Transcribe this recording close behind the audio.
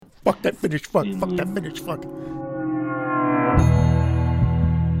Fuck that finish fuck. Fuck that finish fuck.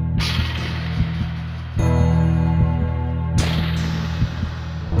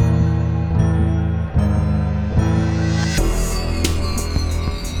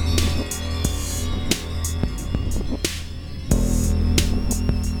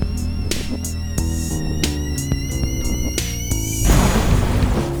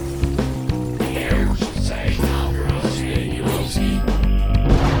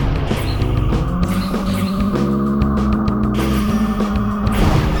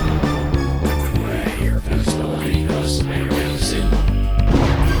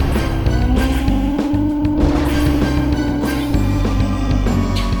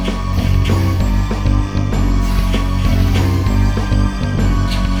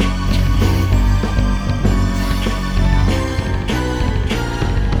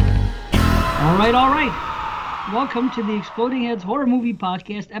 All right. Welcome to the Exploding Heads Horror Movie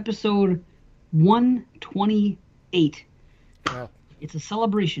Podcast, episode 128. Wow. It's a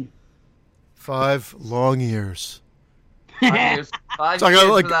celebration. 5 long years. 5 years. 5 So I years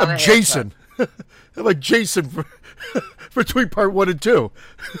got like without a I'm Jason. I'm like Jason between part 1 and 2.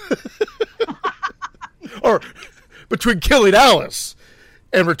 Or between killing Alice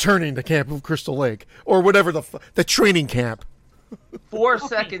and returning to Camp of Crystal Lake, or whatever the training camp. 4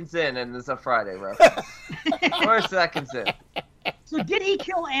 seconds in, and it's a Friday reference. 4 seconds in. So did he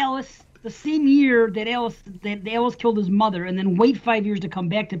kill Alice the same year that Alice killed his mother, and then wait 5 years to come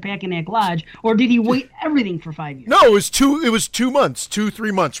back to Packanack Lodge, or did he wait everything for 5 years? No, it was 2 months,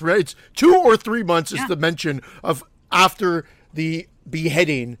 2-3 months, right? It's 2 or 3 months is the mention of after the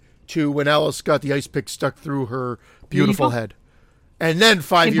beheading to when Alice got the ice pick stuck through her beautiful head. And then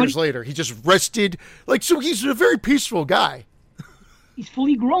 5 years later, he just rested. Like, so he's a very peaceful guy. He's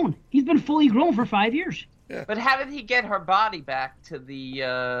fully grown. He's been fully grown for 5 years. Yeah. But how did he get her body back to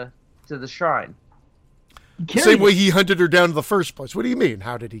the shrine? Same way he hunted her down in the first place. What do you mean?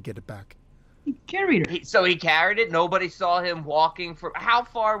 How did he get it back? He carried her. So he carried it? Nobody saw him walking from... How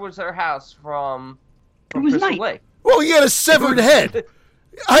far was her house from was Crystal night. Lake? Well, he had a severed head.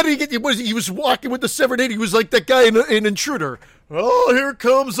 How did he get... He was walking with the severed head. He was like that guy in Intruder. Oh, here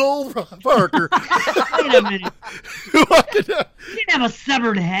comes old Parker. Wait a minute. He didn't have a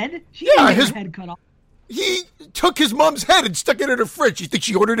severed head. She didn't have her head cut off. He took his mom's head and stuck it in her fridge. You think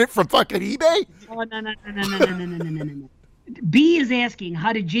she ordered it from fucking eBay? Oh, no. B is asking,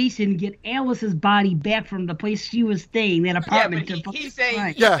 how did Jason get Alice's body back from the place she was staying, that apartment? Yeah, but he's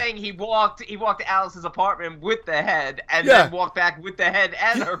saying he walked to Alice's apartment with the head, and then walked back with the head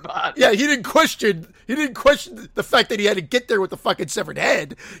and her body. Yeah, he didn't question the fact that he had to get there with the fucking severed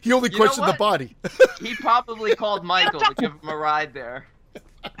head. He only questioned the body. He probably called Michael to give him a ride there.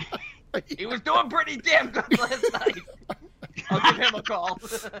 He was doing pretty damn good last night. I'll give him a call.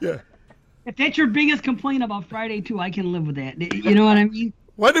 Yeah. If that's your biggest complaint about Friday 2, I can live with that. You know what I mean?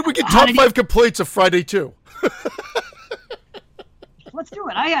 Why did we get top 5 complaints of Friday 2? Let's do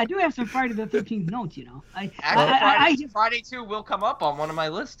it. I do have some Friday the 13th notes, you know. Friday 2 will come up on one of my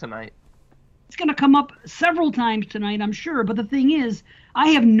lists tonight. It's going to come up several times tonight, I'm sure. But the thing is, I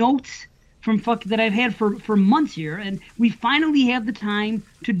have notes that I've had for months here, and we finally have the time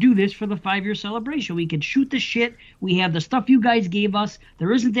to do this for the 5-year celebration. We can shoot the shit. We have the stuff you guys gave us.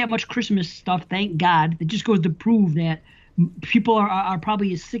 There isn't that much Christmas stuff, thank God. It just goes to prove that people are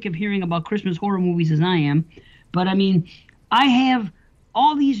probably as sick of hearing about Christmas horror movies as I am. But, I mean, I have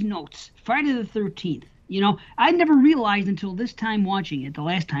all these notes. Friday the 13th. You know, I never realized until this time watching it, the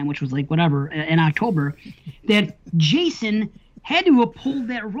last time, which was like whatever, in October, that Jason had to have pulled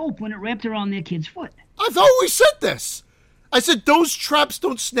that rope when it wrapped around that kid's foot. I've always said this. I said those traps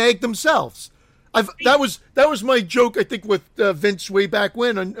don't snag themselves. That was my joke, I think, with Vince way back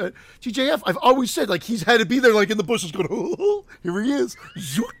when on TJF. I've always said, like, he's had to be there, like, in the bushes going, oh, here he is.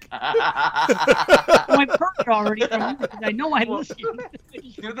 Zook. I've heard it already from you because I know I listened.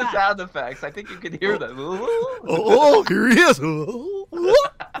 Do the sound effects. I think you can hear them. Oh, here he is.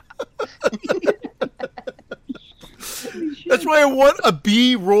 That's why I want a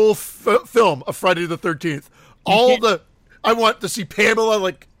B-roll film of Friday the 13th. I want to see Pamela,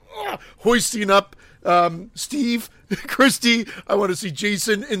 like, hoisting up Steve, Christy. I want to see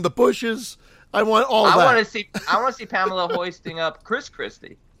Jason in the bushes. I want all that. I want to see Pamela hoisting up Chris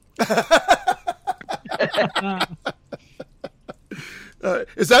Christie.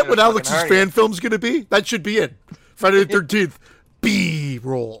 Is that what Alex's fan film's going to be? That should be it. Friday the 13th,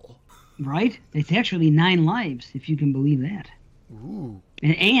 B-roll. Right? It's actually 9 lives, if you can believe that. Ooh.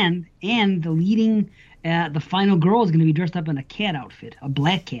 And the leading, the final girl is going to be dressed up in a cat outfit, a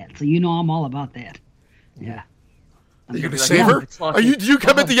black cat. So you know I'm all about that. Yeah. Are you going to be like, save yeah, her? it's Lucky. Do you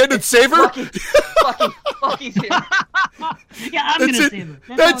come at the end and save her? Lucky's here. Yeah, I'm going to save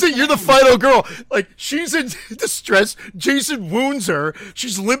her. That's it. You're the final girl. Like, she's in distress. Jason wounds her.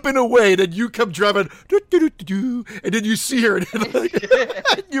 She's limping away. Then you come driving, and then you see her, and then,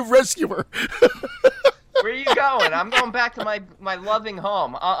 you rescue her. Where are you going? I'm going back to my loving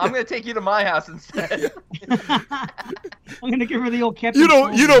home. I'm going to take you to my house instead. I'm going to give her the old Captain. You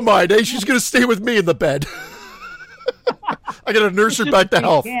don't mind, eh? She's going to stay with me in the bed. I got to nurse her back to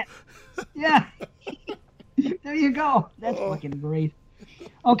health. Yeah. There you go. That's fucking great.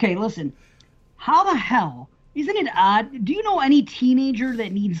 Okay, listen. How the hell, isn't it odd? Do you know any teenager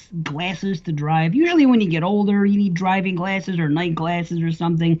that needs glasses to drive? Usually when you get older, you need driving glasses or night glasses or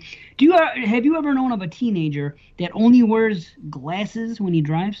something. Have you ever known of a teenager that only wears glasses when he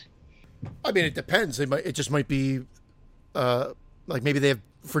drives? I mean, it depends. It just might be, like maybe they have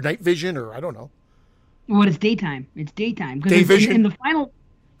for night vision, or I don't know. Well, it's daytime. It's daytime. Day vision? In the final,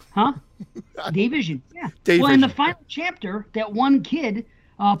 huh? Day vision, yeah. In the final chapter, that one kid,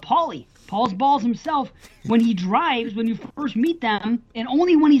 Paul's balls himself, when he drives, when you first meet them, and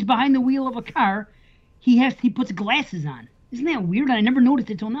only when he's behind the wheel of a car, he puts glasses on. Isn't that weird? I never noticed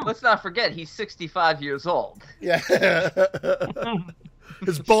it till now. Let's not forget, he's 65 years old. Yeah.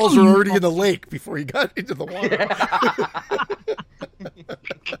 His balls were already in the lake before he got into the water.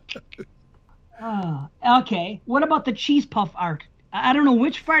 Okay. What about the cheese puff art? I don't know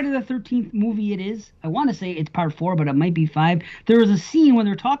which Friday the 13th movie it is. I want to say it's part 4, but it might be 5. There is a scene when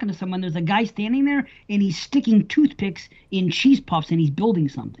they're talking to someone. There's a guy standing there, and he's sticking toothpicks in cheese puffs, and he's building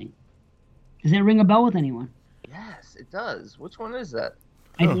something. Does that ring a bell with anyone? Yes, it does. Which one is that?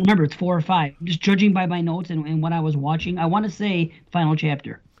 I don't remember. It's 4 or 5. I'm just judging by my notes and what I was watching. I want to say final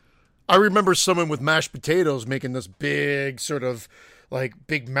chapter. I remember someone with mashed potatoes making this big sort of like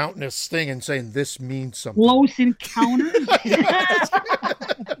big mountainous thing and saying this means something. Close Encounters?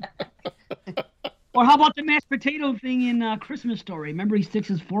 Or how about the mashed potato thing in Christmas Story? Remember he sticks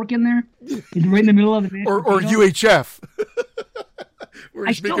his fork in there? He's right in the middle of the mashed or potato? UHF.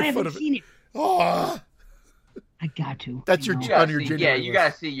 I still haven't seen it. Oh. I got to. That's on your January Yeah, you list.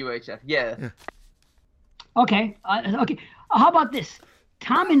 gotta see UHF. Yeah. Okay. Okay. How about this?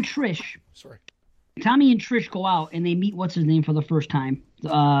 Tommy and Trish go out and they meet what's his name for the first time.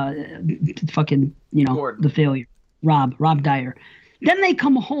 Fucking, Gordon. The failure. Rob Dyer. Then they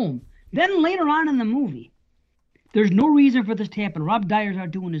come home. Then later on in the movie, there's no reason for this to happen. Rob Dyer's out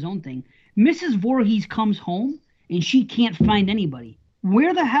doing his own thing. Mrs. Voorhees comes home and she can't find anybody.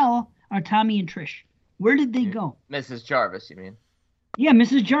 Where the hell are Tommy and Trish? Where did they go? Mrs. Jarvis, you mean? Yeah,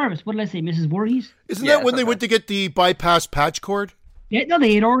 Mrs. Jarvis. What did I say? Mrs. Voorhees? Isn't that when they went to get the bypass patch cord? Yeah, no,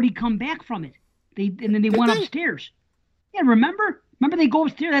 they had already come back from it. And then they went upstairs. Yeah, remember? Remember they go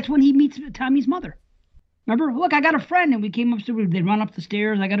upstairs. That's when he meets Tommy's mother. Remember? Look, I got a friend, and we came upstairs. They run up the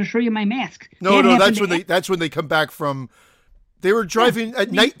stairs. I got to show you my mask. No, that's when they come back from. They were driving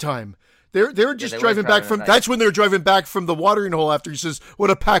at nighttime. They were just driving back from. That's when they were driving back from the watering hole after he says,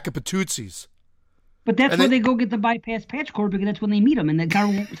 "What a pack of patootsies." But that's when they go get the bypass patch cord because that's when they meet him, and the car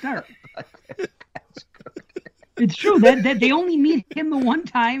won't start. It's true that they only meet him the one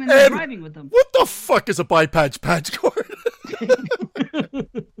time, and they're driving with them. What the fuck is a bypass patch cord?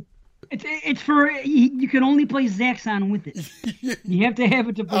 It's for you can only play Zaxxon with it. You have to have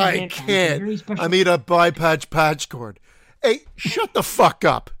it to play Zaxxon. I can't. I need a bypass patch cord. Hey, shut the fuck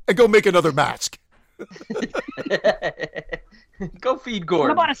up and go make another mask. Go feed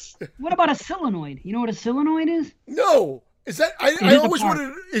Gordon. What about a solenoid? You know what a solenoid is? No. Is that I always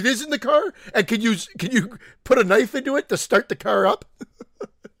wanted it is in the car? And can you put a knife into it to start the car up?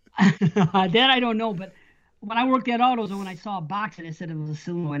 That I don't know, but when I worked at AutoZone, when I saw a box and it said it was a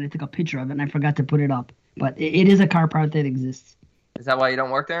solenoid, I took a picture of it and I forgot to put it up. But it is a car part that exists. Is that why you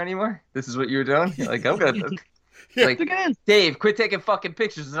don't work there anymore? This is what you were doing? You're like, I'm gonna Yeah. Dave, quit taking fucking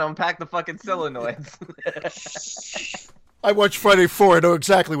pictures and unpack the fucking solenoids. I watched Friday 4. I know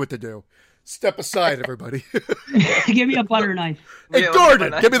exactly what to do. Step aside, everybody. Give me a butter knife. Hey,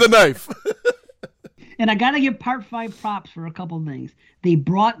 Gordon, give me the knife. And I got to give Part 5 props for a couple of things. They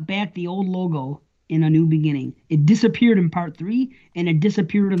brought back the old logo in A New Beginning. It disappeared in Part 3, and it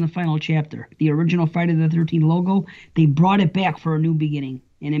disappeared in the final chapter. The original Friday the 13th logo, they brought it back for A New Beginning,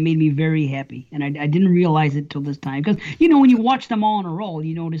 and it made me very happy. And I didn't realize it till this time. Because, when you watch them all in a row,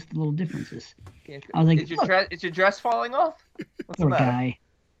 you notice the little differences. I was like, is your dress falling off? What's poor guy.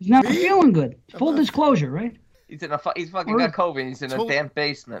 He's not feeling good. Full disclosure, right? He's fucking got COVID. He's in a damp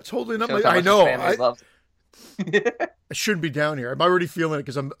basement. Totally not. I know. I shouldn't be down here. I'm already feeling it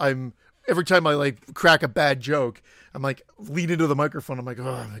because I'm every time I crack a bad joke, I'm lean into the microphone. I'm like,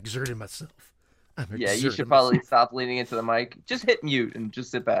 oh, I'm exerting myself. Yeah, you should probably stop leaning into the mic. Just hit mute and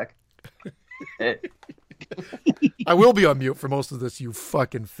just sit back. I will be on mute for most of this, you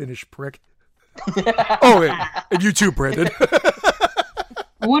fucking Finnish prick. Oh, wait. And you too, Brandon.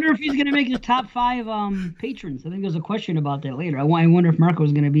 I wonder if he's going to make his top 5 patrons. I think there's a question about that later. I wonder if Marco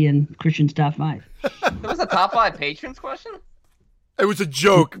is going to be in Christian's top 5. There was a top 5 patrons question? It was a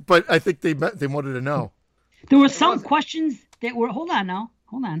joke, but I think they wanted to know. There were some questions that were... Hold on.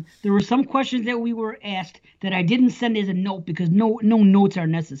 There were some questions that we were asked that I didn't send as a note because no notes are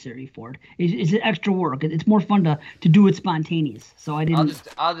necessary for it. It's extra work. It's more fun to do it spontaneous. So I didn't...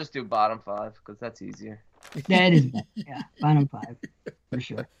 I'll just do bottom 5 because that's easier. That is better. Yeah, bottom 5 for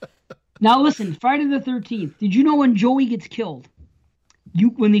sure. Now listen, Friday the 13th. Did you know when Joey gets killed,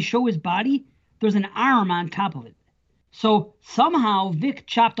 when they show his body, there's an arm on top of it. So somehow Vic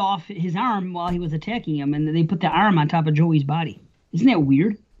chopped off his arm while he was attacking him, and then they put the arm on top of Joey's body. Isn't that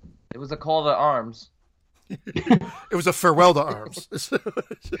weird? It was a call to arms. It was a farewell to arms.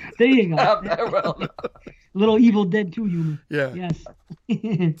 There you go. Farewell. Little Evil Dead 2 humor. Yeah.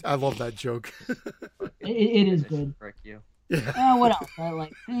 Yes. I love that joke. It is good. Frick you. Yeah. What else?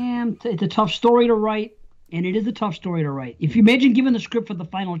 It's a tough story to write, and it is a tough story to write. If you imagine given the script for the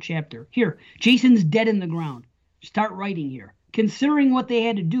final chapter, here, Jason's dead in the ground. Start writing here. Considering what they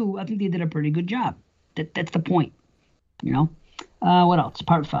had to do, I think they did a pretty good job. That's the point. You know? What else?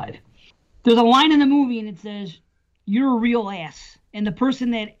 Part 5. There's a line in the movie, and it says, "You're a real ass." And the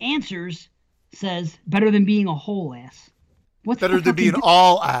person that answers says, "Better than being a whole ass." What's better than being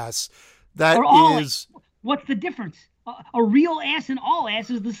all ass? That or all is. Ass. What's the difference? A real ass and all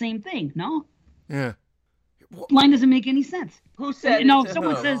ass is the same thing, no? Yeah. Line doesn't make any sense. Who said no, it to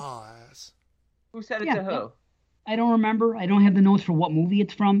someone who? says. Who said it to who? I don't remember. I don't have the notes for what movie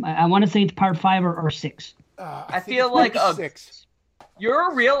it's from. I want to say it's part 5 or 6. I feel like 6.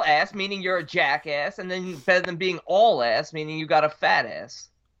 You're a real ass, meaning you're a jackass, and then better than being all ass, meaning you got a fat ass.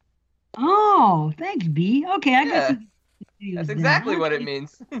 Oh, thanks, B. Okay, I guess that's exactly what it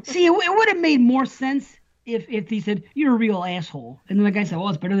means. See, it would have made more sense if he said, "You're a real asshole," and then the guy said, "Well,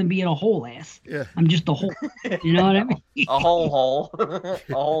 it's better than being a whole ass." Yeah. I'm just a hole. You know what I mean? A hole. A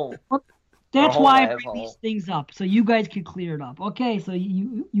hole. That's why I bring these things up, so you guys can clear it up. Okay, so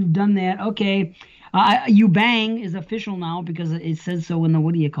you've done that. Okay. You Bang is official now because it says so in the,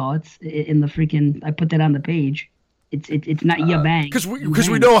 what do you call it? In the freaking, I put that on the page. It's not Ya Bang. Because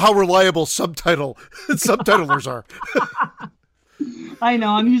we know how reliable subtitlers are. I know,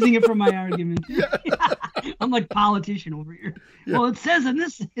 I'm using it for my argument. I'm like politician over here. Yeah. Well, it says in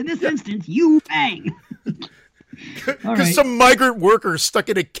this instance, You Bang. Because some migrant worker stuck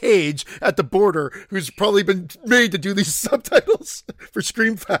in a cage at the border who's probably been made to do these subtitles for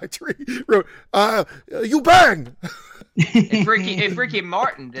Scream Factory wrote, "You Bang." If Ricky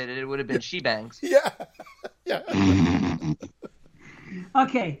Martin did it, it would have been She Bangs. Yeah.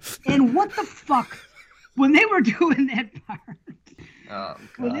 Okay, and what the fuck? When they were doing that part,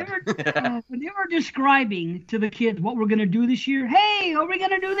 when they were describing to the kids what we're going to do this year, hey, are we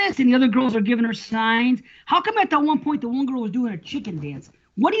going to do this? And the other girls are giving her signs. How come at that one point the one girl was doing a chicken dance?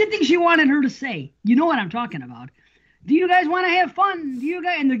 What do you think she wanted her to say? You know what I'm talking about. Do you guys want to have fun? Do you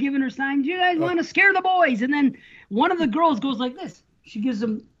guys? And they're giving her signs. Do you guys want to scare the boys? And then one of the girls goes like this. She gives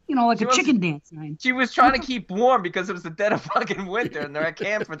them, like a chicken dance sign. She was trying to keep warm because it was the dead of fucking winter and they're at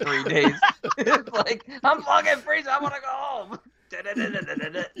camp for 3 days. It's like, I'm fucking freezing. I want to go home.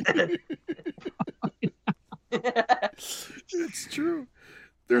 It's true.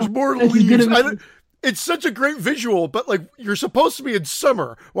 There's more leaves. It's such a great visual, but like you're supposed to be in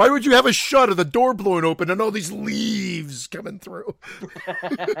summer. Why would you have a shot of the door blowing open and all these leaves coming through?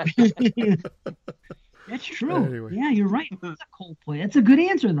 That's true. Anyway. Yeah, you're right. That's a cold play. That's a good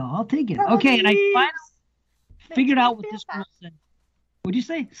answer, though. I'll take it. Okay, and I finally figured out what this girl said. What'd you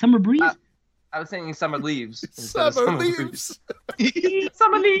say? Summer breeze? I was saying summer leaves. Summer leaves.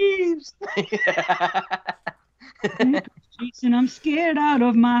 Summer leaves. Jason, I'm scared out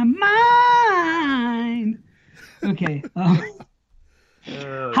of my mind. Okay.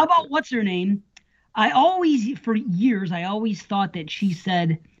 How about what's her name? For years, I always thought that she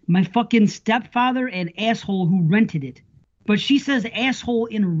said, "My fucking stepfather and asshole who rented it." But she says asshole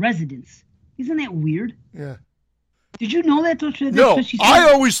in residence. Isn't that weird? Yeah. Did you know that? No, I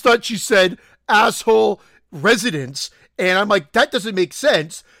always thought she said asshole residence, and I'm like, that doesn't make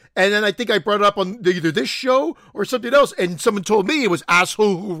sense. And then I think I brought it up on either this show or something else, and someone told me it was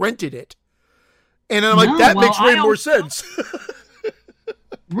asshole who rented it. And I'm like, that makes way more sense.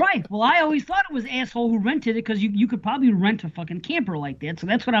 Right. Well, I always thought it was asshole who rented it because you could probably rent a fucking camper like that. So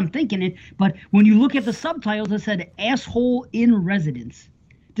that's what I'm thinking. But when you look at the subtitles, it said asshole in residence.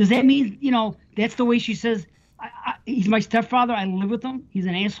 Does that mean, that's the way she says, he's my stepfather, I live with him, he's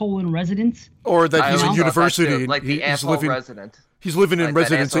an asshole in residence? Or that he's in university. And like the asshole resident. He's living in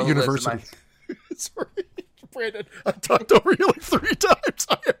residence at university. Sorry, Brandon, I talked over you like 3 times.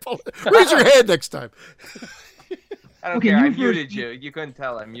 I apologize. Raise your hand next time. I don't care, I muted you. You couldn't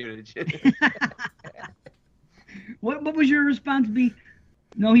tell I muted you. What was your response be?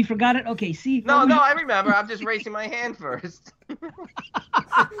 No, he forgot it? Okay, see. No, I remember. I'm just raising my hand first.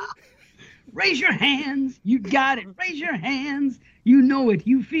 Raise your hands. You got it. Raise your hands. You know it.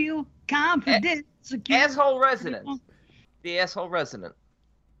 You feel confident, secure. Asshole resident. The asshole resident.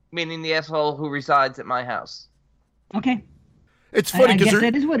 Meaning the asshole who resides at my house. Okay. It's funny because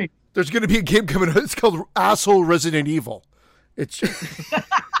that is what it is. There's going to be a game coming out. It's called Asshole Resident Evil. It's just...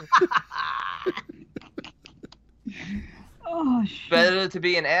 Oh, shit. Better to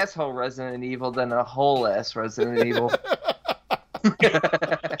be an asshole Resident Evil than a whole ass Resident Evil.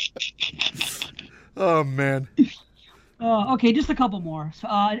 Oh, man. Okay, just a couple more.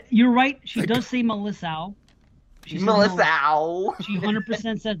 So, you're right. She does say Melissa. She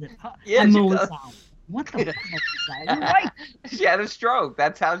 100% says it. Yeah, Melissa. What the fuck, Melissa? You're right. She had a stroke.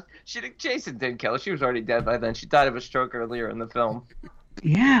 That's how Jason didn't kill her. She was already dead by then. She died of a stroke earlier in the film.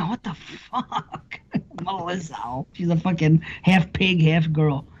 Yeah, what the fuck? Melissa. She's a fucking half pig, half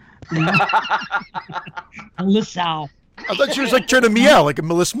girl. Melissa. I thought she was like trying to meow, like a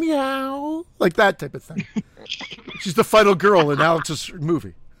Melissa meow, like that type of thing. She's the final girl in Alex's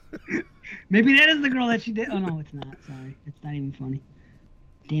movie. Maybe that is the girl that she did. Oh, no, it's not. Sorry. It's not even funny.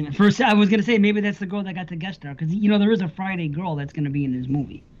 Damn it. First, I was going to say maybe that's the girl that got the guest star. Because, there is a Friday girl that's going to be in this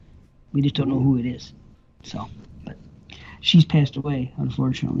movie. We just don't know who it is. So, but she's passed away,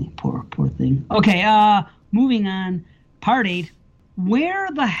 unfortunately. Poor thing. Okay, moving on. Part 8. Where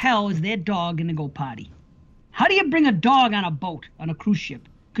the hell is that dog going to go potty? How do you bring a dog on a boat, on a cruise ship?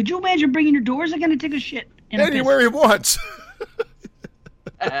 Could you imagine bringing your dog? Is it going to take a shit? Anywhere he wants.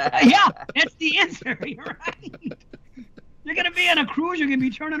 Yeah, that's the answer. You're right. You're going to be on a cruise. You're going to be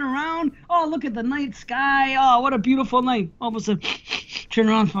turning around. Oh, look at the night sky. Oh, what a beautiful night. All of a sudden, turn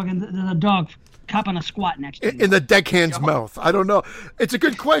around, fucking, there's a dog copping a squat next to you. In the deckhand's mouth. I don't know. It's a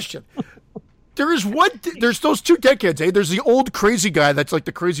good question. There's those 2 deckhands, eh? There's the old crazy guy that's like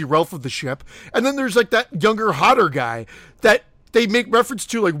the crazy Ralph of the ship. And then there's like that younger, hotter guy that they make reference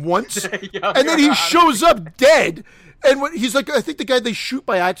to like once. And then he shows up dead. And when he's like, I think the guy they shoot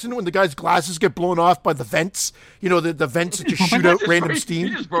by accident when the guy's glasses get blown off by the vents. The vents that just shoot out random steam.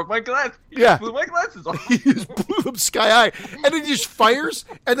 He just broke my glass. He just blew my glasses off. He just blew them sky high. And then he just fires.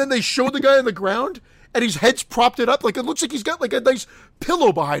 And then they show the guy on the ground. And his head's propped it up. Like it looks like he's got like a nice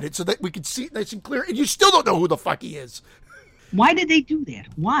pillow behind it so that we can see it nice and clear. And you still don't know who the fuck he is. Why did they do that?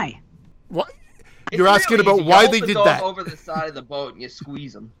 Why? What? You're asking about why they did that. Over the side of the boat and you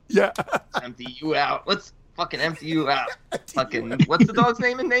squeeze them. Yeah. Empty you out. Let's fucking empty you out. Fucking, what's the dog's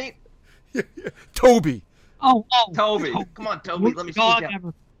name in Nate? Toby. Oh. Toby. Come on, Toby. Let me see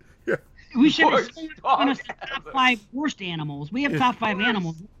you. Yeah. We should have top 5 worst animals. We have top 5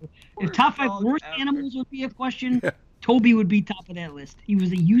 animals. If top 5 worst animals would be a question, Toby would be top of that list. He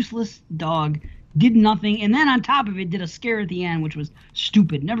was a useless dog, did nothing, and then on top of it, did a scare at the end, which was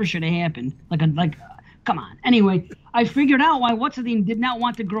stupid. Never should have happened. Come on. Anyway, I figured out why what's-her-name did not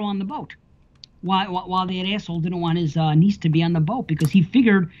want to grow on the boat. Why that asshole didn't want his niece to be on the boat, because he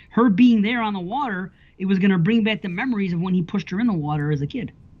figured her being there on the water, it was going to bring back the memories of when he pushed her in the water as a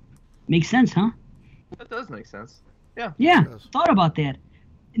kid. Makes sense, huh? That does make sense. Yeah. Yeah, thought about that.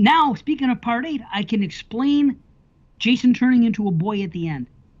 Now, speaking of part 8, I can explain Jason turning into a boy at the end.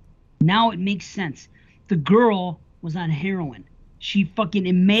 Now it makes sense. The girl was on heroin. She fucking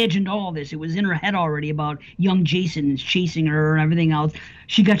imagined all this. It was in her head already about young Jason chasing her and everything else.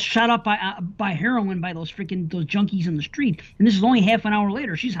 She got shot up by heroin by those junkies in the street. And this is only half an hour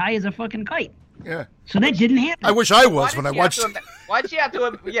later. She's high as a fucking kite. Yeah. So that didn't happen. I wish I was when I watched. Why did she have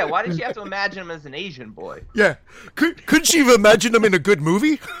to? Yeah. Why did she have to imagine him as an Asian boy? Yeah. Couldn't she have imagined him in a good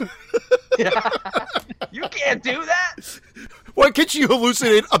movie? You can't do that. Why can't you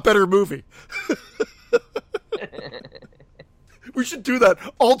hallucinate a better movie? We should do that.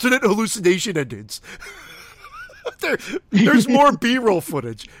 Alternate hallucination endings. There's more B-roll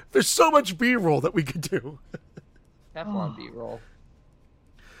footage. There's so much B-roll that we could do. Teflon B-roll.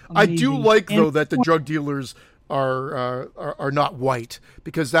 I do like, though, that the drug dealers are not white,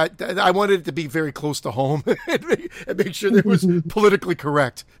 because that I wanted it to be very close to home and make sure that it was politically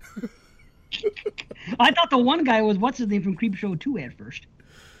correct. I thought the one guy was what's his name from Creepshow 2 at first.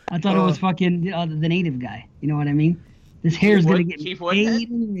 I thought it was fucking the native guy. You know what I mean? This hair's gonna get made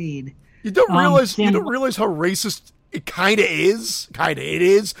and made. You don't realize how racist it kind of is. It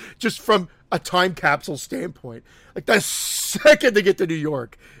is, just from a time capsule standpoint. Like, the second they get to New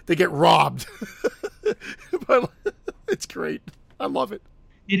York, they get robbed. But it's great. I love it.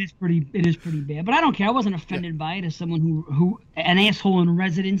 It is pretty bad, but I don't care. I wasn't offended by it as someone who an asshole in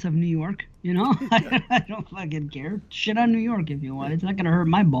residence of New York. You know, I don't fucking care. Shit on New York if you want. It's not gonna hurt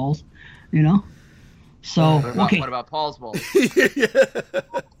my balls. You know. So okay. What about Paul's balls?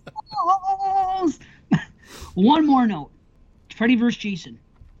 One more note. Freddy vs. Jason.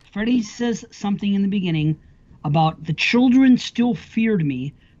 Freddy says something in the beginning about the children still feared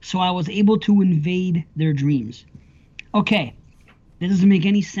me, so I was able to invade their dreams. Okay. That doesn't make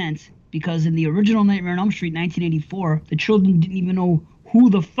any sense because in the original Nightmare on Elm Street 1984, the children didn't even know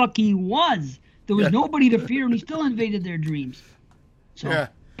who the fuck he was. There was nobody to fear, and he still invaded their dreams. So,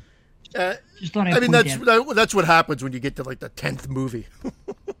 just thought that's what happens when you get to like the 10th movie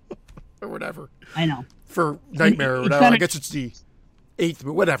or whatever. I know. For Nightmare or whatever. I guess it's the 8th,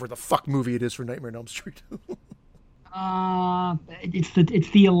 whatever the fuck movie it is for Nightmare on Elm Street. It's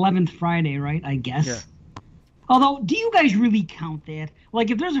the 11th Friday, right? I guess. Yeah. Although, do you guys really count that?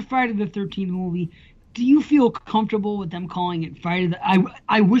 Like, if there's a Friday the 13th movie, do you feel comfortable with them calling it Friday the...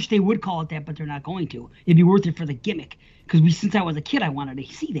 I wish they would call it that, but they're not going to. It'd be worth it for the gimmick. Because since I was a kid, I wanted to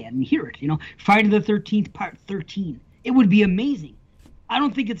see that and hear it, you know? Friday the 13th, part 13. It would be amazing. I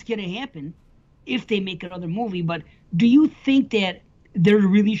don't think it's going to happen if they make another movie, but do you think that there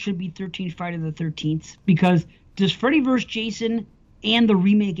really should be 13 Friday the 13th? Because does Freddy vs. Jason and the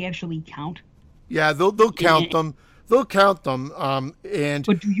remake actually count? Yeah, they'll count them. They'll count them. And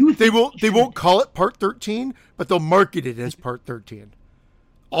but do you think they won't call it Part 13, but they'll market it as Part 13.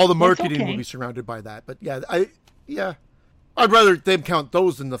 All the marketing will be surrounded by that. But I'd rather them count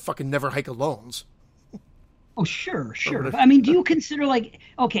those than the fucking Never Hike Alones. Oh, sure. I mean, do you consider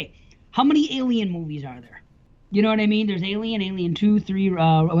how many Alien movies are there? You know what I mean? There's Alien, Alien 2, 3,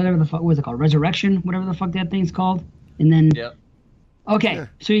 whatever the fuck, what is it called? Resurrection, whatever the fuck that thing's called. And then... Yep. Okay,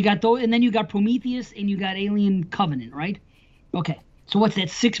 so you got those, and then you got Prometheus, and you got Alien Covenant, right? Okay, so what's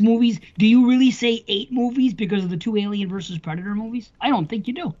that, 6 movies? Do you really say 8 movies because of the 2 Alien versus Predator movies? I don't think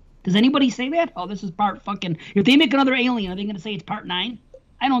you do. Does anybody say that? Oh, this is part fucking... If they make another Alien, are they going to say it's part 9?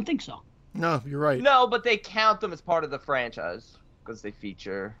 I don't think so. No, you're right. No, but they count them as part of the franchise because they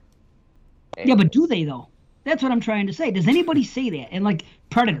feature... aliens. Yeah, but do they, though? That's what I'm trying to say. Does anybody say that? And, like,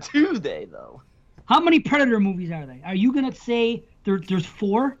 Predator. Do they, though? How many Predator movies are there? Are you going to say... There's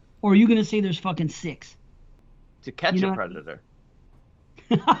 4, or are you gonna say there's fucking 6? To catch a predator.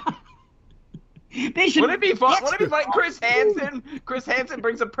 They should. Wouldn't it be fun? Wouldn't it be fun? Chris Hansen. Chris Hansen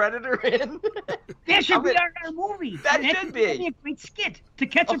brings a predator in. That should be our movie. That should be a great skit to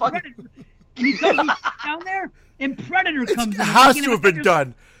catch a predator. And he goes down there, and Predator comes. It has to have been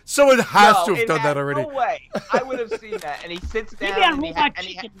done. Someone has to have done that already. No way. I would have seen that. And he sits down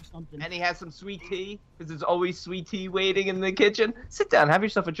and he has some sweet tea because there's always sweet tea waiting in the kitchen. Sit down, have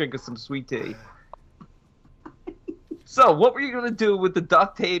yourself a drink of some sweet tea. So, what were you going to do with the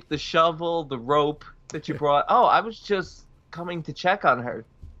duct tape, the shovel, the rope that you brought? Oh, I was just coming to check on her,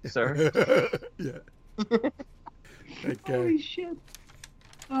 sir. Yeah. Okay. Holy shit.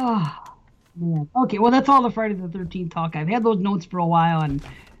 Oh, man. Okay, well, that's all the Friday the 13th talk. I've had those notes for a while, and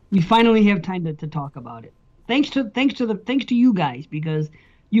we finally have time to talk about it. Thanks to you guys, because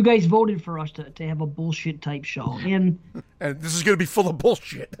you guys voted for us to have a bullshit type show. And this is going to be full of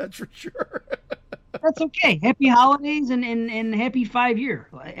bullshit, that's for sure. That's okay. Happy holidays and happy 5 year.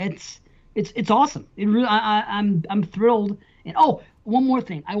 It's awesome. It really I'm thrilled. And one more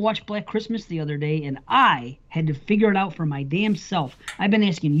thing. I watched Black Christmas the other day, and I had to figure it out for my damn self. I've been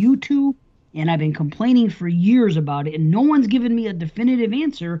asking YouTube, and I've been complaining for years about it, and no one's given me a definitive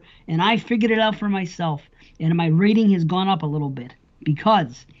answer, and I figured it out for myself. And my rating has gone up a little bit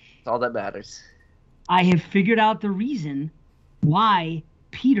because that's all that matters. I have figured out the reason why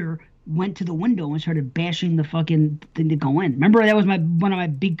Peter went to the window and started bashing the fucking thing to go in. Remember, that was one of my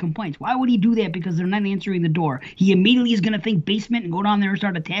big complaints. Why would he do that? Because they're not answering the door. He immediately is going to think basement and go down there and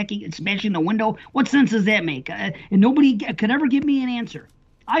start attacking and smashing the window. What sense does that make? And nobody could ever give me an answer.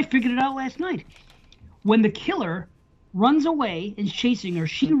 I figured it out last night. When the killer runs away and is chasing her,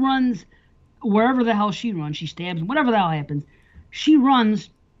 she runs wherever the hell she runs. She stabs, whatever the hell happens. She runs,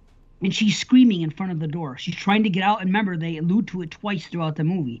 and she's screaming in front of the door. She's trying to get out. And remember, they allude to it twice throughout the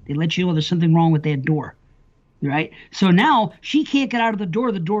movie. They let you know there's something wrong with that door. Right? So now she can't get out of the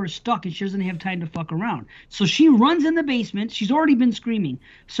door. The door is stuck, and she doesn't have time to fuck around. So she runs in the basement. She's already been screaming.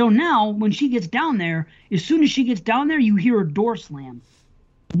 So now when she gets down there, as soon as she gets down there, you hear a door slam.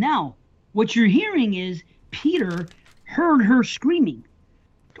 Now, what you're hearing is Peter heard her screaming.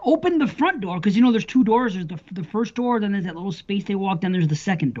 opened the front door, because there's two doors. There's the first door, then there's that little space they walk, then there's the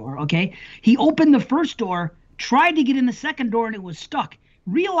second door, okay? He opened the first door, tried to get in the second door, and it was stuck.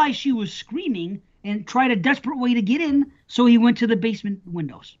 Realized she was screaming and tried a desperate way to get in, so he went to the basement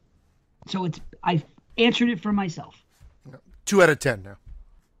windows. So I answered it for myself. 2 out of 10 now.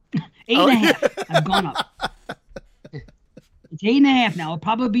 8.5. I've gone up. It's 8.5 now. It'll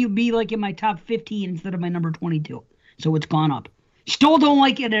probably be like in my top 15 instead of my number 22. So it's gone up. Still don't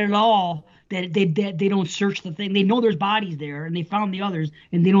like it at all that they don't search the thing. They know there's bodies there, and they found the others,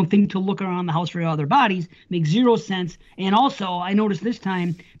 and they don't think to look around the house for other bodies. Makes zero sense. And also, I noticed this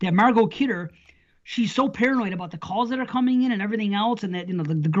time that Margot Kidder, she's so paranoid about the calls that are coming in and everything else, and that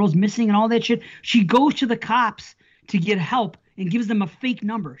the girl's missing and all that shit. She goes to the cops to get help and gives them a fake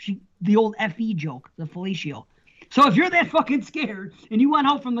number. The old FE joke, the fellatio. So if you're that fucking scared and you want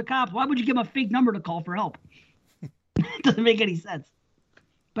help from the cops, why would you give them a fake number to call for help? It doesn't make any sense.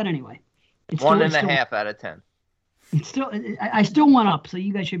 But anyway, it's 1.5 out of 10. It's still, I still went up, so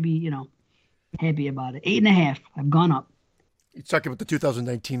you guys should be, happy about it. 8.5. I've gone up. You're talking about the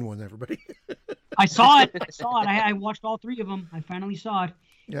 2019 one, everybody. I saw it. I watched all 3 of them. I finally saw it.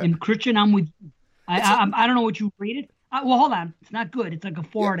 Yeah. And Christian, I'm with you. I don't know what you rated. Well, hold on. It's not good. It's like a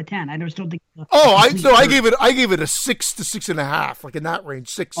 4 out of 10. I just don't think. I gave it a 6 to 6.5, like in that range.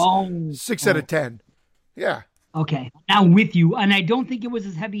 6 out of 10. Yeah. Okay, I'm with you, and I don't think it was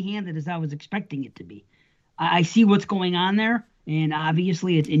as heavy-handed as I was expecting it to be. I see what's going on there, and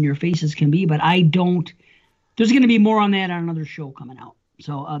obviously it's in your face as can be, but I don't. There's going to be more on that on another show coming out,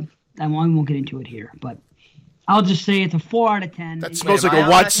 so I won't get into it here, but I'll just say it's a 4 out of 10. That smells like a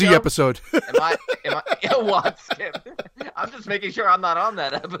WotC episode. Am I WotC? I'm just making sure I'm not on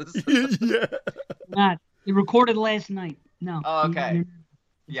that episode. Yeah. Not. It recorded last night. No. Oh, okay.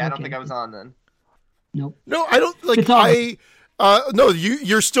 I don't think I was on then. Nope. No, I don't like. No,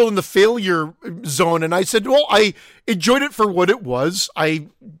 you're still in the failure zone, and I said, well, I enjoyed it for what it was. I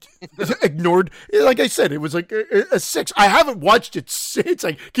ignored, like I said, it was like a 6. I haven't watched it since.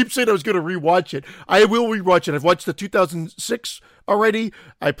 I keep saying I was going to rewatch it. I will rewatch it. I've watched the 2006 already.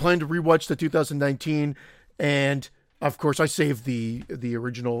 I plan to rewatch the 2019, and of course, I saved the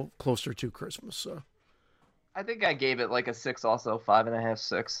original closer to Christmas. So, I think I gave it like a 6, also 5.5,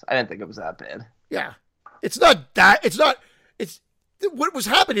 6. I didn't think it was that bad. Yeah, it's what was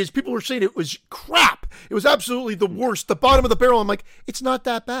happening is people were saying it was crap. It was absolutely the worst, the bottom of the barrel. I'm like, it's not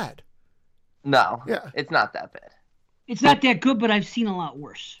that bad. No, it's not that bad. It's not that good, but I've seen a lot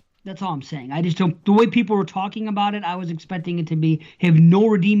worse. That's all I'm saying. I just don't. The way people were talking about it, I was expecting it to have no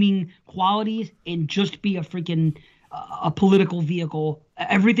redeeming qualities and just be a freaking a political vehicle.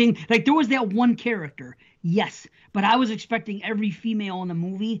 Everything, like there was that one character, yes, but I was expecting every female in the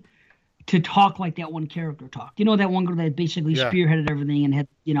movie to talk like that one character talked. That one girl that basically spearheaded everything and had,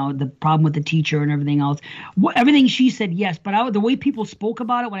 the problem with the teacher and everything else. Everything she said, yes. But the way people spoke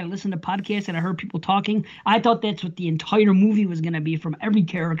about it when I listened to podcasts and I heard people talking, I thought that's what the entire movie was going to be from every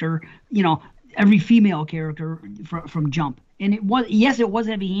character, every female character from jump. And it was, yes, it was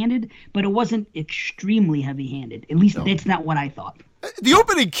heavy-handed, but it wasn't extremely heavy-handed. At least that's not what I thought. The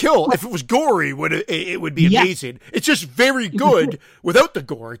opening kill, if it was gory, it would be amazing. It's just very good without the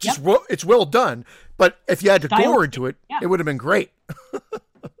gore. It's just it's well done. But if you had the gore into it, it would have been great.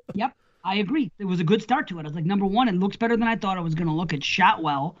 Yep, I agree. It was a good start to it. I was like, number one, it looks better than I thought it was going to look. It's shot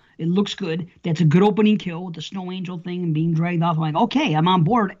well. It looks good. That's a good opening kill with the snow angel thing and being dragged off. I'm like, okay, I'm on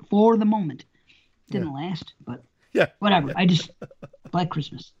board for the moment. Didn't last, but whatever. I just Black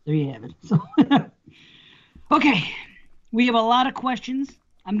Christmas. There you have it. So, okay. We have a lot of questions.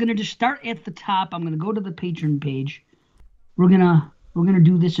 I'm gonna just start at the top. I'm gonna go to the Patreon page. We're gonna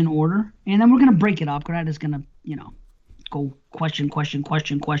do this in order, and then we're gonna break it up. We're not just gonna go question.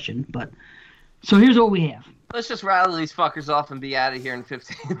 But so here's what we have. Let's just rattle these fuckers off and be out of here in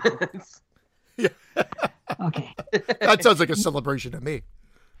 15 minutes. Yeah. Okay. That sounds like a celebration to me.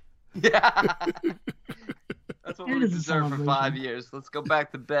 Yeah. That's what we deserve for 5 years. Let's go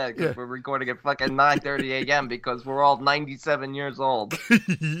back to bed because we're recording at fucking 9:30 a.m. because we're all 97 years old.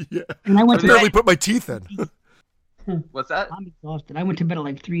 Yeah. And I barely put my teeth in. What's that? I'm exhausted. I went to bed at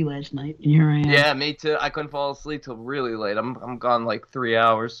like 3 last night, and here I am. Yeah, me too. I couldn't fall asleep till really late. I'm gone like 3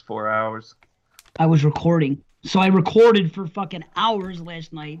 hours, 4 hours. I was recording. So I recorded for fucking hours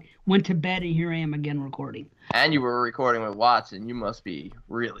last night, went to bed, and here I am again recording. And you were recording with Watson. You must be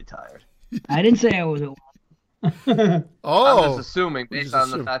really tired. I didn't say I was at I'm just assuming based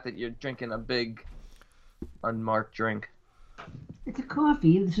on the fact that you're drinking a big unmarked drink. It's a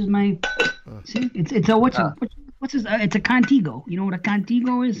coffee. This is my. See, it's a what's this? It's a Contigo. You know what a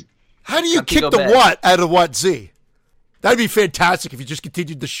Contigo is? How do you kick the what out of what Z? That'd be fantastic if he just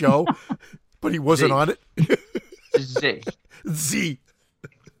continued the show, but he wasn't on it. Z. Z.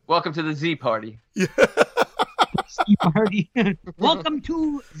 Welcome to the Z party. Yeah. Z party. Welcome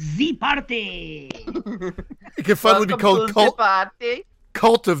to Z party. It can finally be called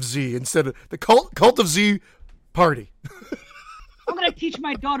Cult of Z instead of the Cult of Z party. I'm gonna teach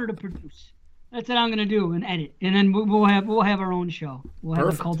my daughter to produce. That's what I'm gonna do and edit, and then we'll have our own show. We'll have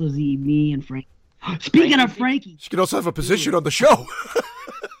a Cult of Z, me and Frank. Speaking of Frankie, she could also have a position on the show.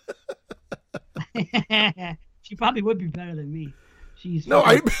 She probably would be better than me.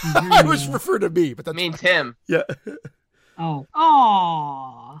 I was referring to me, but that means him. Yeah. Oh.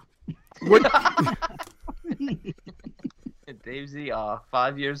 What? Dave Z.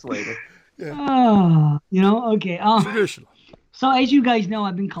 5 years later. Yeah. Okay. Traditional. So as you guys know,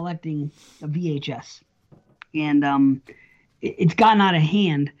 I've been collecting a VHS, and it's gotten out of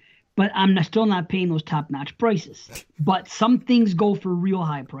hand. But I'm still not paying those top-notch prices. But some things go for real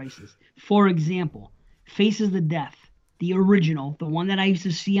high prices. For example, Faces of Death, the original, the one that I used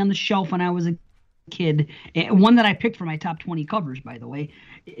to see on the shelf when I was a kid, one that I picked for my top 20 covers, by the way.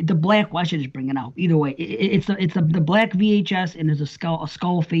 The black, well, I should just bring it out. Either way, it's the black VHS, and there's a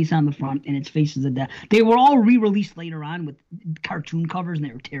skull face on the front, and it's Faces of Death. They were all re-released later on with cartoon covers, and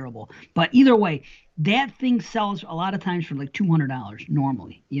they were terrible. But either way, that thing sells a lot of times for like $200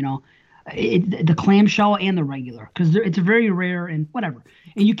 normally, the clamshell and the regular, because it's very rare and whatever.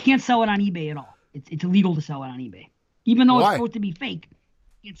 And you can't sell it on eBay at all. It's illegal to sell it on eBay. Even though it's supposed to be fake,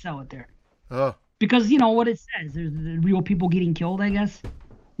 you can't sell it there. Oh. Because what it says. There's the real people getting killed, I guess.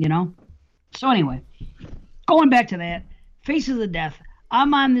 So anyway, going back to that, Faces of Death.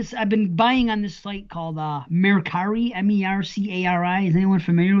 I've been buying on this site called Mercari, Mercari. Is anyone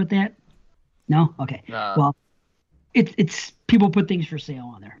familiar with that? No? Okay. Well, it's people put things for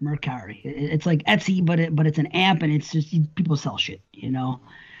sale on there. Mercari. It's like Etsy, but it's an app, and it's just people sell shit.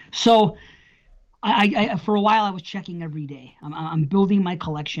 So I for a while I was checking every day. I'm building my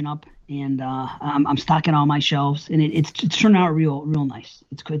collection up, and I'm stocking all my shelves, and it's turned out real nice.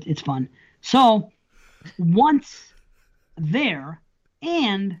 It's good. It's fun. So once there,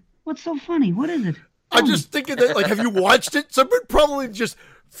 and what's so funny? What is it? I'm just thinking that, have you watched it? Someone probably just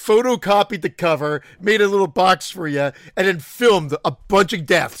photocopied the cover, made a little box for you, and then filmed a bunch of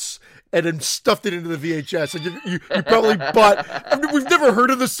deaths, and then stuffed it into the VHS. And you probably bought. I mean, we've never heard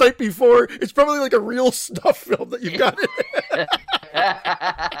of this site before. It's probably like a real snuff film that you've got.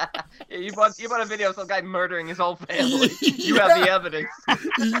 Yeah, you bought a video of some guy murdering his whole family. You have the evidence.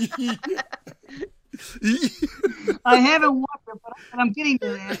 I haven't watched it, but I'm getting to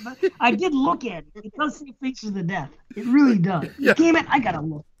that. But I did look at it. It does say Faces of Death. It really does. Yeah. Damn it, I gotta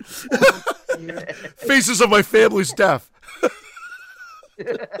look. Faces of my family's death.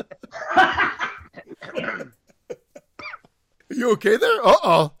 Are you okay there?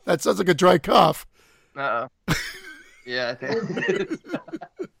 Uh-oh. That sounds like a dry cough. Uh-oh. Yeah. There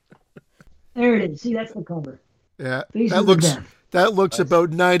it is. See, that's the cover. Yeah. That looks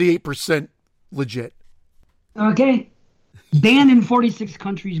about 98% legit. Okay. Banned in 46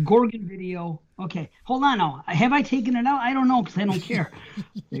 countries. Gorgon video. Okay. Hold on now. Have I taken it out? I don't know because I don't care.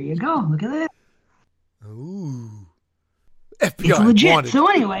 There you go. Look at that. Ooh. FBI it's legit. wanted. So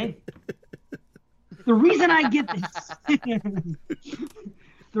anyway, the reason I get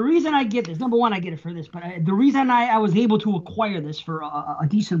this, number one, I get it for this, but the reason I was able to acquire this for a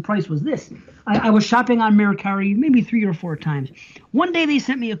decent price was this. I was shopping on Mercari maybe 3 or 4 times. One day they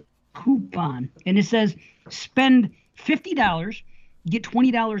sent me a coupon, and it says spend $50, get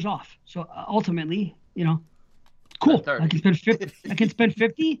 $20 off. So ultimately, cool. I can spend 50. I can spend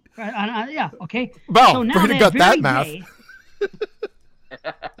 50. Yeah. Okay. Wow. So now Brandon got that math.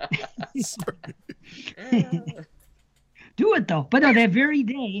 Do it though. But no, that very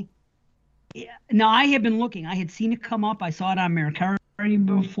day. Now I have been looking. I had seen it come up. I saw it on Mercari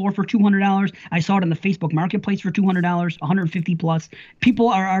before for $200. I saw it on the Facebook Marketplace for $200, 150 plus. People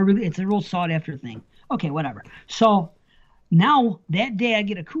are really. It's a real sought after thing. Okay, whatever. So now that day I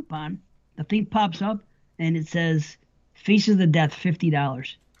get a coupon. The thing pops up and it says Faces of Death,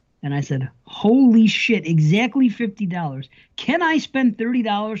 $50. And I said, holy shit, exactly $50. Can I spend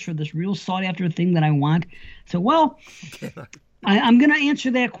 $30 for this real sought-after thing that I want? So, well, I'm going to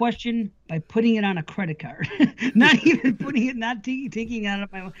answer that question by putting it on a credit card. Not even putting it, not taking it out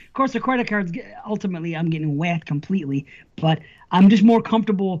of my... Of course, the credit cards, ultimately, I'm getting whacked completely. But I'm just more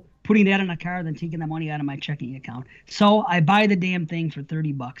comfortable putting that on a card than taking the money out of my checking account. So I buy the damn thing for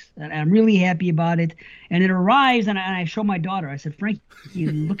 $30. And I'm really happy about it. And it arrives, and I show my daughter. I said, Frank,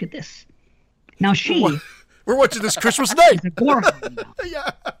 you look at this. Now we're watching this Christmas night. Yeah.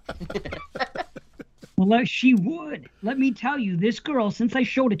 Well, She would. Let me tell you, this girl, since I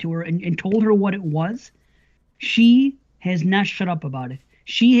showed it to her and told her what it was, she has not shut up about it.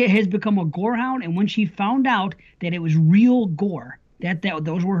 She has become a gorehound, and when she found out that it was real gore,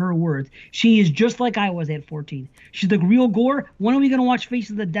 those were her words. She is just like I was at 14. She's like, real gore? When are we going to watch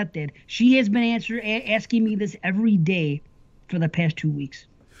Faces of the Death Dead? She has been asking me this every day for the past 2 weeks.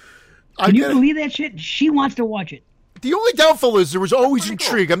 Can you believe that shit? She wants to watch it. The only downfall is there was always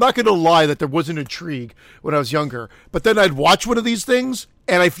intrigue. I'm not going to lie that there wasn't intrigue when I was younger. But then I'd watch one of these things,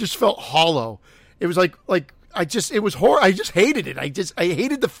 and I just felt hollow. It was it was horrible. I just hated it. I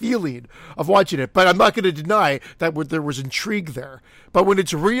hated the feeling of watching it. But I'm not going to deny that there was intrigue there. But when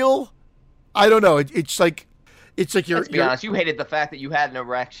it's real, I don't know. It's like you're. Let's be honest. You hated the fact that you had an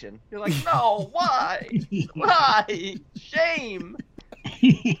erection. You're like, no, why? Why? Shame.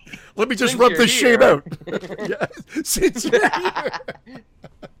 Let me just rub this shame out. Yeah. Since you're here.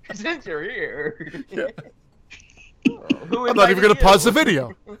 Since you're here. Yeah. I'm not even going to pause the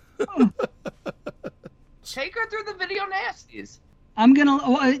video. Take her through the video nasties.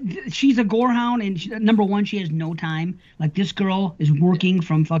 She's a gorehound, and number one, she has no time. Like, this girl is working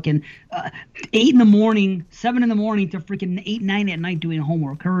from fucking 8 in the morning, 7 in the morning to freaking 8, 9 at night doing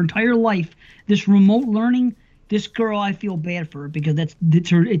homework. Her entire life, this remote learning, this girl, I feel bad for her because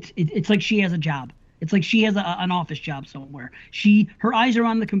it's like she has a job. It's like she has an office job somewhere. Her eyes are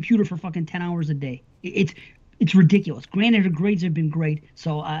on the computer for fucking 10 hours a day. It's ridiculous. Granted, her grades have been great,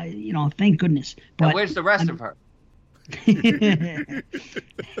 so thank goodness. But now where's the rest of her?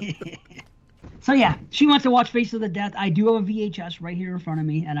 So yeah, she wants to watch Face of the Death. I do have a VHS right here in front of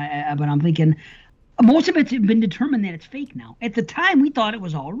me, but I'm thinking most of it's been determined that it's fake now. At the time, we thought it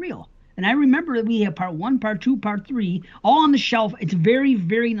was all real. And I remember that we have part 1, part 2, part 3, all on the shelf. It's very,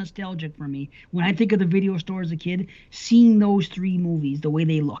 very nostalgic for me when I think of the video store as a kid, seeing those 3 movies, the way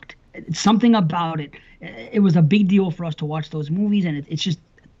they looked. It's something about it. It was a big deal for us to watch those movies, and it's just,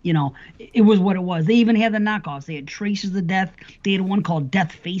 it was what it was. They even had the knockoffs. They had Traces of Death. They had one called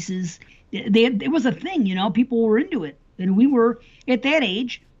Death Faces. It was a thing, People were into it. And we were, at that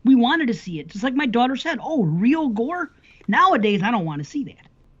age, we wanted to see it. Just like my daughter said, oh, real gore? Nowadays, I don't want to see that.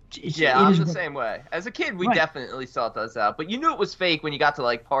 I'm the same way. As a kid, we definitely sought those out. But you knew it was fake when you got to,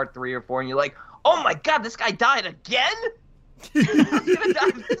 like, part 3 or 4, and you're like, oh, my God, this guy died again? He's going to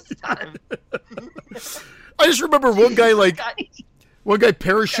die this time. I just remember one guy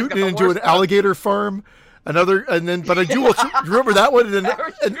parachuting into an alligator farm. But I do also remember that one.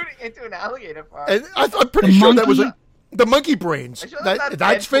 Parachuting into an alligator farm. And I'm pretty sure that was the monkey brains.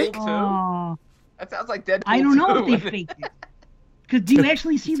 That's fake? Too? That sounds like Deadpool. I don't know if they faked it. Because do you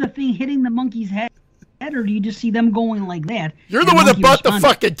actually see the thing hitting the monkey's head, or do you just see them going like that? You're the one that bought the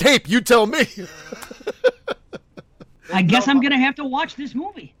fucking tape. You tell me. I guess I'm going to have to watch this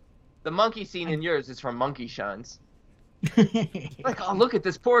movie. The monkey scene in yours is from Monkey Shines. Like, oh, look at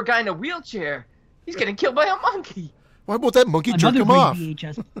this poor guy in a wheelchair. He's getting killed by a monkey. Why won't that monkey jerk him off? Or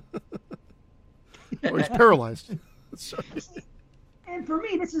he's paralyzed. And for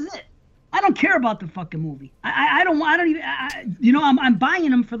me, this is it. I don't care about the fucking movie. I'm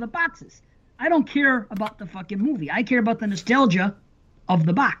buying them for the boxes. I don't care about the fucking movie. I care about the nostalgia of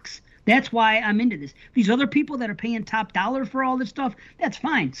the box. That's why I'm into this. These other people that are paying top dollar for all this stuff, that's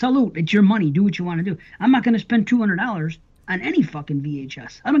fine. Salute. It's your money. Do what you want to do. I'm not going to spend $200 on any fucking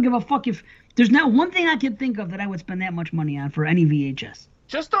VHS. I don't give a fuck if there's not one thing I can think of that I would spend that much money on for any VHS.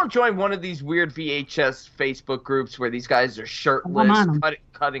 Just don't join one of these weird VHS Facebook groups where these guys are shirtless,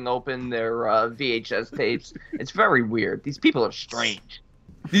 cutting open their VHS tapes. It's very weird. These people are strange.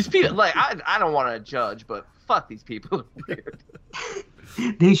 These people, like, I don't want to judge, but fuck, these people are weird.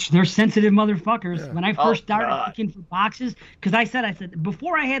 They're sensitive motherfuckers. Yeah. When I first started looking for boxes, because I said,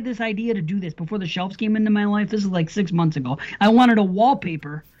 before I had this idea to do this, before the shelves came into my life, this is like 6 months ago, I wanted a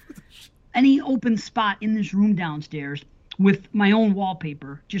wallpaper, any open spot in this room downstairs, with my own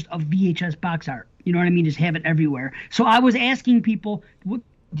wallpaper, just of VHS box art. You know what I mean? Just have it everywhere. So I was asking people, do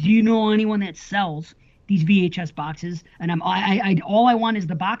you know anyone that sells these VHS boxes? And all I want is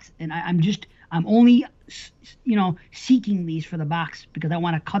the box, and I'm only, seeking these for the box because I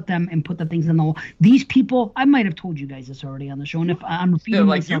want to cut them and put the things in the wall. These people, I might have told you guys this already on the show, and if I'm repeating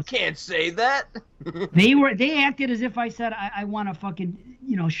myself, you can't say that. They acted as if I said I want to fucking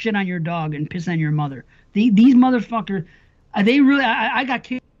shit on your dog and piss on your mother. These motherfuckers. They really, I got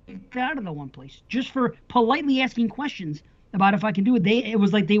kicked out of the one place just for politely asking questions about if I can do it. It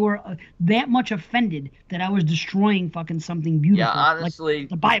was like they were that much offended that I was destroying fucking something beautiful. Yeah, honestly, like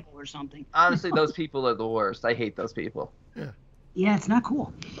the Bible or something. Honestly, those people are the worst. I hate those people. Yeah, it's not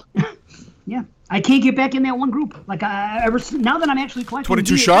cool. Yeah, I can't get back in that one group. Like now that I'm actually collecting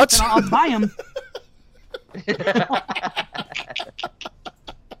 22 shots. I'll buy them.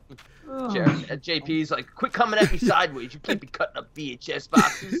 JP's like, quit coming at me sideways. You can't be cutting up VHS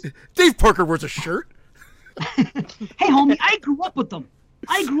boxes. Dave Parker wears a shirt. Hey, homie, I grew up with them.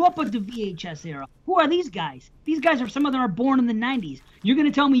 I grew up with the VHS era. Who are these guys? These guys are, some of them are born in the 90s. You're going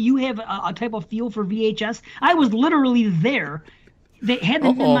to tell me you have a type of feel for VHS? I was literally there. They had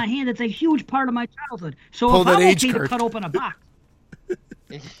them in my hand. It's a huge part of my childhood. So Pull if I'm okay card. to cut open a box,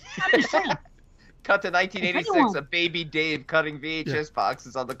 I'm just saying. Cut to 1986, a baby Dave cutting VHS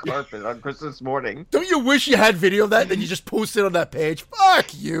boxes on the carpet on Christmas morning. Don't you wish you had video of that and you just post it on that page?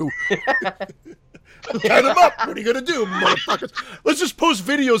 Fuck you. Cut them up. What are you going to do, motherfuckers? Let's just post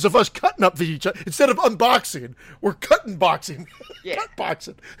videos of us cutting up VHS. Instead of unboxing, we're cutting boxing. Yeah. Cut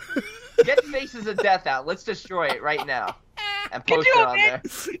boxing. Get Faces of Death out. Let's destroy it right now. And post it on there.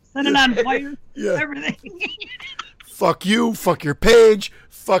 Set it on fire. Yeah. Everything. Fuck you. Fuck your page.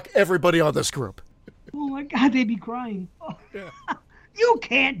 Fuck everybody on this group. Oh my God, they'd be crying. Oh. Yeah. You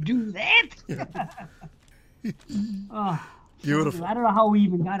can't do that. Yeah. Oh, Beautiful. I don't know how we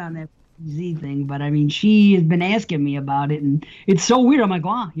even got on that Z thing, but I mean, she has been asking me about it, and it's so weird. I'm like,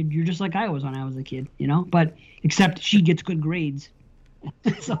 wow, you're just like I was when I was a kid, you know? But except she gets good grades.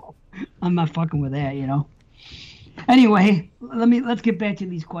 So I'm not fucking with that, you know? Anyway, let's get back to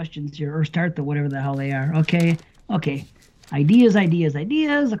these questions here, or start the whatever the hell they are. Okay. Ideas.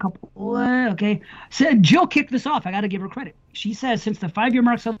 A couple. Okay. So Jill kicked this off. I got to give her credit. She says, since the 5-year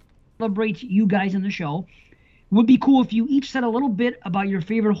mark celebrates you guys in the show, would be cool if you each said a little bit about your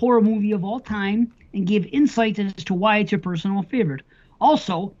favorite horror movie of all time and gave insights as to why it's your personal favorite.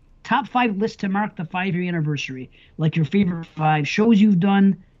 Also, top 5 lists to mark the 5-year anniversary, like your favorite 5 shows you've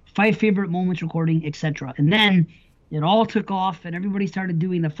done, 5 favorite moments recording, etc. And then it all took off, and everybody started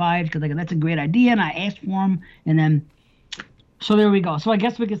doing the 5 because like that's a great idea, and I asked for them, and then. So there we go. So I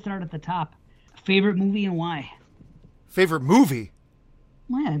guess we can start at the top. Favorite movie and why? Favorite movie?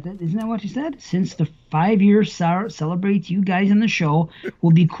 Well, yeah, isn't that what you said? Since the 5-year celebrates you guys in the show,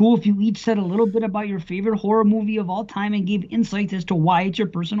 would be cool if you each said a little bit about your favorite horror movie of all time and gave insights as to why it's your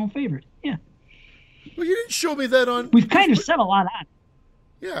personal favorite. Yeah. Well, you didn't show me that on... We've kind of said a lot on it.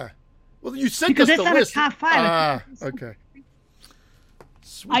 Yeah. Well, you sent because us the that's list. Not a top 5. Okay.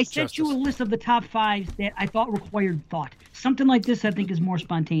 Sweet I sent you a list of the top 5 that I thought required thought. Something like this, I think, is more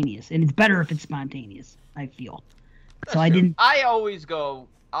spontaneous, and it's better if it's spontaneous, I feel. That's so I true. didn't. I always go.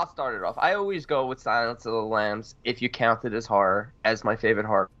 I'll start it off. I always go with Silence of the Lambs if you count it as horror, as my favorite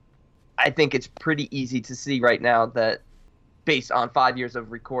horror. I think it's pretty easy to see right now that, based on 5 years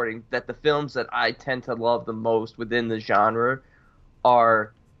of recording, that the films that I tend to love the most within the genre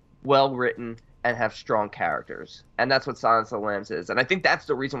are well written and have strong characters. And that's what Silence of the Lambs is. And I think that's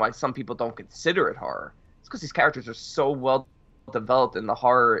the reason why some people don't consider it horror. It's because these characters are so well developed, and the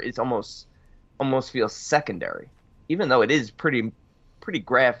horror is almost feels secondary, even though it is pretty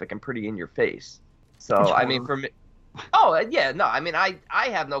graphic and pretty in your face. So I mean, for me, I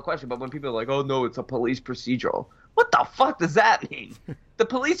have no question. But when people are like, "Oh no, it's a police procedural," what the fuck does that mean? The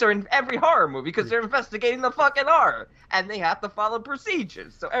police are in every horror movie because they're investigating the fucking horror, and they have to follow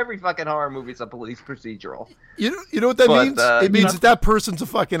procedures. So every fucking horror movie is a police procedural. You know what that means? It means that person's a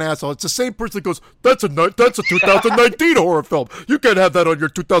fucking asshole. It's the same person that goes, that's a 2019 horror film. You can't have that on your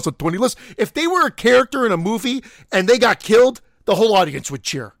 2020 list. If they were a character in a movie and they got killed, the whole audience would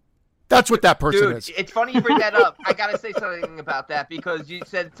cheer. That's what that person is. It's funny you bring that up. I got to say something about that because you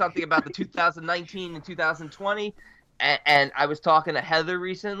said something about the 2019 and 2020. And I was talking to Heather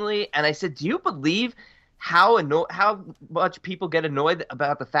recently, and I said, do you believe how much people get annoyed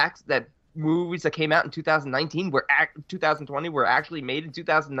about the fact that movies that came out in 2019 2020 were actually made in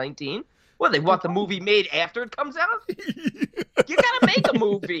 2019? Well, they want the movie made after it comes out? You got to make a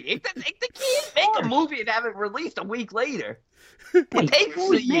movie. They can't make a movie and have it released a week later. It takes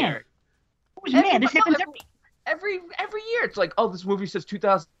a year. Who's mad? This happens every year. It's like, oh, this movie says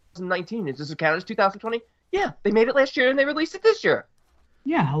 2019. Does this count as 2020? Yeah, they made it last year and they released it this year.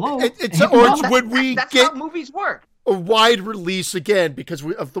 Yeah, hello. That's how movies work. A wide release again because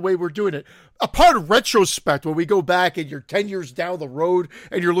of the way we're doing it. A part of retrospect, when we go back and you're 10 years down the road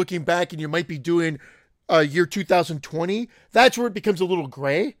and you're looking back and you might be doing year 2020, that's where it becomes a little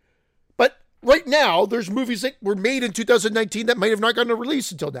gray. But right now, there's movies that were made in 2019 that might have not gotten a release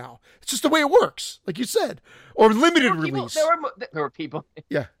until now. It's just the way it works, like you said. Or limited release. There were people.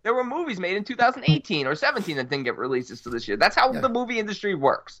 Yeah. There were movies made in 2018 or 17 that didn't get releases to this year. That's how the movie industry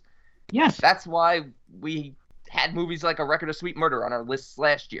works. Yes. That's why we had movies like A Record of Sweet Murder on our lists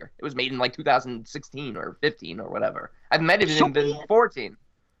last year. It was made in like 2016 or 15 or whatever. I might have even been 14.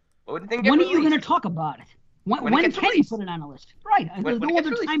 But when are you going to talk about it? When can you put it on a list? Right. There's no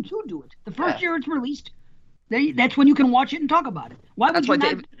other time to do it. The first year it's released, That's when you can watch it and talk about it. Why would you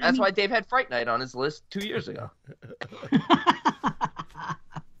not? That's why Dave had Fright Night on his list 2 years ago.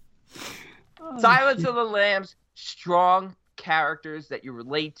 Silence of the Lambs, strong characters that you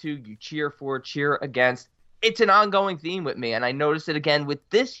relate to, you cheer for, cheer against. It's an ongoing theme with me, and I noticed it again with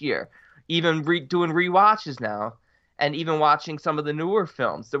this year. Even doing rewatches now, and even watching some of the newer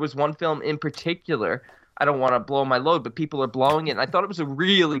films. There was one film in particular. I don't want to blow my load, but people are blowing it, and I thought it was a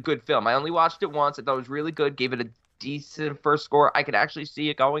really good film. I only watched it once. I thought it was really good. Gave it a decent first score. I could actually see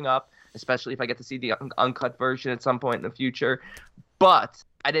it going up, especially if I get to see the uncut version at some point in the future. But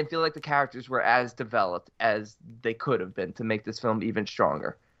I didn't feel like the characters were as developed as they could have been to make this film even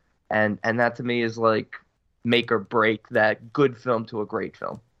stronger. And that to me is like make or break that good film to a great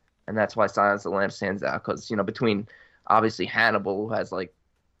film. And that's why Silence of the Lambs stands out, because, you know, between obviously Hannibal, who has like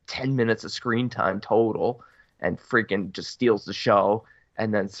 10 minutes of screen time total and freaking just steals the show,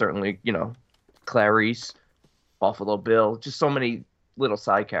 and then certainly, you know, Clarice, Buffalo Bill, just so many little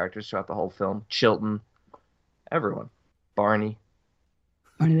side characters throughout the whole film. Chilton, everyone. Barney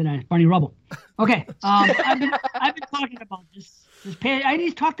Rubble. Okay, I've been talking about this. I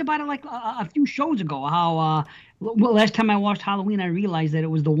just talked about it like a few shows ago. How last time I watched Halloween, I realized that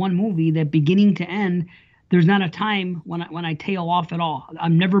it was the one movie that beginning to end, there's not a time when I tail off at all.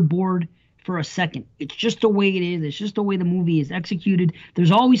 I'm never bored for a second. It's just the way it is. It's just the way the movie is executed.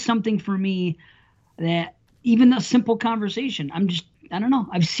 There's always something for me that even a simple conversation, I don't know.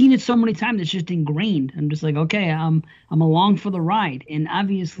 I've seen it so many times. It's just ingrained. I'm just like, okay, I'm along for the ride. And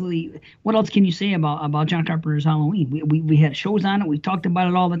obviously, what else can you say about John Carpenter's Halloween? We had shows on it. We talked about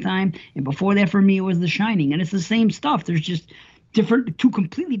it all the time. And before that, for me, it was The Shining. And it's the same stuff. There's just two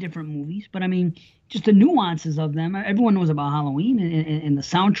completely different movies. But I mean, just the nuances of them. Everyone knows about Halloween and the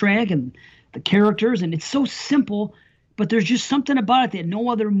soundtrack and the characters. And it's so simple. But there's just something about it that no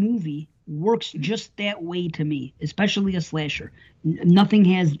other movie works just that way to me, especially a slasher. Nothing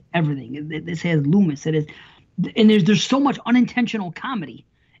has everything. This has Loomis. It is, and there's so much unintentional comedy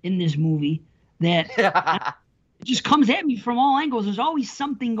in this movie that it just comes at me from all angles. There's always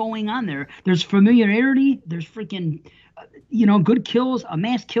something going on there. There's familiarity. There's freaking, good kills, a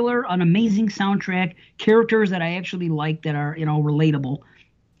mass killer, an amazing soundtrack, characters that I actually like that are, relatable.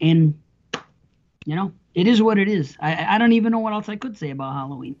 And, it is what it is. I don't even know what else I could say about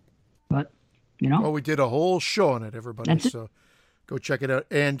Halloween. But, Well, we did a whole show on it, everybody. So go check it out.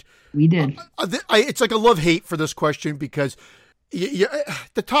 And we did. It's like a love-hate for this question because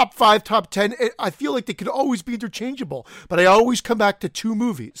the top 5, top 10, I feel like they could always be interchangeable. But I always come back to 2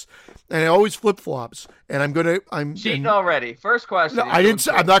 movies. And I always flip-flops. And I'm cheating already. First question. No, I didn't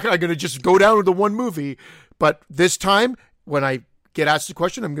say, I'm going to just go down to the one movie. But this time, when I get asked the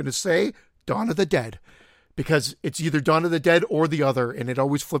question, I'm going to say Dawn of the Dead. Because it's either Dawn of the Dead or the other, and it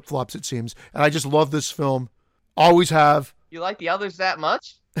always flip-flops, it seems. And I just love this film. Always have. You like the others that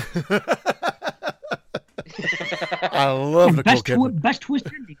much? I love Nicole Kidman. Best twist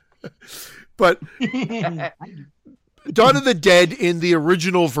ending. But Dawn of the Dead in the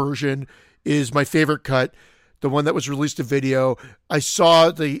original version is my favorite cut. The one that was released to video. I saw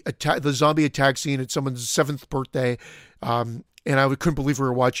the zombie attack scene at someone's 7th birthday. And I couldn't believe we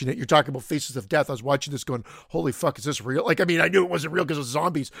were watching it. You're talking about Faces of Death. I was watching this going, holy fuck, is this real? Like, I mean, I knew it wasn't real because it was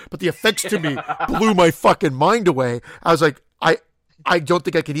zombies, but the effects to me blew my fucking mind away. I was like, I don't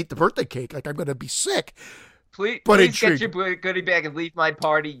think I can eat the birthday cake. Like, I'm going to be sick. Please get your goodie bag and leave my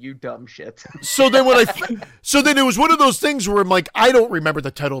party, you dumb shit. So then it was one of those things where I'm like, I don't remember the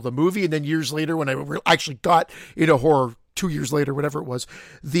title of the movie. And then years later, when I actually got into horror, 2 years later, whatever it was,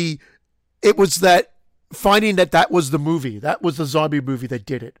 it was that, finding that was the movie. That was the zombie movie that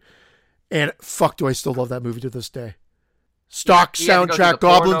did it. And fuck, do I still love that movie to this day. Stock soundtrack,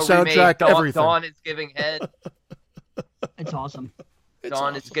 Goblin soundtrack, everything. Dawn is giving head. It's awesome.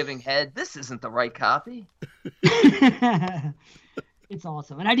 Dawn is giving head. This isn't the right copy. It's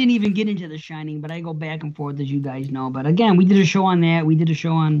awesome. And I didn't even get into The Shining, but I go back and forth, as you guys know. But again, we did a show on that. We did a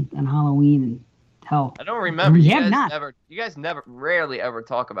show on Halloween, and hell, I don't remember. You guys rarely ever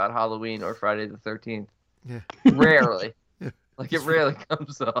talk about Halloween or Friday the 13th. Yeah. Rarely. Yeah. Like, it rarely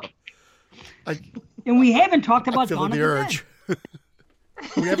comes up. And we haven't talked about Dawn of the Dead.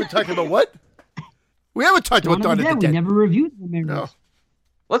 We haven't talked about what? We haven't talked about Dawn of the Dead. We never reviewed them. No.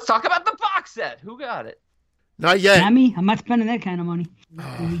 Let's talk about the box set. Who got it? Not yet. Not me. I'm not spending that kind of money.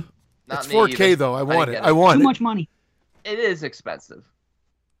 It's 4K, though. I want it. Too much money. It is expensive.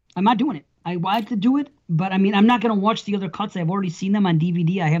 I'm not doing it. I want to do it, but I mean, I'm not going to watch the other cuts. I've already seen them on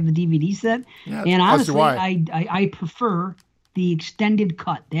DVD. I have the DVD set, and honestly, I prefer the extended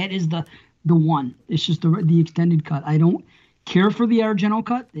cut. That is the one. It's just the extended cut. I don't care for the Argento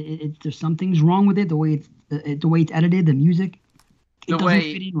cut. There's some things wrong with it. The way it's edited, the music. It doesn't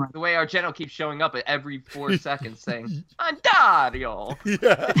fit in right. The way Argento keeps showing up at every 4 seconds saying, Andario!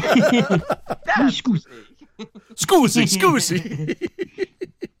 Yeah. That's Scusi. Scusi,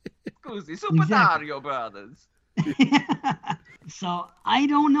 Super Dario Brothers. So, I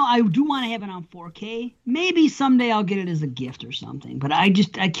don't know. I do want to have it on 4K. Maybe someday I'll get it as a gift or something. But I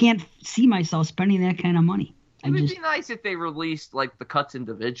can't see myself spending that kind of money. It would be nice if they released, like, the cuts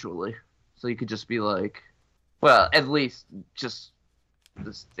individually. So you could just be like, well, at least just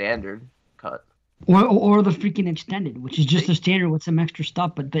the standard cut. Or the freaking extended, which is just a standard with some extra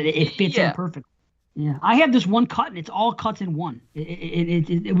stuff, but it fits in perfect. Yeah, I have this one cut, and it's all cuts in one.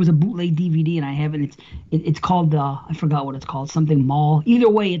 It was a bootleg DVD, and I have it. It's called I forgot what it's called, something Mall. Either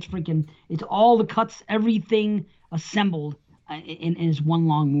way, it's all the cuts, everything assembled in this one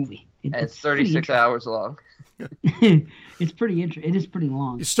long movie. It's 36 hours long. It's pretty interesting. It is pretty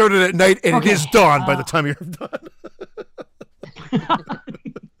long. You started at night, and it is dawn by the time you're done.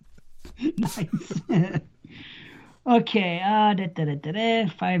 Nice. Okay,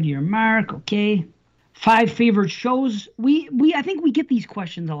 5-year mark. Okay, 5 favorite shows. I think we get these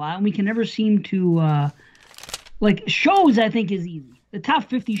questions a lot, and we can never seem to like shows. I think is easy. The top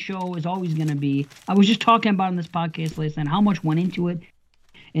 50 show is always going to be. I was just talking about in this podcast last night how much went into it,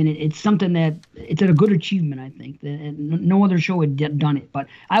 and it's something that it's a good achievement. I think that no other show had done it. But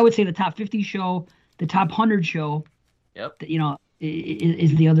I would say the top 50 show, the top 100 show. Yep.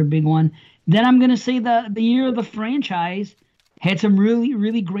 Is the other big one. Then I'm going to say the year of the franchise had some really,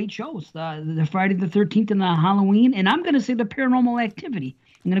 really great shows. The Friday the 13th and the Halloween. And I'm going to say the Paranormal Activity.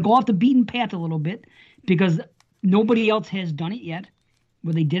 I'm going to go off the beaten path a little bit because nobody else has done it yet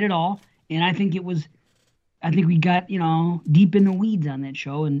where they did it all. And I think we got, deep in the weeds on that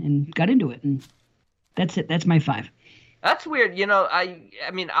show and got into it. And that's it. That's my 5. That's weird. I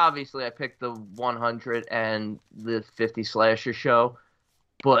mean, obviously I picked the 100 and the 50 slasher show,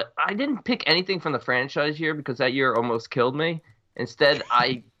 but I didn't pick anything from the franchise year because that year almost killed me. Instead,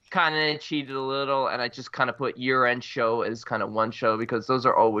 I kind of cheated a little, and I just kind of put year-end show as kind of one show because those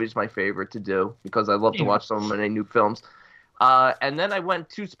are always my favorite to do because I love to watch so many new films. And then I went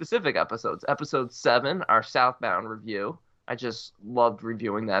to specific episodes. Episode 7, our Southbound review. I just loved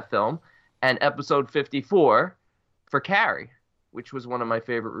reviewing that film. And episode 54... for Carrie, which was one of my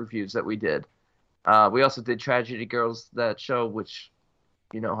favorite reviews that we did. We also did Tragedy Girls, that show, which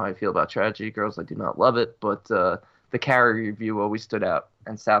you know how I feel about Tragedy Girls. I do not love it, but the Carrie review always stood out,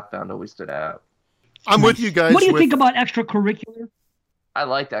 and Southbound always stood out. I'm with you guys. What do you think about Extracurricular? I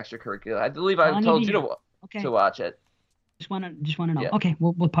liked Extracurricular. I believe I told you to watch it. Just want to know. Yeah. Okay,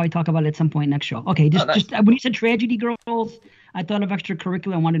 we'll probably talk about it at some point next show. Okay, just when you said Tragedy Girls, I thought of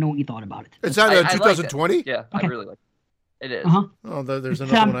Extracurricular. I wanted to know what you thought about it. Is that 2020? Yeah, okay. I really like it. It is. Uh-huh. Oh, there's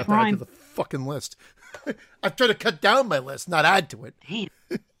another one I have to add to the fucking list. I've tried to cut down my list, not add to it. Damn.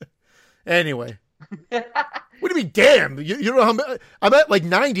 Anyway. What do you mean, damn? You know how I'm at like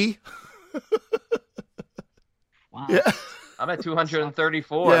 90. Wow. Yeah. I'm at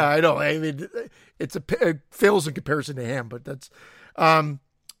 234. Yeah, I know. I mean, it fails in comparison to him, but that's...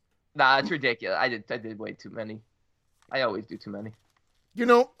 Nah, it's ridiculous. I did way too many. I always do too many.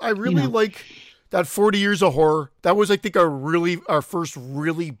 I really like that 40 Years of Horror. That was, I think, our first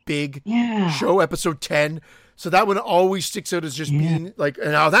really big show, episode 10. So that one always sticks out as just being like,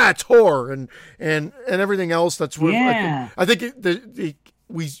 now that's horror and everything else. That's what I think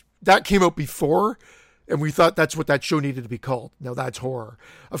that came out before, and we thought that's what that show needed to be called. Now that's horror.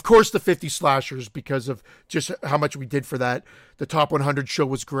 Of course, the 50 slashers, because of just how much we did for that. The Top 100 show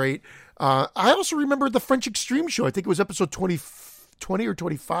was great. I also remember the French Extreme show. I think it was episode 20 or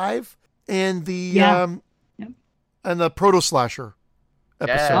 25, and the and the Proto Slasher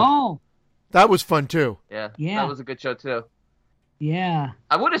episode. Oh. That was fun, too. Yeah, that was a good show, too. Yeah.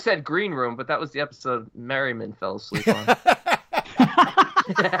 I would have said Green Room, but that was the episode Merriman fell asleep on.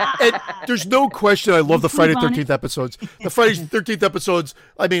 And there's no question I love the Friday 13th episodes. The Friday 13th episodes,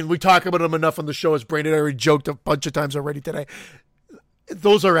 I mean, we talk about them enough on the show, as Brandon already joked a bunch of times already today.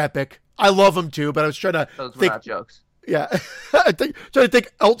 Those are epic. I love them, too, but I was trying to Those were not jokes. Yeah. Trying to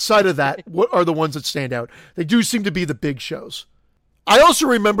think outside of that, what are the ones that stand out? They do seem to be the big shows. I also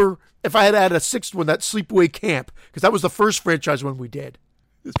remember, if I had had a sixth one, that Sleepaway Camp, because that was the first franchise one we did.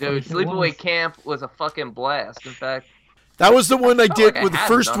 Dude, Sleepaway Camp was a fucking blast. In fact, that was the one I did with the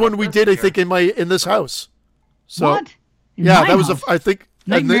first one we did, I think, in this house. So, what? That was I think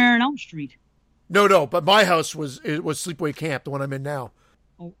Nightmare on Elm Street. No, but my house was Sleepaway Camp, the one I'm in now.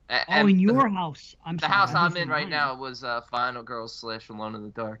 Oh, And in your house. I'm the sorry. house I'm in in right mine. now was Final Girls / Alone in the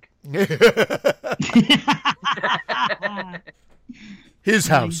Dark. His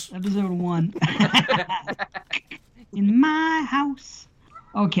house. Nice. Episode 1. In my house.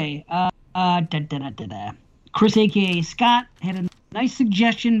 Okay. Chris, a.k.a. Scott, had a nice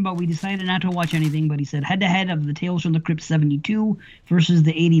suggestion, but we decided not to watch anything. But he said head-to-head of the Tales from the Crypt 72 versus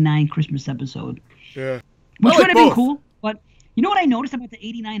the 89 Christmas episode. Yeah. Which I like would have been both. cool. But you know what I noticed about the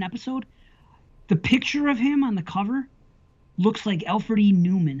 89 episode? The picture of him on the cover looks like Alfred E.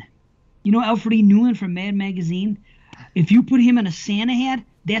 Newman. You know Alfred E. Newman from Mad Magazine? If you put him in a Santa hat,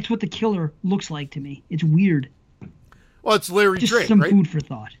 that's what the killer looks like to me. It's weird. Well, it's Larry Just Drake, some right? food for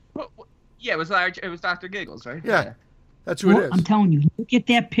thought. Yeah, it was Dr. Giggles, right? Yeah. That's who it is. I'm telling you, look at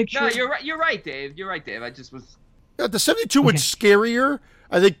that picture. No, you're right. You're right, Dave. I just was. Yeah, the 72 one's scarier.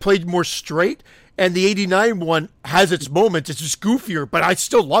 I think played more straight, and the 89 one has its moments. It's just goofier, but I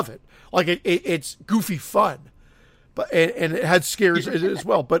still love it. Like it's goofy fun, but and it had scares as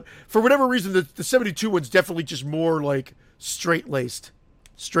well. But for whatever reason, the 72 one's definitely just more like straight laced,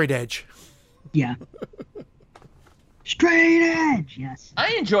 straight edge. Yeah. Straight edge, yes.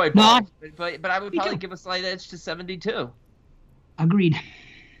 I enjoy both, but I would probably give a slight edge to 72. Agreed.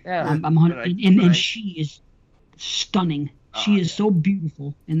 Yeah, I'm 100, and she is stunning. She is so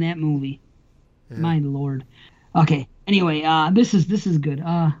beautiful in that movie. Yeah. My lord. Okay. Anyway, this is good.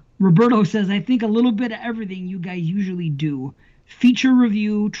 Roberto says, I think a little bit of everything you guys usually do. Feature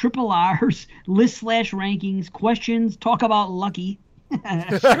review, triple R's, list / rankings, questions, talk about Lucky.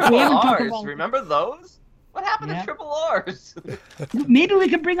 Triple R's, remember those? What happened to triple R's? Maybe we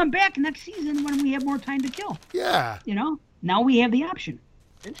can bring them back next season when we have more time to kill. Yeah. You know, now we have the option.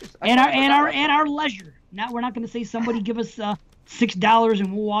 Interesting. At our leisure. Now we're not going to say somebody give us $6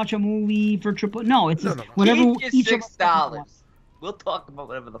 and we'll watch a movie for triple. No, it's no. whatever. Each $6. We'll talk about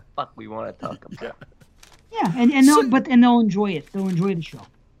whatever the fuck we want to talk about. Yeah, and they'll enjoy it. They'll enjoy the show.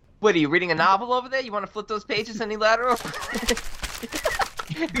 What are you reading a novel over there? You want to flip those pages any lateral?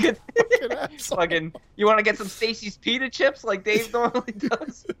 Fucking, you want to get some Stacy's pita chips like Dave normally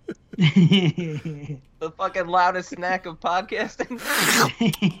does? The fucking loudest snack of podcasting.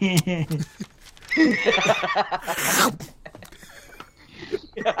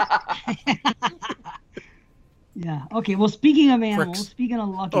 Yeah. Okay. Well, speaking of animals, speaking of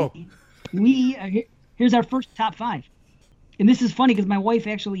Lucky, here's our first top 5, and this is funny because my wife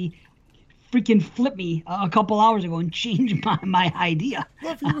actually freaking flipped me a couple hours ago and changed my idea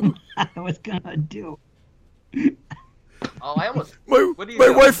on what I was gonna do. Oh, I almost. My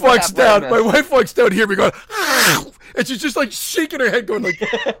wife walks down. My wife walks down here. We go, and she's just like shaking her head, going like,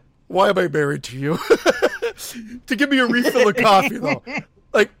 "Why am I married to you?" To give me a refill of coffee, though.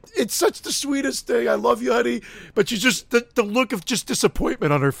 Like, it's such the sweetest thing. I love you, honey. But she's just the look of just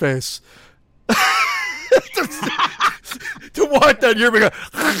disappointment on her face. To walk down here, we go.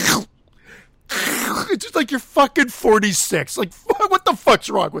 It's just like you're fucking 46. Like, what the fuck's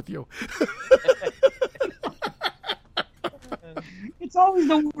wrong with you? It's always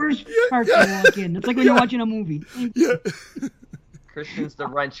the worst part to walk in. It's like when you're watching a movie. Yeah. Christian's the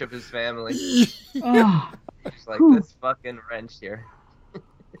wrench of his family. Oh, it's like this fucking wrench here.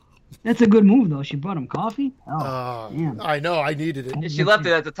 That's a good move, though. She brought him coffee. Oh, damn. I know. I needed it. And she left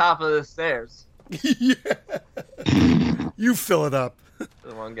it at the top of the stairs. Yeah. You fill it up.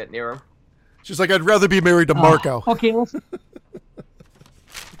 Doesn't want to get near him. She's like, I'd rather be married to Marco. Okay, listen.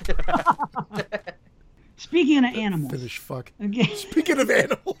 Speaking of animals. Finish, fuck. Okay. Speaking of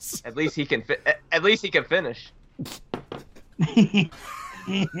animals. At least he can. At least he can finish.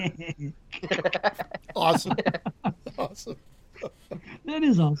 Awesome. Awesome. That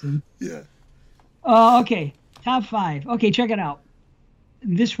is awesome. Yeah. Okay. Top 5. Okay, check it out.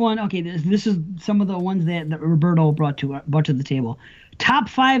 This one. Okay, this is some of the ones that Roberto brought to the table. Top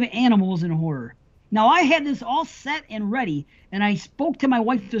 5 animals in horror. Now, I had this all set and ready, and I spoke to my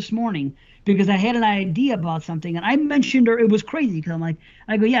wife this morning because I had an idea about something, and I mentioned her. It was crazy because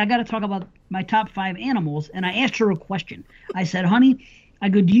I go, yeah, I got to talk about my top 5 animals, and I asked her a question. I said, honey, I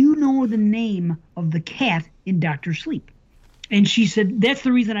go, do you know the name of the cat in Dr. Sleep? And she said, that's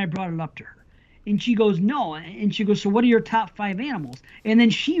the reason I brought it up to her. And she goes, no. And she goes, so what are your top 5 animals? And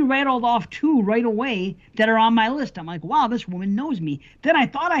then she rattled off 2 right away that are on my list. I'm like, wow, this woman knows me. Then I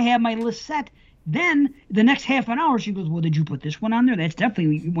thought I had my list set. Then the next half an hour, she goes, well, did you put this one on there? That's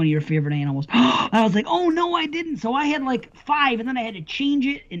definitely one of your favorite animals. I was like, oh, no, I didn't. So I had like 5, and then I had to change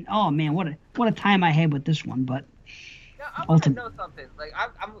it. And, oh, man, what a time I had with this one. But now, I want to know something. Like,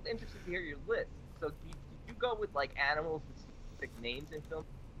 I'm interested to hear your list. So did you go with, like, animals with specific names in films?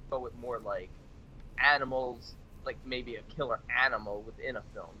 Go with more, like, animals like maybe a killer animal within a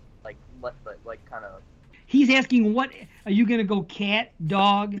film, like kind of. He's asking, what are you gonna go? Cat,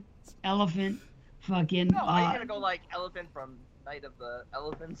 dog, elephant, fucking. No, are you gonna go like elephant from Night of the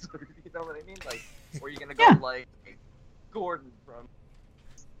Elephants? You know what I mean? Like, or are you gonna go like Gordon from?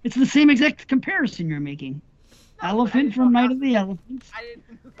 It's the same exact comparison you're making. No, elephant from Night of the Elephants. I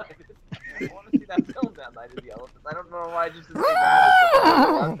want to see that film now, Night of the Elephants. I don't know why I just didn't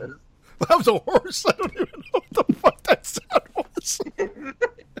That was a horse. I don't even know what the fuck that sound was.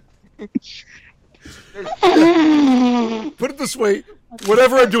 Put it this way,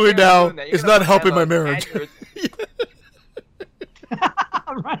 whatever I'm doing now is not helping my marriage.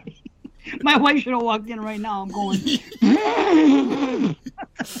 Right. My wife should have walked in right now. I'm going.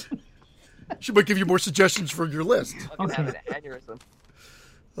 She might give you more suggestions for your list. Okay. Have an aneurysm.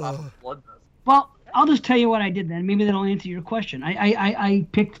 Well, I'll just tell you what I did then. Maybe that'll answer your question. I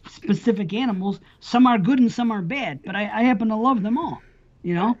picked specific animals. Some are good and some are bad, but I happen to love them all.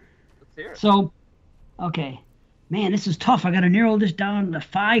 You know? Let's hear it. So, okay. Man, this is tough. I got to narrow this down to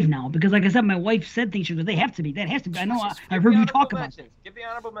 5 now because, like I said, my wife said things. She goes, they have to be. That has to be. I know. I've heard you talk about it. Give the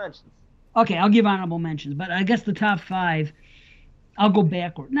honorable mentions. Okay, I'll give honorable mentions, but I guess the top 5, I'll go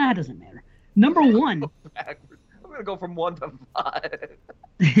backward. Nah, it doesn't matter. Number 1. I'm going to go from 1 to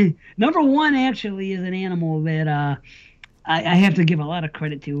 5. Number 1 actually is an animal that I have to give a lot of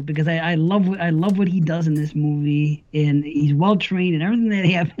credit to because I love what he does in this movie, and he's well trained and everything that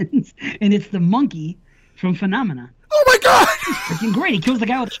happens, and it's the monkey from Phenomena. Oh my god! He's freaking great. He kills the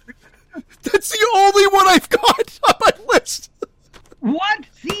guy with That's the only one I've got on my list. What?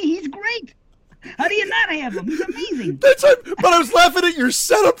 See, he's great. How do you not have him? He's amazing. But I was laughing at your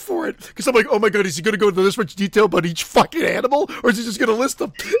setup for it because I'm like, oh my god, is he going to go into this much detail about each fucking animal, or is he just going to list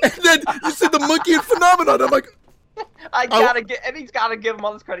them? And then you said the monkey and Phenomenon. I'm like, he's gotta give him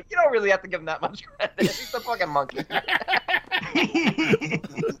all this credit. You don't really have to give him that much credit. He's the fucking monkey.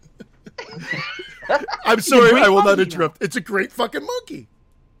 I'm sorry, I will not interrupt. Though. It's a great fucking monkey.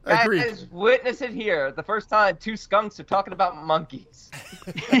 I agree. Guys, witness it here. The first time 2 skunks are talking about monkeys.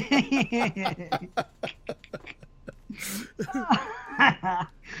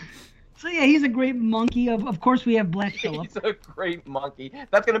 So yeah, he's a great monkey. Of course, we have Black Phillip. He's a great monkey.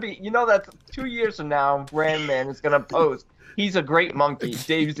 That's gonna be. That's 2 years from now. Randman is gonna post. He's a great monkey.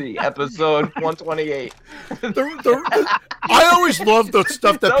 Dave Z, episode 128. I always love the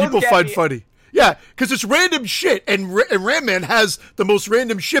stuff that people find funny. Yeah, because it's random shit, and Randman has the most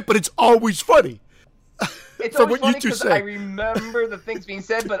random shit, but it's always funny. It's always funny because I remember the things being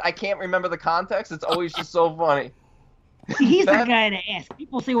said, but I can't remember the context. It's always just so funny. He's the guy to ask.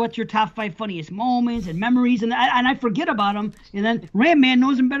 People say, what's your top 5 funniest moments and memories, and I forget about them, and then Randman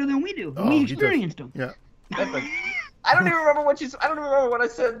knows them better than we do. We experienced them. Yeah. I don't even remember what I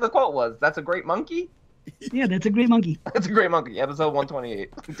said the quote was. That's a great monkey? Yeah, that's a great monkey. That's a great monkey. Episode 128.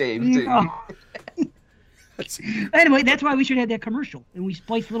 Dave. Anyway, that's why we should have that commercial, and we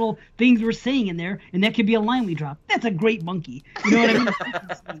splice little things we're saying in there, and that could be a line we drop. That's a great monkey. You know what I mean?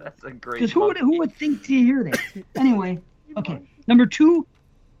 That's a great. Because who would think to hear that? Anyway, okay. Number 2,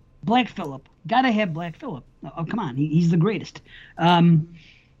 Black Phillip. Gotta have Black Phillip. Oh, come on, he's the greatest.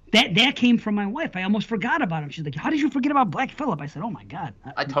 That came from my wife. I almost forgot about him. She's like, "How did you forget about Black Phillip?" I said, "Oh my god."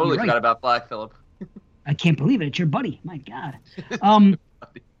 I totally forgot about Black Phillip. I can't believe it. It's your buddy. My God. And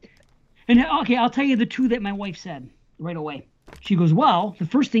okay, I'll tell you the 2 that my wife said right away. She goes, well, the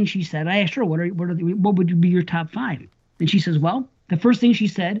first thing she said, I asked her, what would be your top 5? And she says, well, the first thing she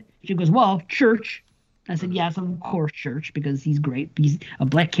said, she goes, well, church. I said, yes, of course, church, because he's great. He's a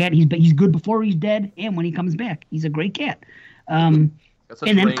black cat. He's good before he's dead and when he comes back. He's a great cat. And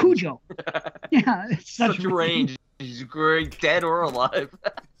then range. Cujo. Yeah, it's such range. He's great, dead or alive.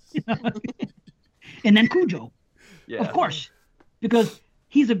 And then Cujo. Yeah. Of course. Because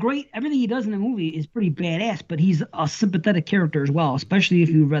he's everything he does in the movie is pretty badass, but he's a sympathetic character as well, especially if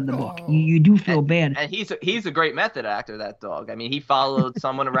you've read the book. You do feel bad. And he's a great method actor, that dog. I mean, he followed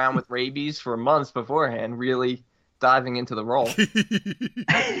someone around with rabies for months beforehand, really diving into the role.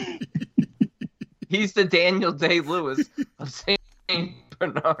 He's the Daniel Day-Lewis of St.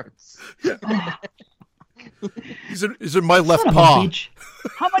 Bernard's. He's in my left paw.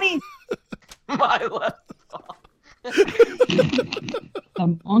 How many... My left paw.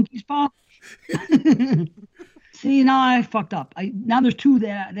 Monkey's paw. See, now I fucked up. Now there's 2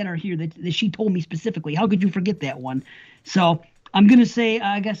 that are here that she told me specifically. How could you forget that one? So I'm gonna say,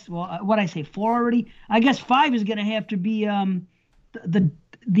 I guess. Well, what I say 4 already. I guess 5 is gonna have to be the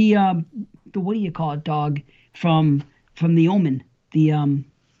what do you call it, dog from The Omen? The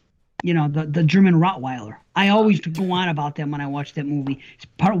German Rottweiler. I always go on about them when I watch that movie. It's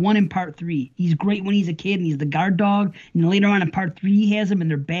part 1 and part 3. He's great when he's a kid and he's the guard dog. And later on in part 3, he has them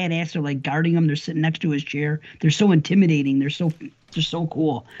and they're badass. They're like guarding him. They're sitting next to his chair. They're so intimidating. They're so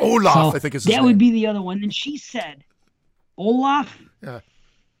cool. Olaf, I think is his name. That would be the other one. And she said, Olaf? Yeah.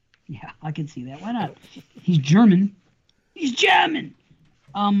 Yeah, I can see that. Why not? He's German. He's German.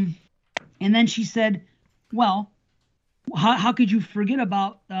 And then she said, well, how could you forget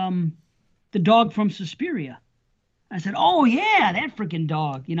about the dog from Suspiria? I said, oh, yeah, that freaking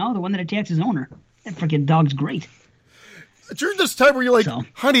dog. You know, the one that attacks his owner. That freaking dog's great. During this time where you're like,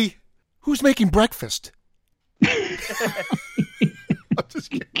 honey, who's making breakfast? I'm just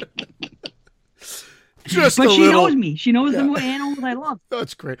kidding. But she knows me. She knows the animals I love.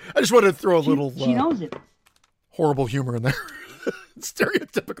 That's great. I just wanted to throw a little she knows it. Horrible humor in there.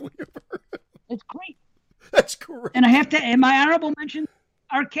 Stereotypical humor. It's great. That's correct. And I have to, and my honorable mention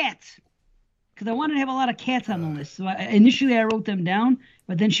are cats. Because I wanted to have a lot of cats on the list. So initially I wrote them down,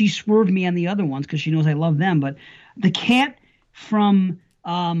 but then she swerved me on the other ones because she knows I love them. But the cat from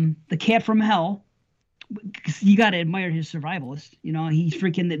Hell, you got to admire his survivalist. You know, he's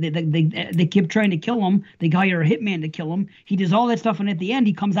freaking, they keep trying to kill him. They hire a hitman to kill him. He does all that stuff, and at the end,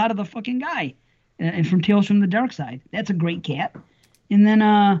 he comes out of the fucking guy. And from Tales from the Dark Side. That's a great cat. And then,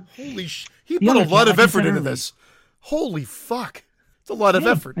 he put a lot of effort into this. Holy fuck. It's a lot of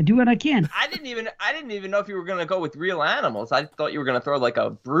effort. I do what I can. I didn't even know if you were going to go with real animals. I thought you were going to throw like a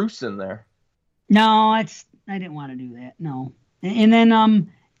Bruce in there. No, I didn't want to do that. No. And then,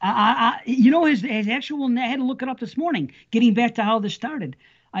 you know, his actual, I had to look it up this morning, getting back to how this started.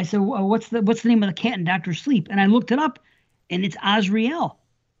 I said, what's the name of the cat in Dr. Sleep? And I looked it up, and it's Azrael.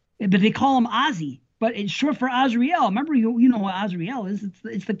 But they call him Ozzy. But it's short for Azrael. Remember, you know what Azrael is.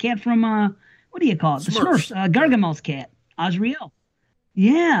 It's the cat from, what do you call it? The Smurfs. Gargamel's cat. Azrael.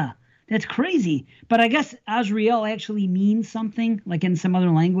 Yeah, that's crazy. But I guess Azrael actually means something, like in some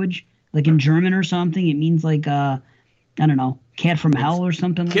other language, like in German or something. It means like, I don't know, cat from hell or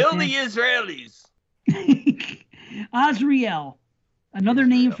something like that. Kill the Israelis. Azrael. Another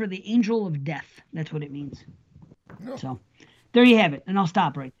name for the angel of death. That's what it means. No. So, there you have it. And I'll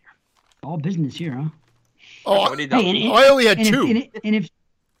stop right there. All business here, huh? Oh, I only had 2.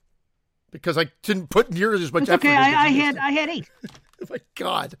 Because I didn't put near as much effort. Okay, I had 8. Oh my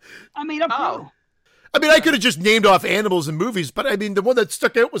God. I made up 2. I mean, I could have just named off animals and movies, but I mean, the one that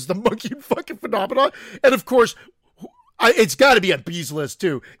stuck out was the monkey fucking phenomenon. And of course, it's got to be on B's list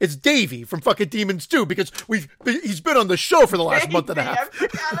too. It's Davey from fucking Demons 2 because he's been on the show for the last month and a half. I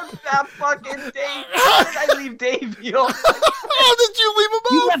forgot about fucking Davey. How did I leave Davey off? How did you leave him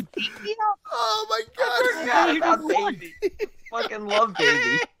off? You left Davey off? Oh my God. I forgot about Davey. Fucking love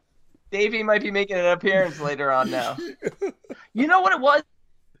Davey. Davey might be making an appearance later on now. You know what it was?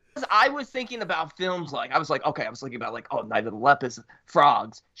 I was thinking about films I was thinking about like, oh, Night of the Lepus,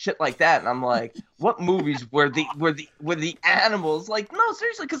 frogs, shit like that, and I'm like, what movies were the animals like? No,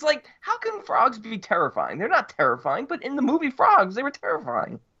 seriously, because like, how can frogs be terrifying? They're not terrifying, but in the movie Frogs, they were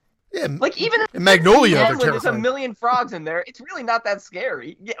terrifying. Yeah, like even in Magnolia, they're terrifying. There's a million frogs in there. It's really not that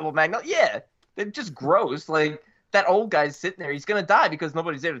scary. Yeah, well, Magnolia, yeah, they're just gross. Like that old guy's sitting there, he's gonna die because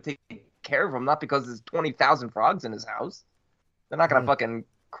nobody's there to take care of him, not because there's 20,000 frogs in his house. They're not gonna fucking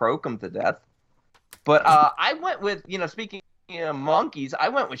croak him to death. But I went with, speaking of monkeys, I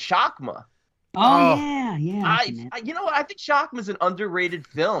went with Shakma. Oh, yeah. You know what? I think Shakma's an underrated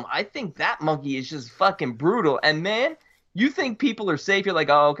film. I think that monkey is just fucking brutal. And man, you think people are safe. You're like,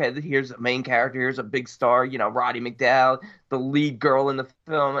 oh, okay, here's a main character. Here's a big star, Roddy McDowall, the lead girl in the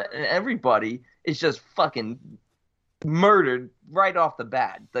film. And everybody is just fucking murdered right off the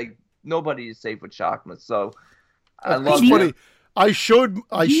bat. Like, nobody is safe with Shakma. So I love it. I showed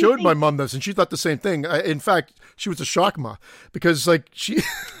my mom this, and she thought the same thing. In fact, she was a shockma because, like,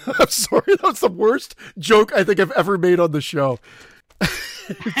 I'm sorry, that was the worst joke I think I've ever made on the show.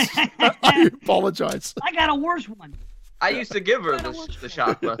 I apologize. I got a worse one. I used to give her the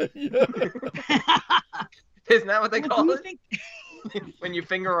shockma. Isn't that what they call it? When you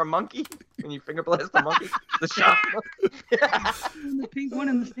finger a monkey? When you finger blast a monkey? The shockma. The pink one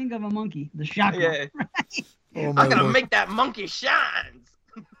and the stink of a monkey. The shockma. Yeah. Right? Oh, I'm gonna make that monkey shine.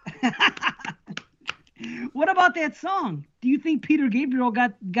 What about that song? Do you think Peter Gabriel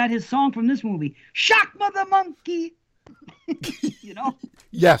got his song from this movie? Shockma the monkey.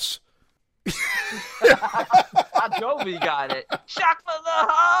 Yes. Jovi got it. Shockma the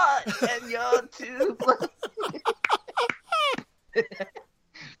heart and you're too.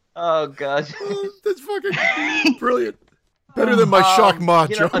 Oh gosh. That's fucking brilliant. Better than my Shockma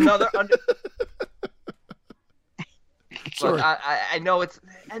joke. But I know it's,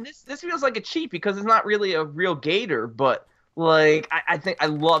 and this feels like a cheat because it's not really a real gator, but like I think I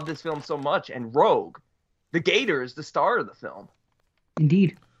love this film so much. And Rogue, the gator, is the star of the film.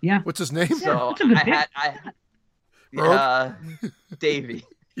 Indeed, yeah. What's his name? So Davey.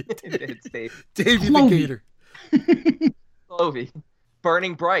 It's Davey. Davey the gator. Clovey.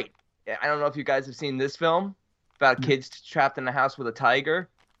 Burning Bright. I don't know if you guys have seen this film about kids trapped in a house with a tiger.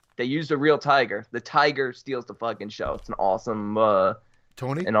 They used a real tiger. The tiger steals the fucking show. It's an awesome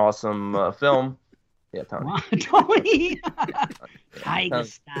Tony? An awesome film. Yeah, Tony. Wow, Tony. Tiger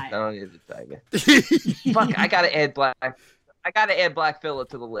style. Tony is a tiger. Fuck, I gotta add Black Phillip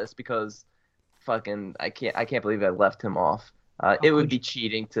to the list because fucking I can't believe I left him off. It would be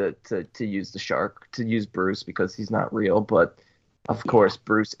cheating to use the shark, to use Bruce because he's not real, but of course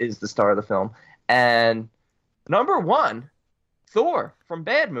Bruce is the star of the film. And number 1, Thor from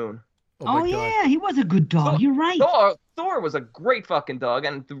Bad Moon. Oh yeah, he was a good dog. You're right. Thor was a great fucking dog,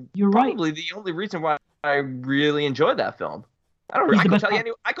 and You're probably right. the only reason why I really enjoyed that film. I couldn't tell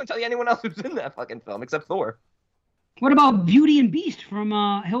you anyone else who's in that fucking film except Thor. What about Beauty and Beast from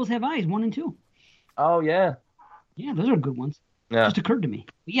Hills Have Eyes 1 and 2? Oh yeah. Yeah, those are good ones. Yeah. Just occurred to me.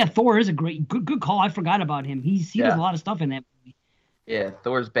 But yeah, Thor is a good call. I forgot about him. He does a lot of stuff in that movie. Yeah,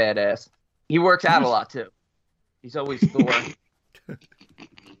 Thor's badass. He works out a lot too. He's always Thor.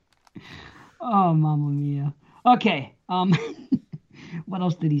 Oh, Mamma Mia. Okay. What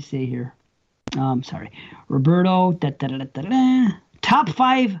else did he say here? Sorry. Roberto. Top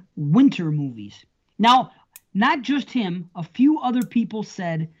 5 winter movies. Now, not just him. A few other people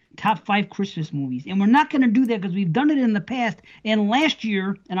said top 5 Christmas movies. And we're not going to do that because we've done it in the past. And last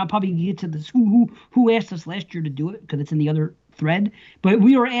year, and I'll probably get to this, who asked us last year to do it because it's in the other thread. But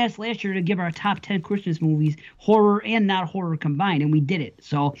we were asked last year to give our top 10 Christmas movies, horror and not horror combined, and we did it.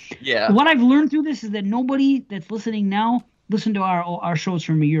 So what I've learned through this is that nobody that's listening now listened to our shows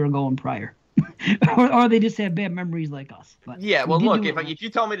from a year ago and prior. or they just have bad memories like us. But yeah, well, look, if you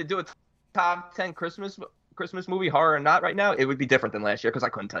told me to do a top 10 Christmas movie, horror or not, right now, it would be different than last year because I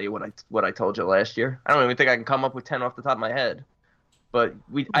couldn't tell you what I told you last year. I don't even think I can come up with 10 off the top of my head. But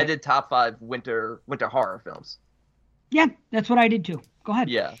I did top 5 winter horror films. Yeah, that's what I did too. Go ahead.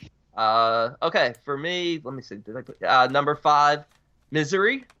 Yeah. Okay, for me, let me see. Did I put number 5,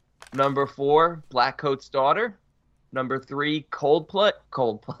 Misery. Number 4, Black Coat's Daughter. Number 3, Coldplay.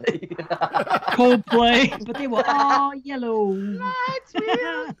 Coldplay, but they were all yellow. Lights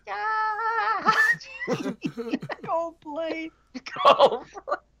will Coldplay.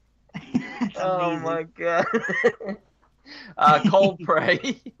 Oh my god.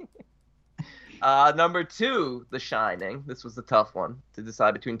 Coldplay. Number 2, The Shining. This was the tough one to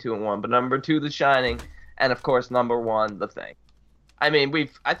decide between 2 and 1, but number 2, The Shining, and of course number 1, The Thing. I mean,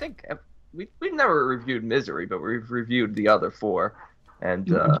 we've never reviewed Misery, but we've reviewed the other 4, and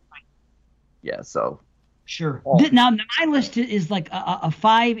yeah, so sure. Now my list is like a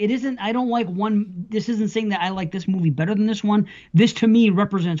 5. It isn't. I don't like one. This isn't saying that I like this movie better than this one. This to me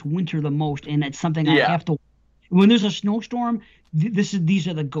represents winter the most, and it's something I have to. When there's a snowstorm, these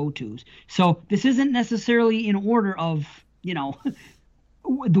are the go-tos. So this isn't necessarily in order of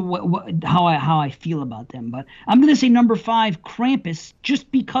how I feel about them, but I'm gonna say number 5, Krampus, just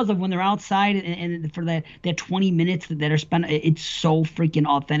because of when they're outside and for that 20 minutes that are spent, it's so freaking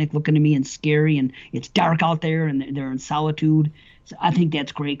authentic looking to me and scary, and it's dark out there and they're in solitude. So I think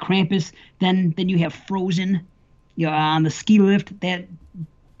that's great. Krampus. Then you have Frozen, on the ski lift, that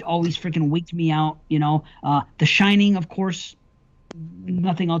always freaking wakes me out. The Shining, of course.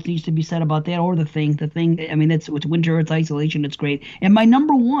 Nothing else needs to be said about that, or The Thing. The Thing, I mean, it's winter, it's isolation, it's great. And my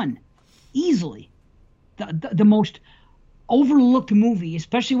number 1, easily, the most overlooked movie,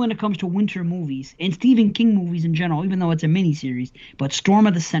 especially when it comes to winter movies and Stephen King movies in general, even though it's a miniseries, but Storm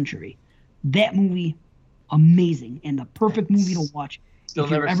of the Century. That movie, amazing, and the perfect movie to watch. Still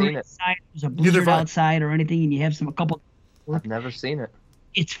never seen it. There's a blizzard outside or anything, and you have a couple. I've never seen it.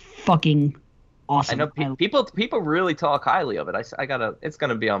 It's fucking awesome. I know people really talk highly of it. It's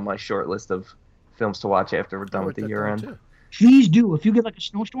gonna be on my short list of films to watch after we're done with the year end. Please do. If you get like a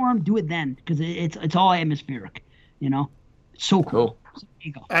snowstorm, do it then, because it's all atmospheric. It's so cool. So there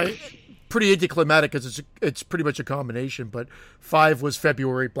you go. Pretty anticlimactic because it's pretty much a combination. But 5 was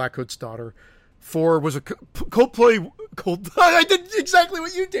February, Black Coat's Daughter. 4 was a Coldplay. I did exactly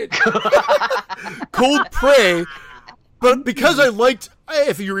what you did. Cold Prey. But because I liked,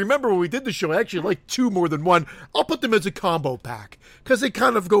 if you remember when we did the show, I actually liked 2 more than 1. I'll put them as a combo pack because they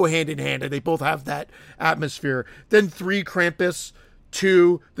kind of go hand in hand and they both have that atmosphere. Then 3, Krampus,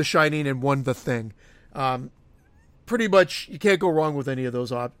 2, The Shining, and 1, The Thing. Pretty much, you can't go wrong with any of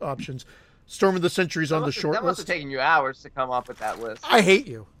those options. Storm of the Century's on the short That must have list. taken you hours to come up with that list. I hate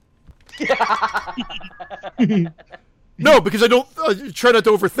you. No, because I don't try not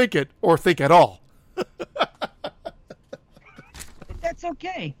to overthink it or think at all. That's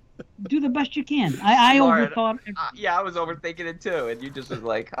okay. Do the best you can. I Smart. overthought. Yeah, I was overthinking it too, and you just was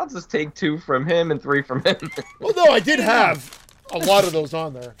like, I'll just take 2 from him and 3 from him. Well, no, I did have a lot of those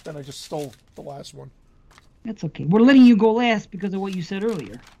on there. Then I just stole the last one. That's okay. We're letting you go last because of what you said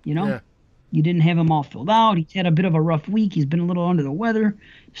earlier. You know, Yeah. you didn't have him all filled out. He's had a bit of a rough week. He's been a little under the weather,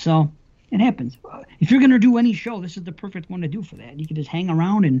 so it happens. If you're gonna do any show, this is the perfect one to do for that. You can just hang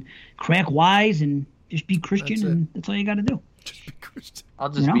around and crack wise and just be Christian, That's it. and that's all you got to do. Just be Christian. I'll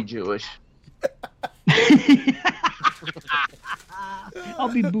just be Jewish. I'll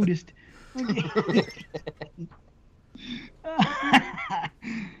be Buddhist. Okay.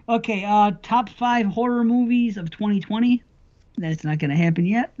 Okay, top 5 horror movies of 2020. That's not going to happen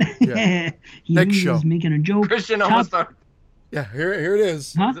yet. Yeah. He Next knew he show. was making a joke. Christian Top- almost started. Yeah, here it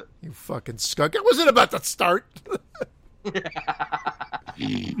is. Huh? You fucking skunk. It wasn't about to start.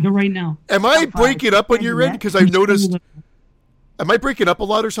 Right now. Am I Top 5. breaking up on your end? Because I've Christian noticed. Little. Am I breaking up a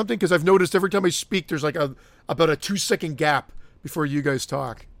lot or something? Because I've noticed every time I speak, there's like about a 2-second gap before you guys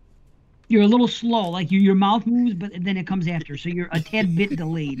talk. You're a little slow. Like your mouth moves, but then it comes after. So you're a tad bit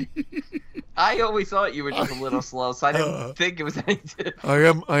delayed. I always thought you were just a little slow, so I didn't think it was any different.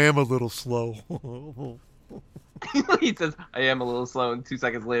 I am a little slow. He says, I am a little slow, and 2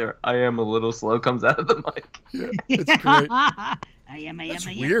 seconds later, I am a little slow comes out of the mic. Yeah, it's great. I am. That's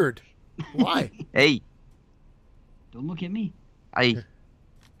weird. Why? Hey, Don't look at me. What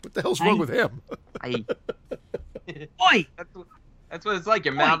the hell's wrong with him? Oi! That's what it's like.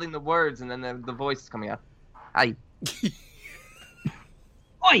 You're mouthing the words, and then the voice is coming out. Aye.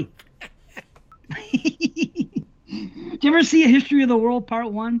 Oi! Did you ever see A History of the World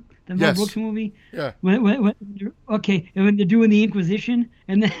Part 1? The Mel Yes. Brooks movie? Yeah. When they're doing the Inquisition,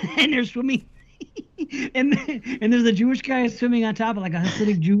 and then and they're swimming, and there's a Jewish guy swimming on top of like a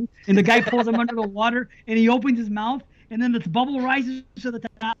Hasidic Jew, and the guy pulls him under the water, and he opens his mouth, and then the bubble rises to the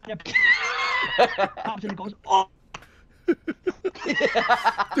top, and it pops, and it goes, oh!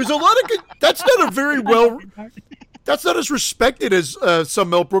 There's a lot of good. That's not a very well. That's not as respected as some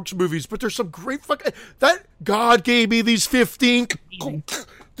Mel Brooks movies, but there's some great fucking. That God gave me these 15,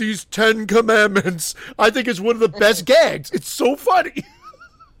 these 10 commandments. I think is one of the best gags. It's so funny.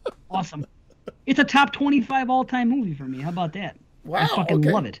 Awesome. It's a top 25 all-time movie for me. How about that? Wow, I fucking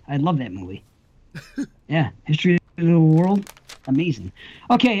okay. love it. I love that movie. Yeah, History of the World, amazing.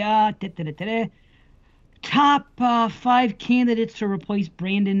 Okay, top 5 candidates to replace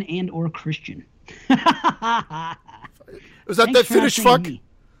Brandon and or Christian. Was that Thanks for not finished saying fuck? me.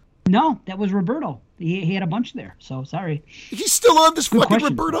 No, that was Roberto. He had a bunch there, so sorry. He's still on this fucking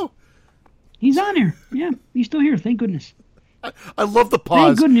question. Roberto. He's on here. Yeah, he's still here. Thank goodness. I love the pause.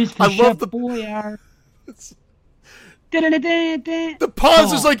 Thank goodness for I love Chef the Boyardee. the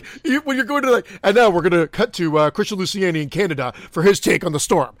pause is like when you're going to like, and now we're gonna cut to Christian Luciani in Canada for his take on the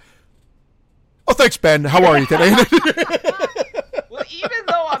storm. Oh, thanks, Ben. How are you today? Well, even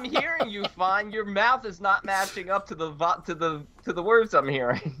though I'm hearing you fine, your mouth is not matching up to the words I'm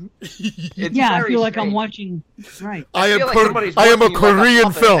hearing. It's Yeah, I very feel like I'm strange. watching. Right. I am feel like somebody's I am a working you like Korean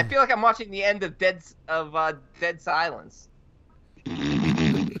puppet. film. I feel like I'm watching the end of Dead Silence.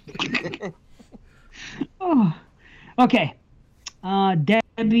 Oh, okay.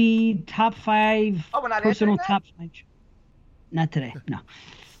 Debbie, top 5 Oh, we're not personal answering that? top 5. Not today. No,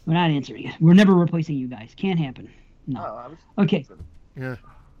 we're not answering it. We're never replacing you guys. Can't happen. No. Oh, I was... Okay. Yeah.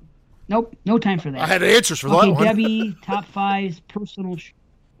 Nope. No time for that. I had answers for Okay, that one. Debbie, top 5's personal.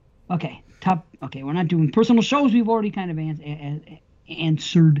 Okay, Okay, we're not doing personal shows. We've already kind of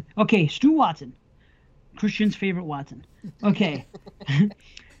answered. Okay, Stu Watson, Christian's favorite Watson. Okay.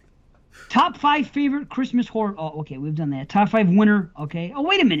 Top 5 favorite Christmas horror. Oh, okay, we've done that. Top 5 winner. Okay. Oh,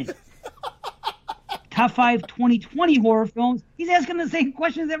 wait a minute. Top 5 2020 horror films. He's asking the same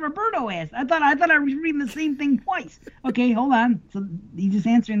questions that Roberto asked. I thought I was reading the same thing twice. Okay, hold on. So he's just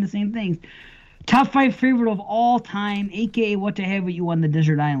answering the same things. Top 5 favorite of all time, aka What to Have with You on the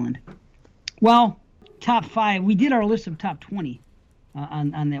Desert Island. Well, top 5. We did our list of top 20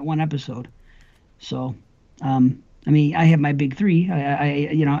 on that one episode. So, I mean, I have my big 3.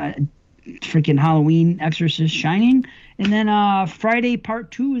 Freaking Halloween, Exorcist, Shining, and then Friday Part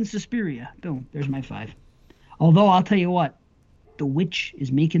 2 and Suspiria. Boom, there's my 5. Although I'll tell you what, The Witch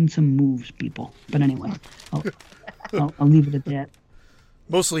is making some moves, people. But anyway, I'll leave it at that.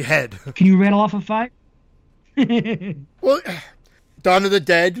 Mostly head. Can you rattle off a 5? Well, Dawn of the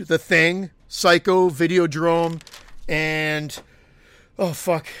Dead, The Thing, Psycho, Videodrome, and oh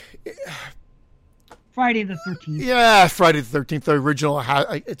fuck, Friday the 13th. Yeah, Friday the 13th, the original.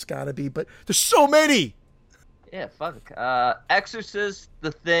 It's got to be, but there's so many. Yeah, fuck. Exorcist,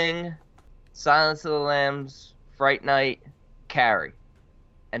 The Thing, Silence of the Lambs, Fright Night, Carrie,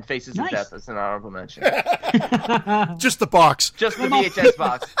 and Faces of Death as an honorable mention. Just the box. Just the VHS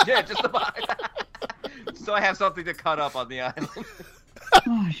box. Yeah, just the box. So I have something to cut up on the island.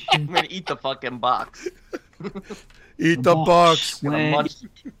 Oh, shit. I'm gonna eat the fucking box. Eat the box. I'm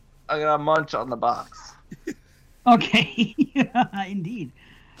gonna munch on the box. Okay, yeah, indeed.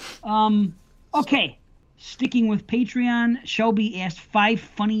 Okay, sticking with Patreon, Shelby asked five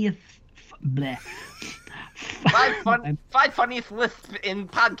funniest lists in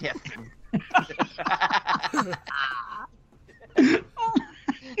podcasting.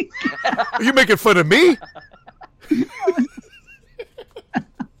 Are you making fun of me?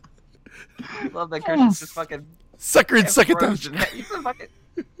 Love that Christian's just fucking sucker and suck it down.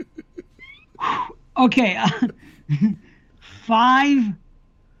 Okay, 5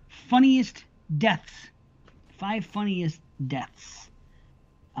 funniest deaths. 5 funniest deaths.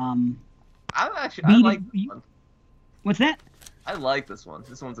 I like this one. What's that? I like this one.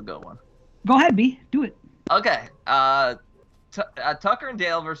 This one's a good one. Go ahead, B. Do it. Okay. Tucker and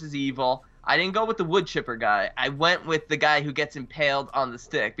Dale versus Evil. I didn't go with the wood chipper guy. I went with the guy who gets impaled on the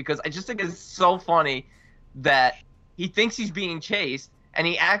stick because I just think it's so funny that he thinks he's being chased and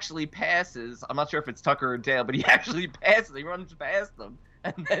he actually passes. I'm not sure if it's Tucker or Dale, but he actually passes. He runs past them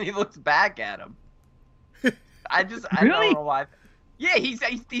and then he looks back at him. I don't know why. Yeah, he's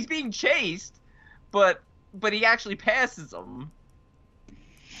being chased, but he actually passes him.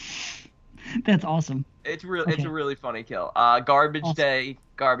 That's awesome. It's a really funny kill. Garbage awesome. Day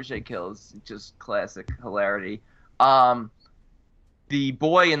kills, just classic hilarity. The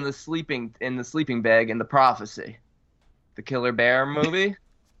boy in the sleeping bag in The Prophecy, the Killer Bear movie.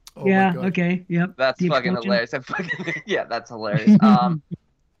 Oh yeah. Okay. Yep. That's fucking hilarious. That's hilarious.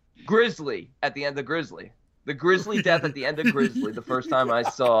 Grizzly at the end of Grizzly. The Grizzly death at the end of Grizzly. The first time I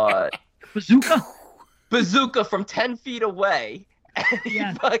saw it. Bazooka from 10 feet away. And he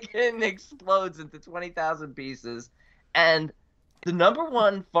fucking explodes into 20,000 pieces. And the number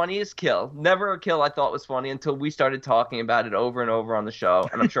one funniest kill, never a kill I thought was funny until we started talking about it over and over on the show,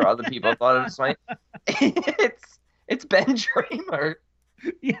 and I'm sure other people thought it was funny. It's Ben Tramer.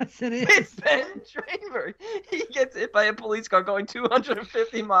 Yes, it is. It's Ben Tramer. He gets hit by a police car going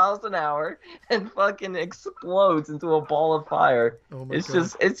 250 miles an hour and fucking explodes into a ball of fire. Oh my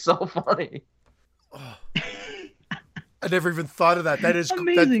God. It's so funny. Oh. I never even thought of that. That is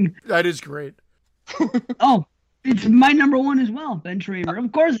amazing. That is great. Oh, it's my number one as well, Ben Tramer.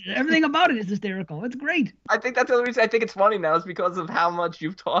 Of course, everything about it is hysterical. It's great. I think that's the only reason I think it's funny now is because of how much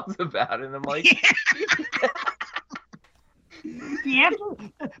you've talked about it. And I'm like... The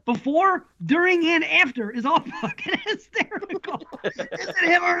after, before, during, and after is all fucking hysterical. Is it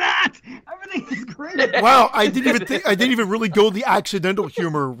him or not? Everything is great. Wow, I didn't even really go the accidental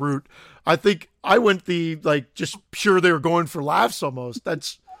humor route. I think I went the just sure they were going for laughs almost.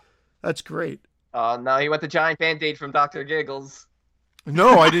 That's great. Oh no, he went the giant Band-Aid from Dr. Giggles.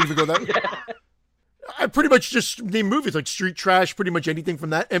 No, I didn't even go that. Yeah. I pretty much just named movies like Street Trash, pretty much anything from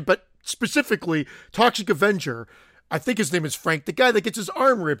that, but specifically Toxic Avenger. I think his name is Frank, the guy that gets his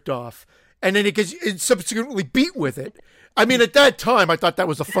arm ripped off, and then it's subsequently beat with it. I mean, at that time, I thought that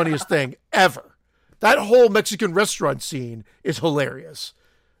was the funniest thing ever. That whole Mexican restaurant scene is hilarious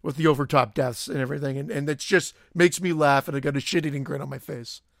with the overtop deaths and everything, and it just makes me laugh, and I got a shit-eating grin on my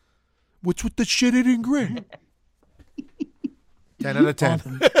face. What's with the shit-eating grin? 10 out of 10.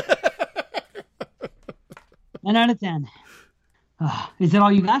 Awesome. 10 out of 10. Is that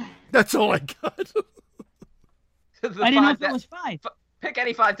all you got? That's all I got. I didn't know if it was 5. Pick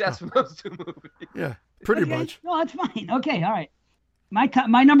any 5 deaths from those 2 movies. Yeah, pretty much. No, that's fine. Okay, all right.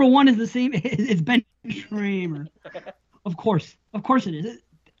 My number one is the same. It's Ben Tramer. Of course it is.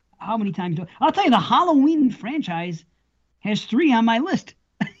 How many times I'll tell you, the Halloween franchise has 3 on my list.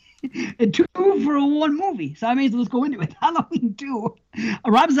 2 for 1 movie, so I may as well just go into it. Halloween 2,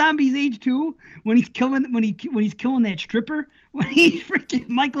 Rob Zombie's Age 2, when he's killing that stripper, when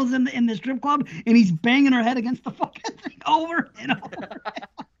Michael's in the strip club and he's banging her head against the fucking thing over and over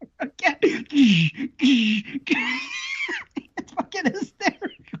again. It's fucking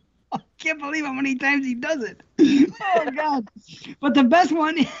hysterical. I can't believe how many times he does it. Oh God! But the best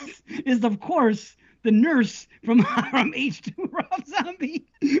one is of course the nurse from H2, Rob Zombie.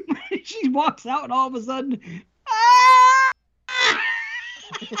 She walks out and all of a sudden,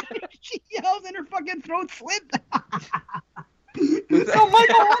 she yells and her fucking throat slit. So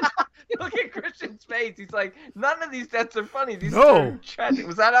Michael, look at Christian's face. He's like, none of these deaths are funny. These are tragic.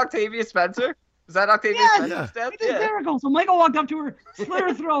 Was that Octavia Spencer? Is that Octavia Yes, Spencer's death? it's hysterical. So Michael walked up to her, slit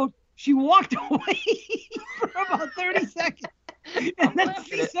her throat. She walked away for about 30 seconds, and then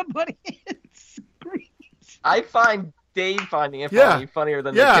see somebody and screams. I find Dave finding it funnier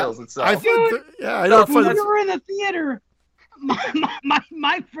than the kills itself. I don't find when we were in the theater,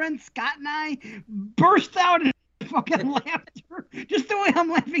 my friend Scott and I burst out in fucking laughter, just the way I'm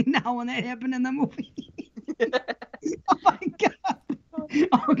laughing now when that happened in the movie. Oh my god.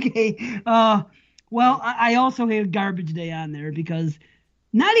 Okay. Well, I also have Garbage Day on there because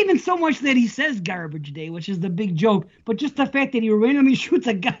not even so much that he says Garbage Day, which is the big joke, but just the fact that he randomly shoots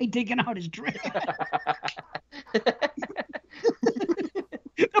a guy taking out his trash.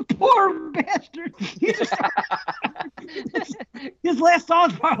 The poor bastard. His last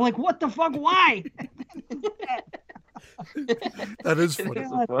thoughts are like, what the fuck? Why? That is funny.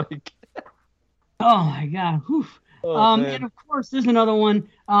 Oh my god. And of course, there's another one.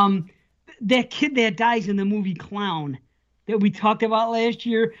 That kid that dies in the movie Clown that we talked about last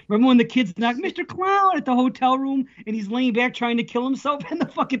year. Remember when the kids knock Mr. Clown at the hotel room and he's laying back trying to kill himself and the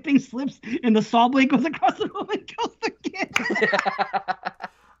fucking thing slips and the saw blade goes across the room and kills the kid.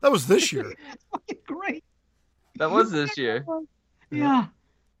 That was this year. It's fucking great. That was this year. Yeah.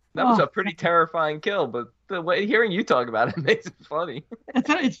 That was a pretty terrifying kill, but the way hearing you talk about it makes it funny.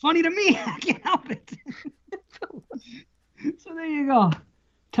 It's funny to me. I can't help it. So there you go.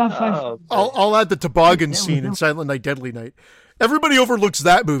 Tough five. I'll add the toboggan scene in Silent Night, Deadly Night. Everybody overlooks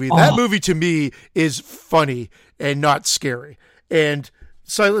that movie. That movie to me is funny and not scary. And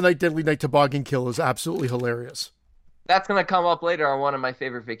Silent Night, Deadly Night toboggan kill is absolutely hilarious. That's going to come up later on one of my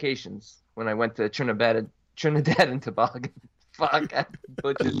favorite vacations when I went to Trinidad and Tobago. Fuck, I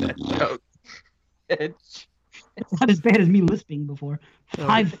butchered that joke. It's not as bad as me lisping before.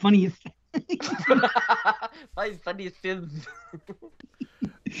 Five funniest. Five funniest films.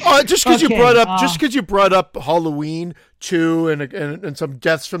 Just because you brought up Halloween 2 and some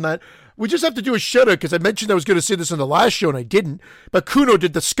deaths from that, we just have to do a shout-out because I mentioned I was going to say this in the last show and I didn't. But Kuno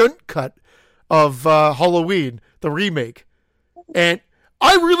did the stunt cut of Halloween, the remake, and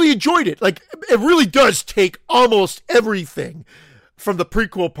I really enjoyed it. Like, it really does take almost everything from the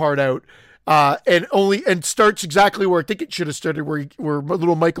prequel part out, and starts exactly where I think it should have started, where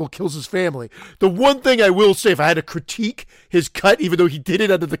little Michael kills his family. The one thing I will say, if I had to critique his cut, even though he did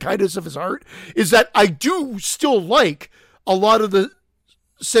it out of the kindness of his heart, is that I do still like a lot of the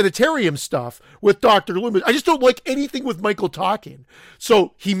sanitarium stuff with Dr. Loomis. I just don't like anything with Michael talking.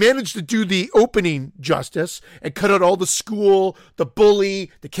 So he managed to do the opening justice and cut out all the school, the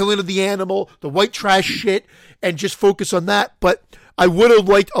bully, the killing of the animal, the white trash shit, and just focus on that. But I would have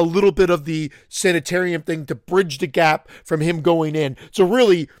liked a little bit of the sanitarium thing to bridge the gap from him going in. So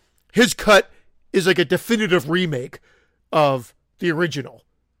really, his cut is like a definitive remake of the original.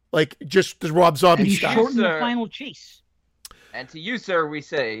 Like, just the Rob Zombie and he style. shortened the final chase. And to you, sir, we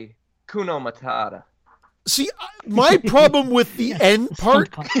say, Kuno Matata. See, my problem with the end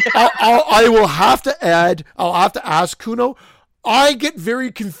part, I will have to add, I'll have to ask Kuno, I get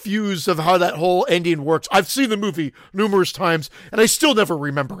very confused of how that whole ending works. I've seen the movie numerous times, and I still never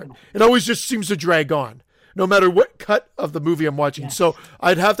remember it. It always just seems to drag on, no matter what cut of the movie I'm watching. Yes. So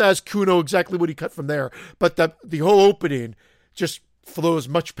I'd have to ask Kuno exactly what he cut from there. But the whole opening just flows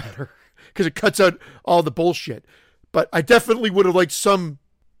much better, because it cuts out all the bullshit. But I definitely would have liked some,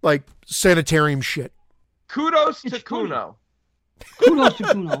 like, sanitarium shit. Kudos to Kuno. Kudos to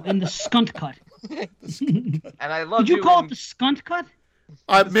Kuno in the skunt cut. And I love. Did you call it the skunt cut?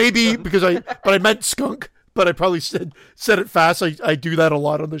 Maybe because I meant skunk, but I probably said it fast. I do that a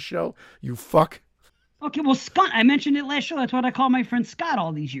lot on the show. You fuck. Okay, well, skunt. I mentioned it last show. That's what I call my friend Scott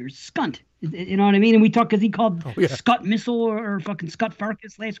all these years. Skunt. You know what I mean? And we talked because he called Scott Missile or fucking Scott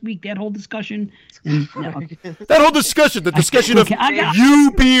Farkas last week. That whole discussion. And, that whole discussion. The discussion of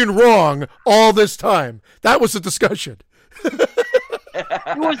you being wrong all this time. That was the discussion.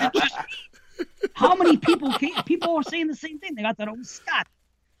 It wasn't just me. How many people are saying the same thing? They got that old Scott.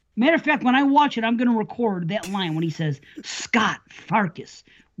 Matter of fact, when I watch it, I'm going to record that line when he says, Scott Farkas.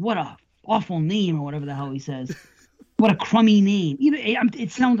 What a awful name, or whatever the hell he says. What a crummy name.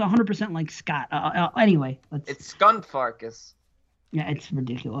 It sounds 100% like Scott. Anyway. It's Skunt Farkas. Yeah, it's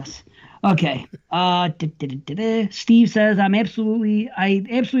ridiculous. Okay. Steve says, I absolutely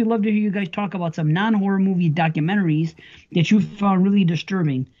love to hear you guys talk about some non-horror movie documentaries that you found really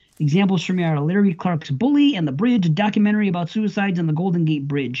disturbing. Examples from me are Larry Clark's Bully and The Bridge, a documentary about suicides on the Golden Gate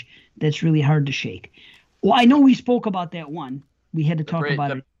Bridge. That's really hard to shake. Well, I know we spoke about that one. We had to talk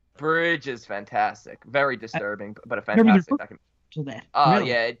about it. Bridge is fantastic. Very disturbing, but a fantastic documentary. So that.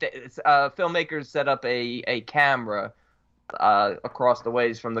 Filmmakers set up a camera across the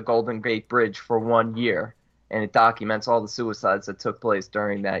ways from the Golden Gate Bridge for 1 year, and it documents all the suicides that took place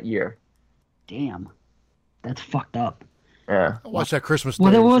during that year. Damn, that's fucked up. Yeah. I watched that Christmas Day.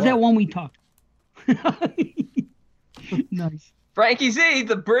 Well, there was that one we talked. Nice. Frankie Z,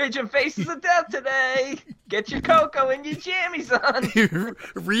 the bridge and faces of death today. Get your cocoa and your jammies on.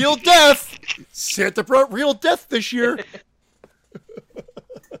 Real death. Santa brought real death this year.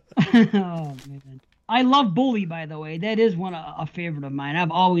 Oh man, I love Bully. By the way, that is a favorite of mine.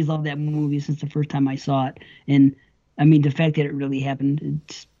 I've always loved that movie since the first time I saw it, and I mean the fact that it really happened,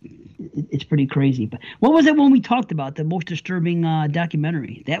 it's pretty crazy. But what was it when we talked about the most disturbing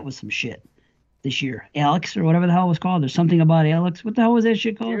documentary? That was some shit this year. Alex, or whatever the hell it was called. There's something about Alex. What the hell was that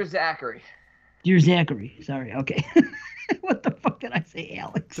shit called? Dear Zachary. Dear Zachary. Sorry. Okay. What the fuck did I say,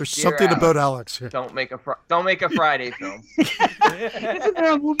 Alex? There's Dear something Alex, about Alex here. Don't make a Friday film. Isn't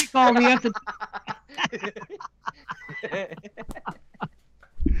there a movie called We Have to?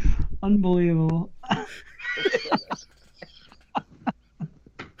 Unbelievable.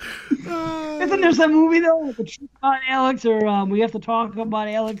 Isn't there some movie though, like The Truth About Alex, or We Have to Talk About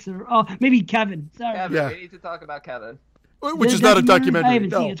Alex, or maybe Kevin. Sorry. Kevin, Yeah. we need to talk about Kevin. Which is not a documentary. I haven't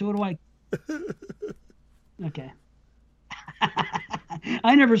No. seen it, so what do I? Okay.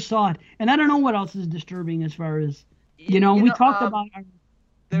 I never saw it, and I don't know what else is disturbing as far as we talked about.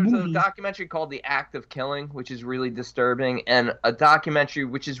 There's movies. a documentary called The Act of Killing, which is really disturbing, and a documentary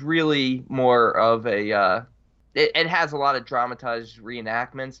which is really more of a. It has a lot of dramatized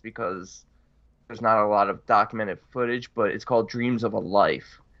reenactments because there's not a lot of documented footage, but it's called Dreams of a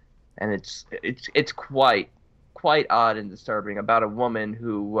Life, and it's quite odd and disturbing about a woman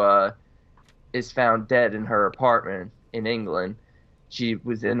who is found dead in her apartment in England. She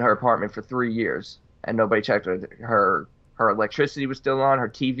was in her apartment for 3 years, and nobody checked her. Her electricity was still on. Her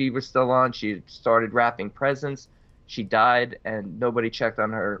TV was still on. She started wrapping presents. She died, and nobody checked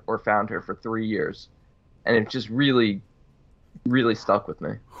on her or found her for 3 years. And it just really, really stuck with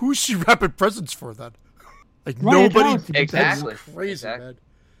me. Who's she wrapping presents for then? Like Right, nobody. that's Exactly. That's crazy, Exactly. man.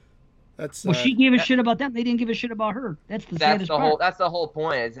 That's Well, she gave a shit about them. They didn't give a shit about her. That's the saddest part. That's the whole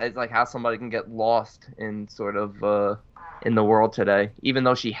point. It's like how somebody can get lost in sort of in the world today, even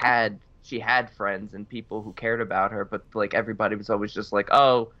though she had friends and people who cared about her, but like everybody was always just like,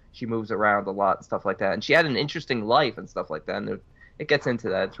 oh, she moves around a lot and stuff like that, and she had an interesting life and stuff like that, and it gets into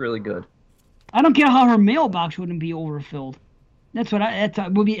that. It's really good. I don't care how her mailbox wouldn't be overfilled. That's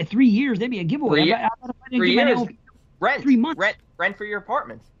would be 3 years. That'd be a giveaway. 3 years. Rent. 3 months. Rent for your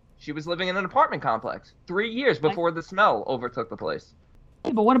apartment. She was living in an apartment complex 3 years before the smell overtook the place.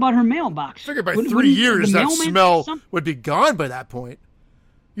 Yeah, but what about her mailbox? I figured by Wouldn't 3 the years that mailman smell some- would be gone by that point.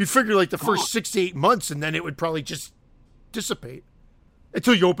 You'd figure like the first 6 to 8 months, and then it would probably just dissipate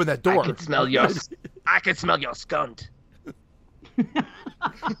until you open that door. I could smell your skunt.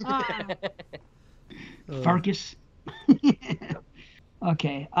 Farkas.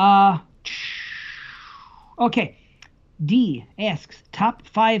 Okay. Okay. D asks top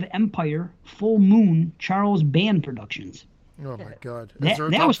 5 Empire Full Moon Charles Band productions. Oh my God!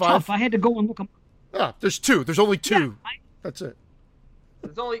 That was tough. I had to go and look them. Yeah, there's 2. There's only 2. Yeah, That's it.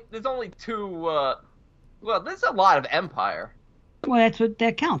 There's only 2. Well, there's a lot of Empire. Well,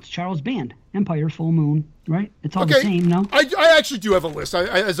 that counts. Charles Band, Empire, Full Moon, right? It's all the same, no? I actually do have a list.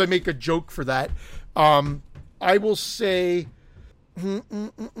 As I make a joke for that, I will say,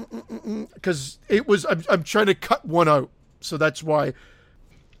 because it was. I'm trying to cut one out, so that's why.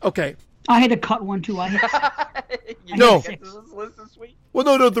 Okay. I had to cut one too. No. Get to this list this week? Well,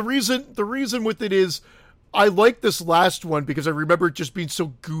 no. The reason with it is, I like this last one because I remember it just being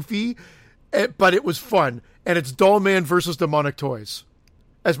so goofy, but it was fun. And it's Doll Man versus Demonic Toys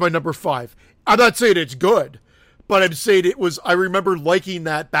as my number 5. I'm not saying it's good, but I'm saying it was. I remember liking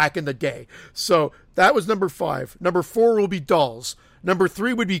that back in the day. So that was number 5. Number 4 will be Dolls. Number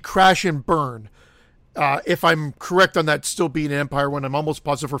 3 would be Crash and Burn. If I'm correct on that still being an Empire one, I'm almost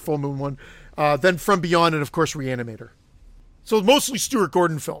positive for Full Moon one. Then From Beyond, and of course Reanimator. So mostly Stuart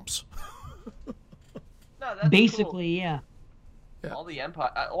Gordon films. No, that's Basically, cool. yeah. All the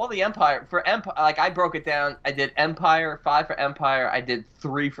Empire for Empire. Like I broke it down. I did Empire 5 for Empire. I did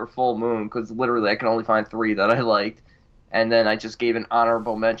 3 for Full Moon because literally I can only find 3 that I liked, and then I just gave an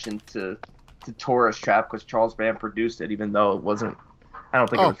honorable mention to Tourist Trap because Charles Band produced it, even though it wasn't. I don't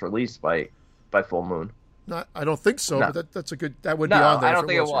think it was released by Full Moon. No, I don't think so. No. But that's a good. That would No, be on there. I don't if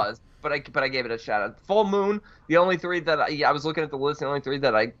think it was. But I gave it a shout out. Full Moon. The only 3 that I was looking at the list. The only 3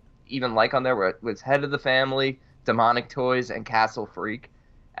 that I even like on there was Head of the Family, Demonic Toys, and Castle Freak.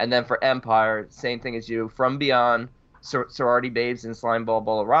 And then for Empire, same thing as you. From Beyond, Sorority Babes and Slimeball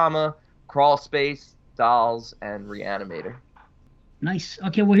Bolorama, Crawl Space, Dolls, and Reanimator. Nice.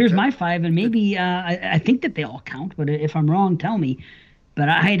 Okay, well, here's my 5, and maybe I think that they all count, but if I'm wrong, tell me. But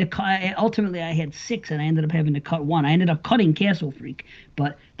I had to cut. Ultimately, I had 6, and I ended up having to cut 1. I ended up cutting Castle Freak,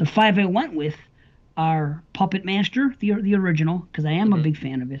 but the 5 I went with are Puppet Master, the original, because I am a big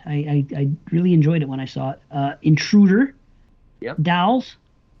fan of it. I really enjoyed it when I saw it. Intruder, Dolls,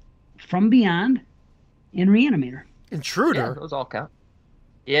 From Beyond, and Reanimator. Intruder? Yeah, those all count.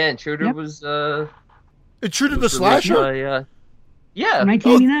 Yeah, Intruder was... Intruder the slasher? Yeah.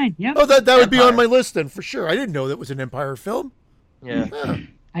 1989, yep. Oh, that would be on my list then, for sure. I didn't know that was an Empire film. Yeah.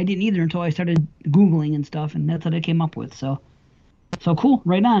 I didn't either until I started Googling and stuff, and that's what I came up with, so cool,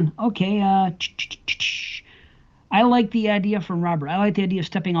 right on. Okay, I like the idea from Robert. I like the idea of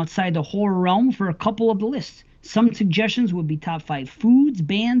stepping outside the horror realm for a couple of the lists. Some suggestions would be top 5 foods,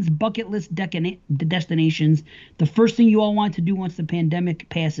 bands, bucket list destinations. The first thing you all want to do once the pandemic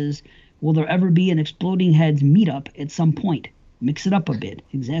passes. Will there ever be an Exploding Heads meetup at some point? Mix it up a bit.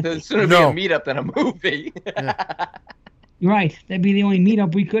 Exactly. There's sooner be a meetup than a movie. Right. That'd be the only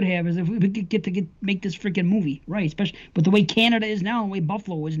meetup we could have is if we could get to make this freaking movie. Right. Especially but the way Canada is now, the way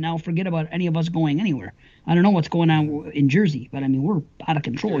Buffalo is now, forget about any of us going anywhere. I don't know what's going on in Jersey, but I mean, we're out of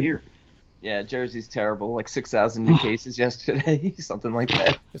control here. Yeah, Jersey's terrible. Like 6,000 new cases yesterday, something like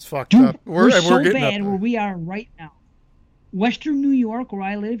that. It's fucked up. We're so bad where we are right now. Western New York, where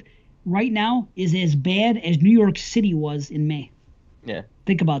I live, right now is as bad as New York City was in May. Yeah.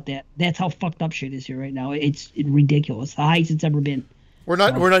 Think about that. That's how fucked up shit is here right now. It's ridiculous. The highest it's ever been. We're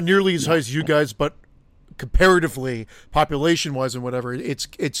not nearly as high as you guys, but comparatively, population-wise and whatever, it's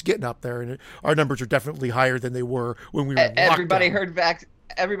getting up there, and our numbers are definitely higher than they were when we were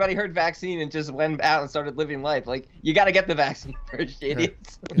Everybody heard vaccine and just went out and started living life. Like, you got to get the vaccine first,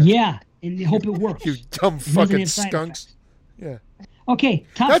 idiots. Yeah, and hope it works. You dumb fucking skunks. Yeah. Okay,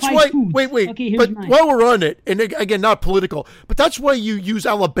 top 5 foods. Wait. Okay, but mine. while we're on it, and again, not political, but that's why you use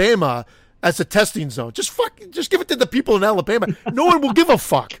Alabama as a testing zone. Just give it to the people in Alabama. No one will give a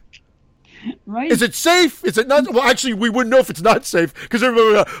fuck. Right? Is it safe? Is it not? Well, actually, we wouldn't know if it's not safe because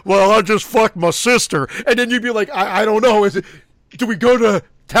everybody would go, well, I just fucked my sister. And then you'd be like, I don't know. Do we go to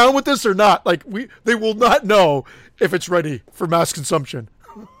town with this or not? Like, they will not know if it's ready for mass consumption.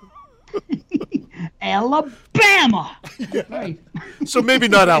 Alabama. Yeah. Right. So maybe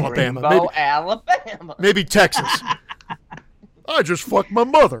not Alabama. Alabama. Maybe Texas. I just fucked my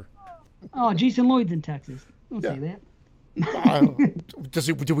mother. Oh, Jason Lloyd's in Texas. Don't say that.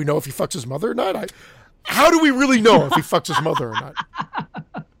 Do we know if he fucks his mother or not? How do we really know if he fucks his mother or not?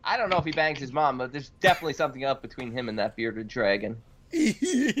 I don't know if he bangs his mom, but there's definitely something up between him and that bearded dragon.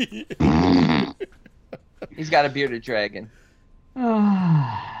 He's got a bearded dragon.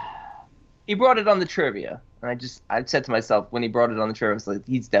 He brought it on the trivia, and I said to myself when he brought it on the trivia, I was like,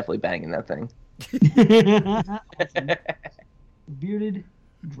 he's definitely banging that thing. Bearded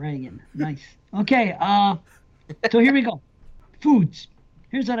dragon, nice. Okay, so here we go. Foods.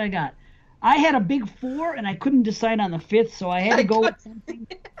 Here's what I got. I had a big 4, and I couldn't decide on the 5th, so I had to go with something.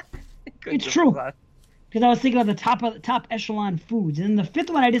 It's true. Because I was thinking of the top echelon foods. And the 5th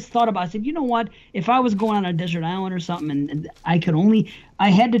one I just thought about. I said, you know what? If I was going on a desert island or something and I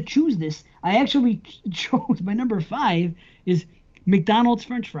had to choose this, I actually chose my number 5 is McDonald's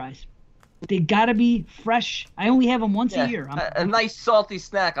French fries. They got to be fresh. I only have them once a year. A nice salty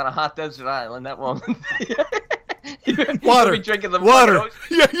snack on a hot desert island. That won't. Water. Drinking the water.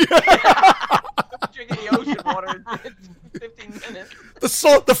 Yeah. Drinking the ocean water in 15 minutes.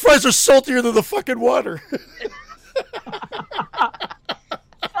 The fries are saltier than the fucking water.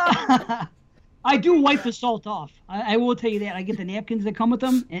 I do wipe the salt off. I will tell you that. I get the napkins that come with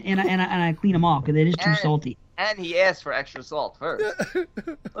them, and I clean them off because it is too salty. And he asked for extra salt first.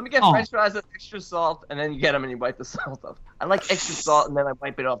 Let me get French fries with extra salt, and then you get them and you wipe the salt off. I like extra salt, and then I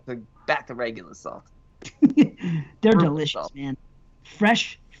wipe it off back to regular salt. They're delicious, man.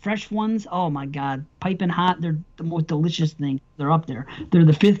 Fresh ones. Oh my God, piping hot. They're the most delicious thing. They're up there. They're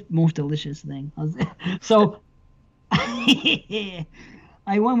the 5th most delicious thing. So I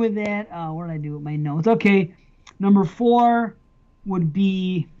went with that. What did I do with my notes? Okay, number 4 would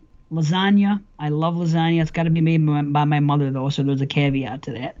be lasagna. I love lasagna. It's got to be made by my mother though, so there's a caveat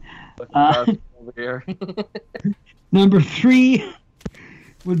to that. Over here. Number 3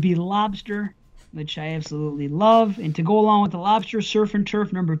 would be lobster, which I absolutely love. And to go along with the lobster, surf and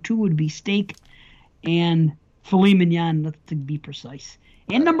turf. Number 2 would be steak and filet mignon, to be precise.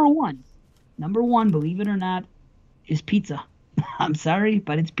 And number one, believe it or not, is pizza. I'm sorry,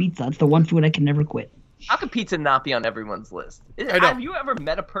 but it's pizza. It's the one food I can never quit. How could pizza not be on everyone's list? Have you ever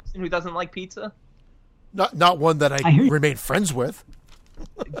met a person who doesn't like pizza? Not one that I remain friends with.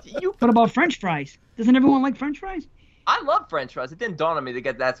 What about French fries? Doesn't everyone like French fries? I love French fries. It didn't dawn on me to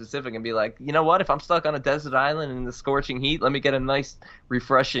get that specific and be like, you know what? If I'm stuck on a desert island in the scorching heat, let me get a nice,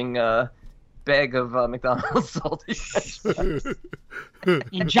 refreshing bag of McDonald's salty French fries.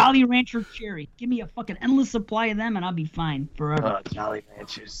 And Jolly Rancher cherry. Give me a fucking endless supply of them, and I'll be fine forever. Jolly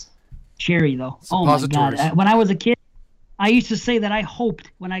Ranchers. Cherry though. Oh my God! When I was a kid, I used to say that I hoped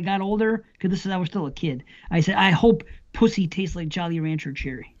when I got older, because I was still a kid. I said I hope pussy tastes like Jolly Rancher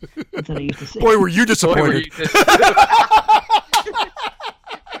cherry. That's what I used to say. Boy, were you disappointed? I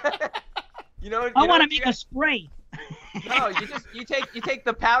want to make a spray. No, you take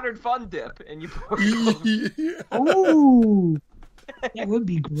the powdered Fun Dip and you pour it. Oh, that would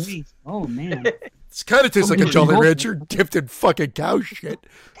be great. Oh man. This kind of tastes like a Jolly Rancher dipped in fucking cow shit.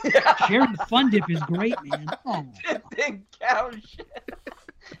 Cherry Fun Dip is great, man. Oh. Dipped in cow shit.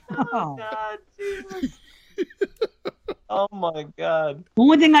 Oh, God, Jesus. Oh, my God. The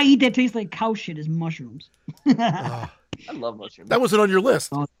only thing I eat that tastes like cow shit is mushrooms. I love mushrooms. That wasn't on your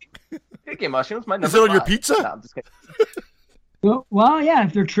list. Picking mushrooms. Is it on your pizza? No, I'm just kidding. Well, yeah,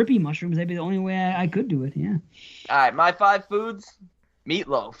 if they're trippy mushrooms, that'd be the only way I could do it, yeah. All right, my 5 foods.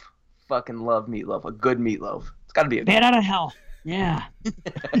 Meatloaf. Fucking love meatloaf. A good meatloaf. It's got to be a Bad out of hell. Yeah.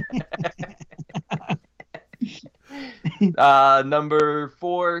 Number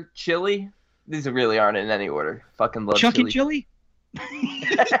 4, chili. These really aren't in any order. Fucking love Chuck chili. and chili?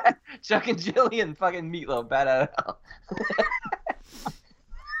 Chuck and chili and fucking meatloaf. Bad out of hell.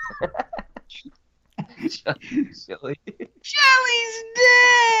 Chuck and chili. Chili's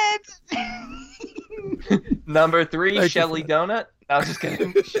dead! Number 3, Shelly Donut. I was just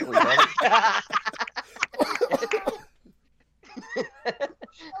kidding. Shelly Donut.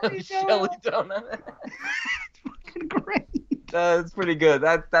 Shelly Donut. Fucking great. That's pretty good.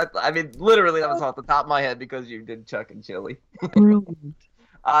 I mean, literally, that was off the top of my head because you did Chuck and chili. Brilliant.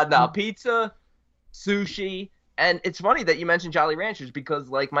 No, pizza, sushi, and it's funny that you mentioned Jolly Ranchers because,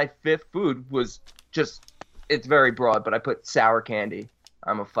 like, my 5th food was just, it's very broad, but I put sour candy.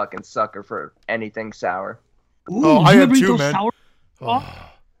 I'm a fucking sucker for anything sour. Ooh, I am too, man.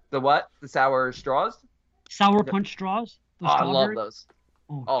 The what? The sour straws? Sour punch straws? I love those.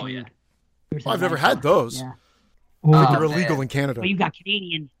 Oh yeah. I've never had those. Yeah. They're illegal in Canada. Well, you got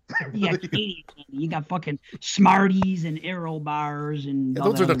Canadian. You got Canadian candy. You got fucking Smarties and Aero bars and. Yeah,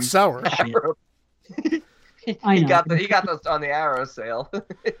 those are not sour. I know. He got those on the Arrow sale.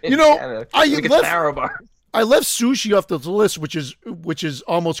 You know, Canada. I left sushi off the list, which is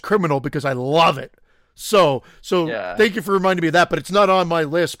almost criminal because I love it. So yeah. Thank you for reminding me of that. But it's not on my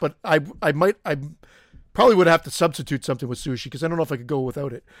list. But I probably would have to substitute something with sushi because I don't know if I could go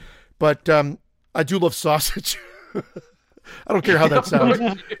without it. But I do love sausage. I don't care how that sounds,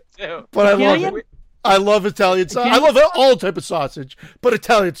 but I love it. I love Italian sausage. I love all type of sausage, but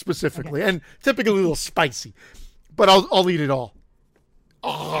Italian specifically, and typically a little spicy. But I'll eat it all.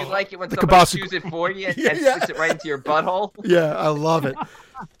 Oh, you like it when somebody chews it for you and sticks it right into your butthole? Yeah, I love it.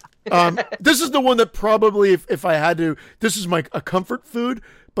 This is the one that probably, if I had to, this is a comfort food,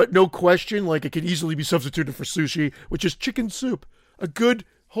 but no question, like it could easily be substituted for sushi, which is chicken soup. A good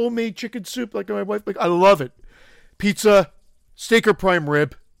homemade chicken soup, like my wife, I love it. Pizza, steak or prime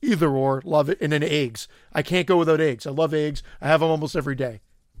rib, either or, love it. And then eggs. I can't go without eggs. I love eggs. I have them almost every day.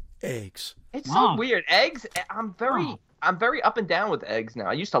 Eggs. It's so weird. Eggs. I'm very up and down with eggs now.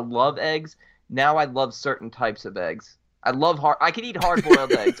 I used to love eggs. Now I love certain types of eggs. I could eat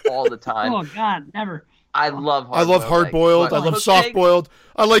hard-boiled eggs all the time. Oh God, never. I love hard-boiled. I love soft-boiled.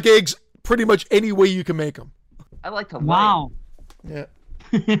 I like eggs pretty much any way you can make them. I like to. Wow. Yeah.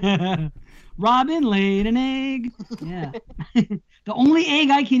 Robin laid an egg. Yeah. The only egg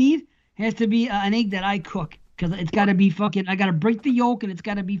I can eat has to be an egg that I cook because it's got to be fucking. I got to break the yolk and it's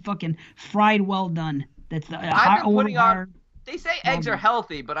got to be fucking fried well done. That's the. I've been putting on. They say eggs are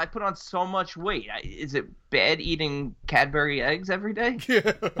healthy, but I put on so much weight. Is it bad eating Cadbury eggs every day?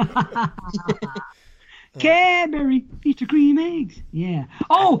 Yeah. Cadbury Easter cream eggs. Yeah.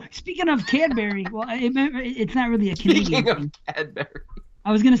 Oh, speaking of Cadbury, well, it's not really a Canadian thing. Speaking of Cadbury.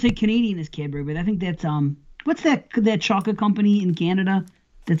 I was gonna say Canadian is Cadbury, but I think that's what's that chocolate company in Canada?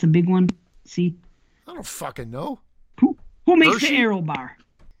 That's a big one. See? I don't fucking know. Who makes Hershey? The Aero bar?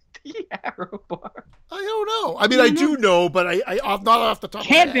 The Aero bar. I don't know. I mean, I do know, but I not off the top.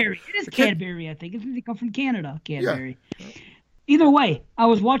 Cadbury. It is Cadbury. I think they come from Canada. Cadbury. Yeah. Either way, I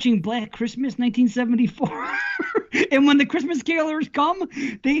was watching Black Christmas 1974, and when the Christmas Carolers come,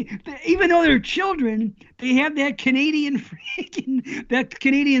 they even though they're children, they have that Canadian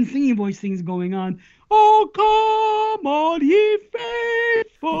singing voice things going on. Oh, come on, ye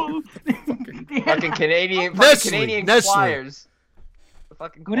faithful. Fucking Canadian Nestle. choirs.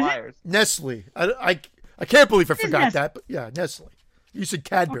 fucking What is it? choirs. Nestle. I can't believe I forgot Nestle? that. But yeah, Nestle. You said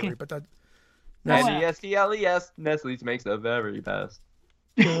Cadbury, Okay. but that. Nestles. Nestle's makes the very best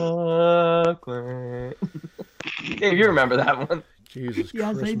chocolate. Dave, you remember that one? Jesus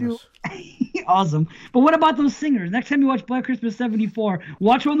Yes, Christmas. I do. Awesome. But what about those singers? Next time you watch Black Christmas 74,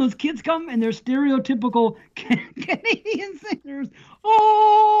 watch when those kids come and they're stereotypical Canadian singers.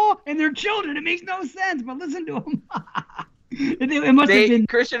 Oh, and they're children. It makes no sense, but listen to them. It must have been.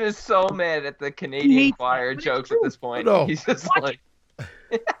 Christian is so mad at the He Canadian hates choir it, but it's jokes at true. this point. No. He's just Watch like,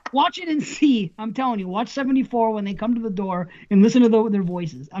 Watch it and see. I'm telling you, watch 74 when they come to the door and listen to their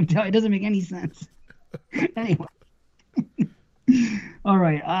voices. I'm telling you, it doesn't make any sense. Anyway. All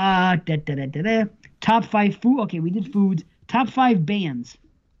right. Top 5 food. Okay, we did foods. Top 5 bands.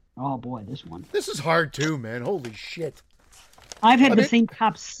 Oh boy, this one. This is hard too, man. Holy shit. I've had I the mean- same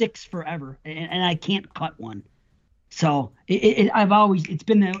top 6 forever, and I can't cut one. So it's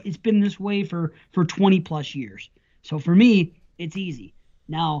been this way for 20 plus years. So for me, it's easy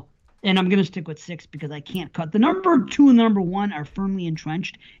now, and I'm gonna stick with 6 because I can't cut. The number 2 and the number 1 are firmly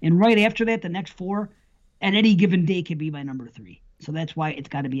entrenched, and right after that, the next 4, at any given day, could be my number 3. So that's why it's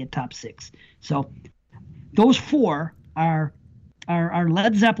got to be a top 6. So those 4 are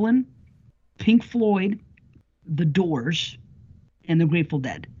Led Zeppelin, Pink Floyd, The Doors, and the Grateful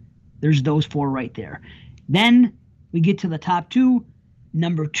Dead. There's those 4 right there. Then we get to the top 2.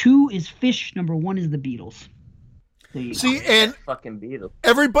 Number 2 is Fish. Number 1 is the Beatles. There you See, go. and fucking Beatles.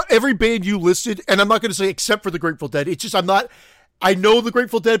 every band you listed, and I'm not going to say except for the Grateful Dead. It's just I know the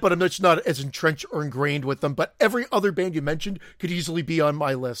Grateful Dead, but I'm just not as entrenched or ingrained with them. But every other band you mentioned could easily be on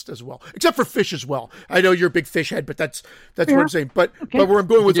my list as well, except for Fish as well. I know you're a big Fish head, but that's what I'm saying. But where I'm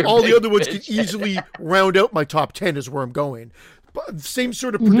going with You're a all the big other ones Phish can easily round out my top 10 is where I'm going. But same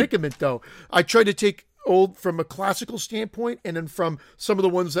sort of predicament though. I try to take old from a classical standpoint, and then from some of the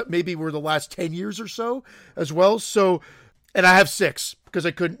ones that maybe were the last 10 years or so as well. So. And I have 6 because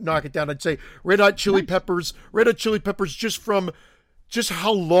I couldn't knock it down. I'd say Red Hot Chili Peppers just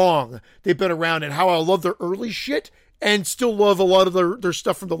how long they've been around and how I love their early shit and still love a lot of their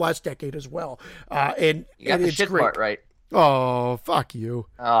stuff from the last decade as well. And You got the it's shit great. part right. Oh, fuck you.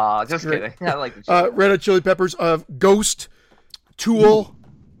 Oh, just kidding. I like the shit. Red Hot Chili Peppers, Ghost, Tool,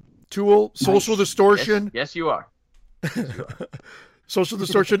 Social Distortion, Yes, you are. Social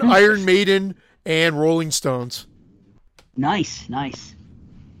Distortion, Iron Maiden, and Rolling Stones. Nice.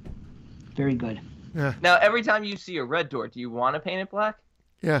 Very good. Now, every time you see a red door, do you want to paint it black?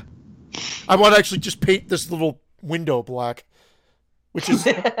 Yeah. I want to actually just paint this little window black, which is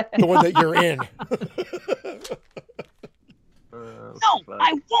the one that you're in. No,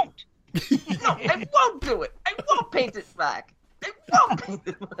 I won't. No, I won't do it. I won't paint it black. I won't paint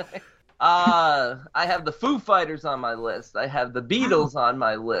it black. I have the Foo Fighters on my list. I have the Beatles on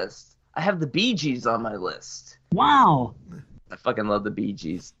my list. I have the Bee Gees on my list. Wow. I fucking love the Bee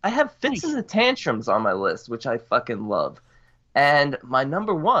Gees. I have Fits and the Tantrums on my list, which I fucking love. And my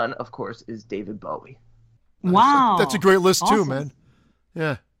number 1, of course, is David Bowie. Wow. That's a great list too, Awesome. man.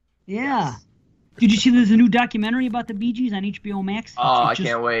 Yeah. Yeah. Did you see there's a new documentary about the Bee Gees on HBO Max? Oh, I It's just-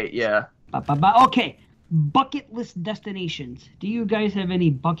 can't wait. Yeah. Okay. Bucket list destinations. Do you guys have any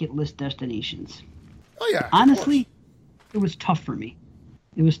bucket list destinations? Oh yeah. of Honestly, course. it was tough for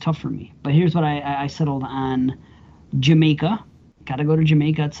me. But here's what I settled on: Jamaica. Got to go to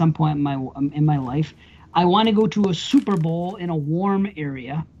Jamaica at some point in my life. I want to go to a Super Bowl in a warm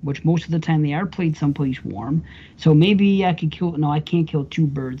area, which most of the time they are played someplace warm. So maybe I could kill. No, I can't kill 2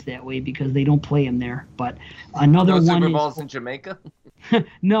 birds that way because they don't play them there. But another No one Super is Bowls in Jamaica?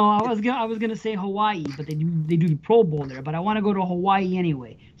 no, I was gonna say Hawaii, but they do the Pro Bowl there. But I want to go to Hawaii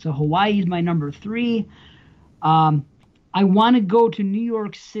anyway. So Hawaii is my number 3. I want to go to New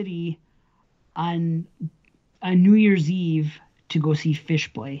York City on New Year's Eve to go see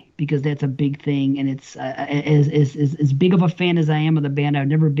Fish play because that's a big thing, and it's as big of a fan as I am of the band. I've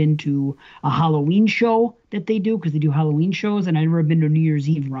never been to a Halloween show that they do because they do Halloween shows, and I've never been to a New Year's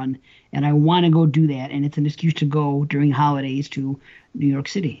Eve run, and I want to go do that, and it's an excuse to go during holidays to New York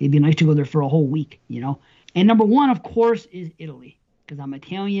City. It'd be nice to go there for a whole week, you know. And number 1, of course, is Italy because I'm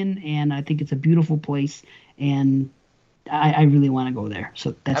Italian, and I think it's a beautiful place, and I really want to go there.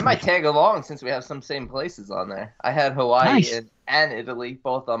 So that's I might tag along since we have some same places on there. I had Hawaii Nice. and Italy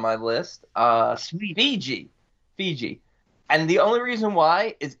both on my list. Sweet. Fiji. And the only reason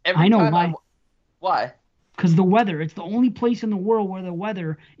why is every I know time why. Why? Because the weather. It's the only place in the world where the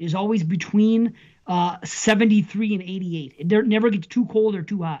weather is always between 73 and 88. It never gets too cold or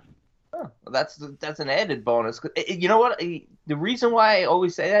too hot. Oh, well, that's an added bonus. You know what? The reason why I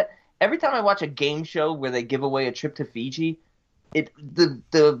always say that, every time I watch a game show where they give away a trip to Fiji,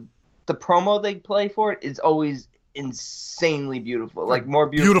 the promo they play for it is always insanely beautiful, like more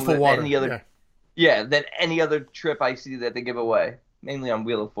beautiful than water, any other. Yeah, than any other trip I see that they give away, mainly on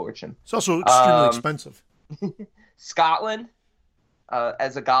Wheel of Fortune. It's also extremely expensive. Scotland,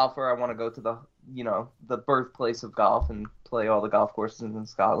 as a golfer, I want to go to the birthplace of golf and play all the golf courses in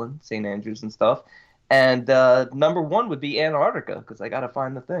Scotland, St. Andrews and stuff. And number one would be Antarctica, because I got to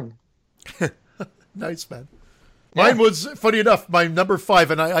find the thing. Nice, man. Mine was, funny enough, my number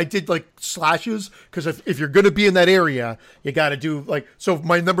 5, and I did like slashes, because if you're going to be in that area, you got to do so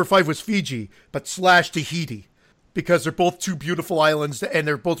my number 5 was Fiji, but slash Tahiti, because they're both two beautiful islands, and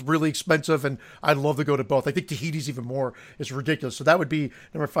they're both really expensive, and I'd love to go to both. I think Tahiti's even more. It's ridiculous. So that would be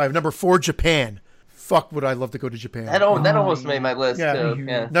number 5. Number 4, Japan. Fuck, would I love to go to Japan. That almost made my list, too.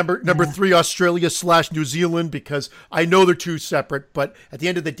 Yeah. Number 3, Australia / New Zealand, because I know they're two separate, but at the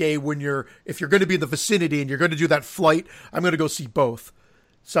end of the day, if you're going to be in the vicinity and you're going to do that flight, I'm going to go see both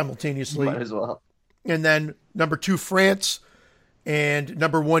simultaneously. Might as well. And then number 2, France, and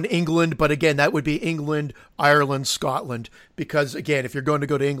number 1, England, but again, that would be England, Ireland, Scotland, because again, if you're going to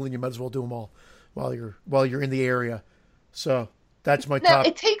go to England, you might as well do them all while you're in the area. So that's my top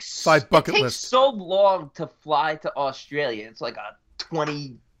 5 bucket list. It takes so long to fly to Australia. It's like a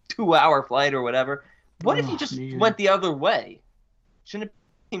 22-hour flight or whatever. What if you just went the other way? Shouldn't it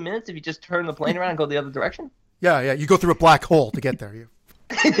be 15 minutes if you just turn the plane around and go the other direction? Yeah. You go through a black hole to get there.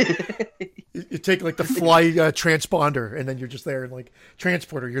 You take like the fly transponder, and then you're just there in like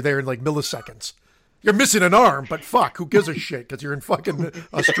transporter. You're there in like milliseconds. You're missing an arm, but fuck, who gives a shit? Because you're in fucking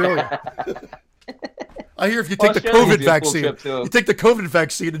Australia. I hear if you take the COVID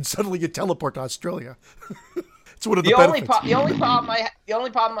vaccine, and suddenly you teleport to Australia. It's one of the benefits. The only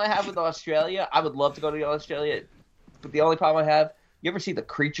problem I have with Australia, I would love to go to Australia, but the only problem I have, you ever see the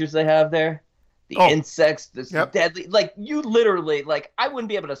creatures they have there? The insects, deadly, like you literally, like I wouldn't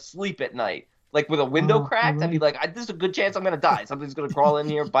be able to sleep at night, like with a window cracked. Right. I'd be like, "This is a good chance I'm gonna die. Something's gonna crawl in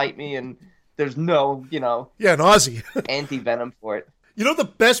here, bite me," and there's no, an Aussie anti-venom for it. You know the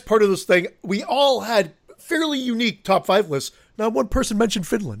best part of this thing? We all had fairly unique top 5 lists. Not one person mentioned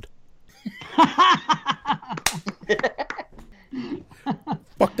Finland.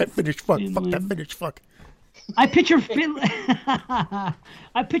 Fuck that Finnish fuck. Finland. Fuck that Finnish fuck. I picture Finland.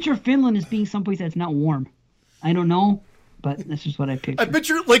 I picture Finland as being someplace that's not warm. I don't know, but that's just what I picture. I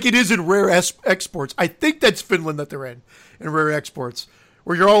picture it like it is in Rare Exports. I think that's Finland that they're in Rare Exports,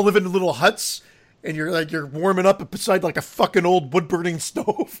 where you're all living in little huts and you're warming up beside like a fucking old wood burning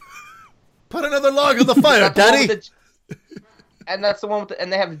stove. Put another log on the fire, Daddy. And that's the one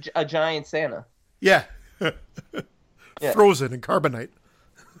and they have a giant Santa. Yeah. Frozen in carbonite.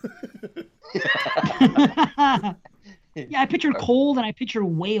 Yeah, I picture cold and I picture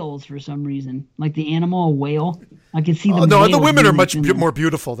whales for some reason, like the animal whale. I can see them. No, the women are much more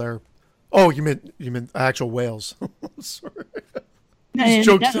beautiful there. Oh, you mean actual whales? Sorry, these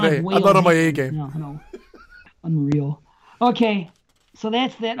jokes today. Like I'm not on my A game. No, unreal. Okay, so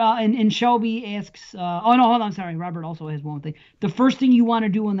that's that. And Shelby asks. Hold on. Sorry, Robert also has one thing. The first thing you want to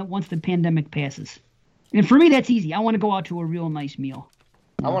do once the pandemic passes, and for me that's easy. I want to go out to a real nice meal.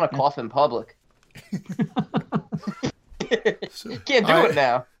 I want to cough in public. You can't do it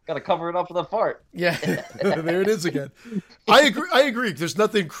now. Got to cover it up with a fart. Yeah, there it is again. I agree. There's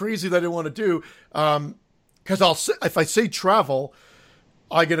nothing crazy that I want to do. Because if I say travel,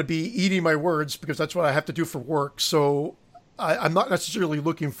 I'm going to be eating my words because that's what I have to do for work. So I'm not necessarily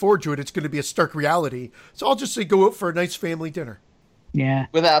looking forward to it. It's going to be a stark reality. So I'll just say go out for a nice family dinner. Yeah.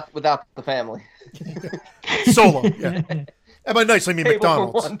 Without the family. Solo. Yeah. And by nice, I mean Table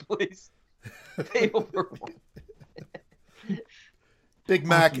McDonald's. For one, please. Table for one. Big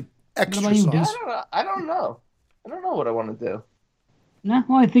Mac, extra sauce. I don't know. I don't know what I want to do. No,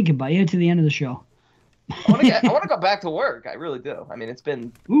 well, I think about it to the end of the show. I want to go back to work. I really do. I mean, it's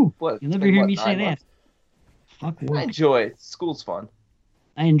been. You'll never hear me say that. Fuck work. I enjoy it. School's fun.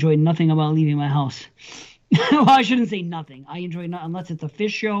 I enjoy nothing about leaving my house. Well, I shouldn't say nothing. I enjoy not unless it's a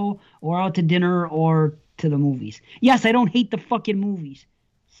fish show or out to dinner or to the movies. Yes, I don't hate the fucking movies.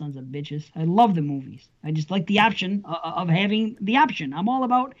 Sons of bitches. I love the movies. I just like the option of having the option. I'm all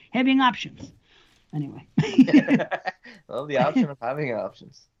about having options. Anyway. Love the option of having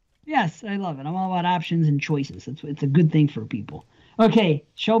options. Yes, I love it. I'm all about options and choices. It's a good thing for people. Okay,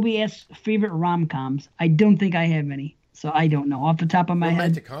 Shelby asks favorite rom-coms. I don't think I have any, so I don't know. Off the top of my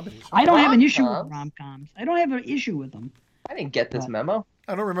head, comedies. I don't have an issue with rom-coms. I don't have an issue with them. I didn't get this memo.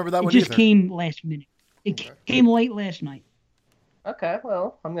 I don't remember that one either. It just either. came last minute. It came late last night. Okay,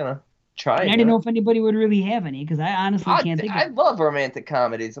 well, I'm going to try it. I didn't know if anybody would really have any, because I honestly can't think of it. I love romantic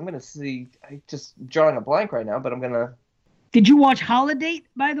comedies. I'm going to see. I'm just drawing a blank right now, but I'm going to Did you watch Holiday,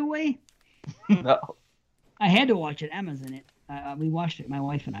 by the way? No. I had to watch it. Emma's in it. We watched it, my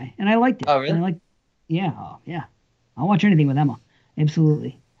wife and I liked it. Oh, really? And yeah. I'll watch anything with Emma.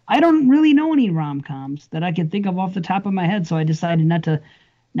 Absolutely. I don't really know any rom-coms that I can think of off the top of my head, so I decided not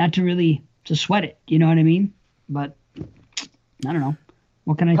to really sweat it. You know what I mean? But I don't know.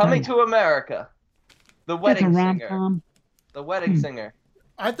 What can I tell you? Coming to America. The Wedding That's a Singer. rom-com. The Wedding Singer.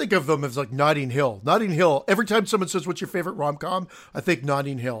 I think of them as like Notting Hill. Notting Hill. Every time someone says, "What's your favorite rom-com?" I think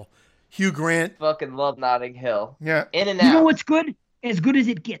Notting Hill. Hugh Grant. Fucking love Notting Hill. Yeah. In and out. You know what's good? As good as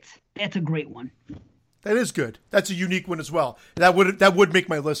it gets. That's a great one. That is good. That's a unique one as well. That would make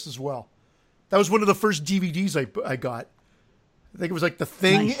my list as well. That was one of the first DVDs I got. I think it was like The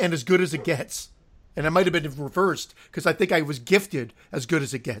Thing Nice. and As Good as It Gets. And it might have been reversed because I think I was gifted As Good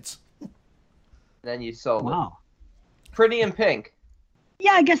as It Gets. Then you sold it. Wow. Pretty in Pink.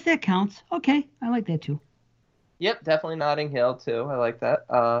 Yeah, I guess that counts. Okay, I like that too. Yep, definitely Notting Hill too. I like that.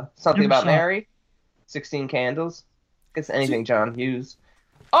 Something Never About saw it. Mary. 16 Candles. Guess anything John Hughes.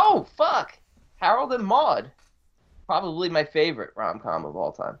 Oh, fuck! Harold and Maude. Probably my favorite rom-com of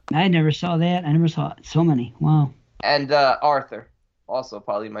all time. I never saw that. I never saw so many. Wow. And Arthur. Also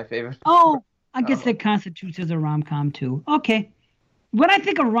probably my favorite. Oh, I guess that constitutes as a rom-com too. Okay. When I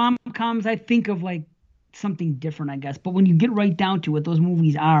think of rom-coms, I think of like something different, I guess. But when you get right down to what those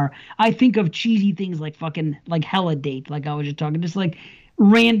movies are, I think of cheesy things like fucking like Hella Date, like I was just talking, just like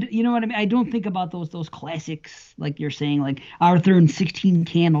you know what I mean? I don't think about those classics like you're saying, like Arthur and 16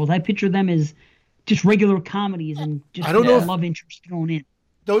 Candles. I picture them as just regular comedies and just I don't know if- love interest thrown in.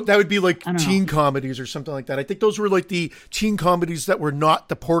 That would be like I don't teen know. comedies or something like that. I think those were like the teen comedies that were not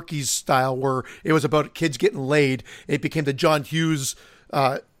the Porky's style, where it was about kids getting laid. It became the John Hughes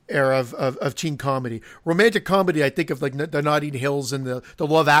era of teen comedy. Romantic comedy, I think of like the Notting Hills and the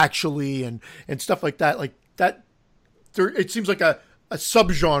Love Actually and stuff like that. Like that, it seems like a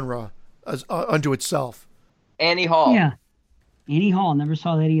subgenre unto itself. Annie Hall. Yeah. Annie Hall, never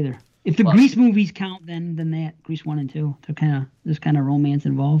saw that either. If the Grease movies count, then that Grease 1 and 2, there's kind of romance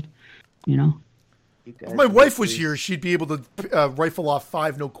involved, you know. If my wife was here, she'd be able to rifle off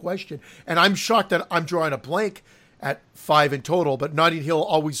 5, no question. And I'm shocked that I'm drawing a blank at 5 in total, but Notting Hill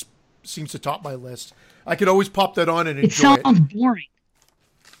always seems to top my list. I could always pop that on and It enjoy it. sounds boring.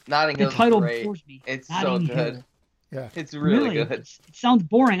 Notting The Hill's title great. bores me. It's Notting so Hill. good. Yeah. It's really good. It sounds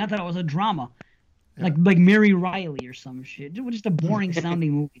boring. I thought it was a drama. Like Mary Riley or some shit. It was just a boring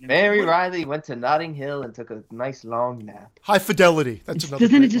sounding movie. to me. Mary Riley went to Notting Hill and took a nice long nap. High Fidelity. That's another.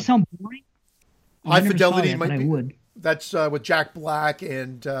 Doesn't it great just one. sound boring? High I never saw Fidelity that, might but be. I would. That's with Jack Black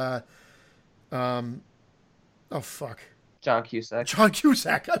and oh fuck, John Cusack. John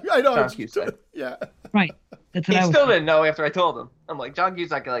Cusack. I know. John Cusack. Yeah. Right. That's He what I was. still didn't know after I told him. I'm like, John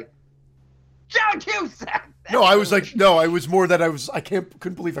Cusack, like, John Cusack! No, I was like, no, I was more that I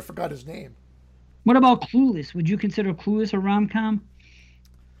couldn't believe I forgot his name. What about Clueless? Would you consider Clueless a rom-com?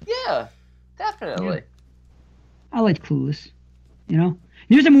 Yeah, definitely. I like Clueless. You know,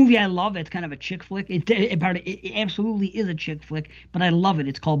 there's a movie I love that's kind of a chick flick. It absolutely is a chick flick, but I love it.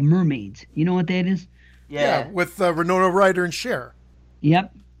 It's called Mermaids. You know what that is? Yeah. With Winona Ryder and Cher.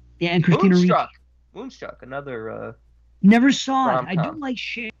 Yep. Yeah, and Christina Ricci. Moonstruck, another. Never saw it. I do Rom-com. like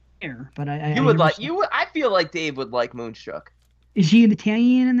Cher, but I You would never like saw- you. Would, I feel like Dave would like Moonstruck. Is he an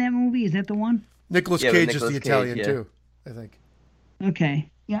Italian in that movie? Is that the one? Nicolas Yeah, with Cage is Nicolas the Cage, Italian yeah. too, I think. Okay.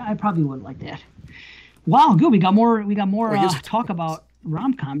 Yeah, I probably would like that. Wow, good. We got more Well, he is talk about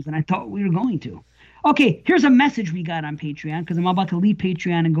rom-coms than I thought we were going to. Okay, here's a message we got on Patreon because I'm about to leave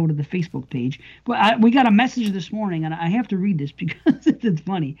Patreon and go to the Facebook page. But we got a message this morning, and I have to read this because it's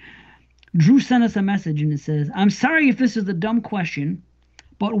funny. Drew sent us a message, and it says, "I'm sorry if this is a dumb question,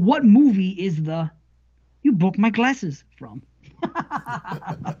 but what movie is the You Broke My Glasses from?"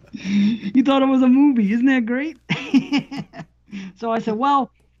 You thought it was a movie. Isn't that great? So I said, well,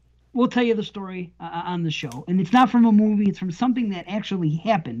 we'll tell you the story on the show. And it's not from a movie. It's from something that actually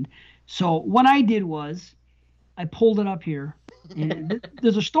happened. So what I did was I pulled it up here. And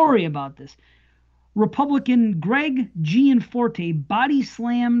there's a story about this. Republican Greg Gianforte body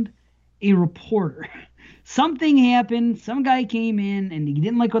slammed a reporter. Something happened. Some guy came in and he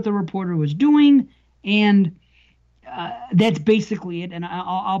didn't like what the reporter was doing. And that's basically it. And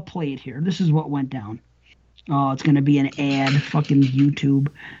I'll play it here. This is what went down. Oh, it's going to be an ad, fucking YouTube.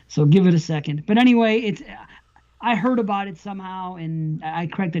 So give it a second. But anyway, I heard about it somehow, and I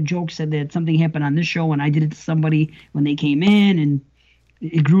cracked a joke, said that something happened on this show, and I did it to somebody when they came in, and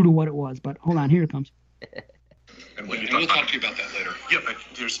it grew to what it was. But hold on, here it comes. And we'll talk to you about that later. Yeah, but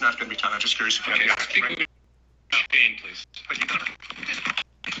there's not going to be time. I'm just curious if you have any. Pain, please. Sick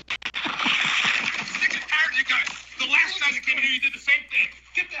and tired of you guys. The last time you came in here, you did the same thing.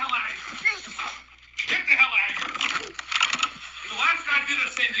 Get the hell out of here. Get the hell out of here. The last guy did the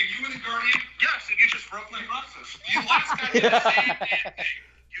same thing. You were the guardian? Yes, and you just broke my glasses. The last guy did the same damn thing.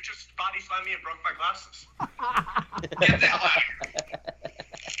 You just body slammed me and broke my glasses. Get the hell out of here.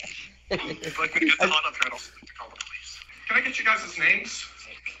 If I could get the hot up here, I'll call the police. Can I get you guys' names?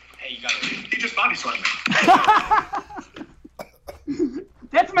 Hey, you got it. He just body slammed me.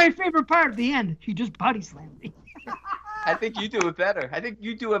 That's my favorite part at the end. He just body slammed me. I think you do it better. I think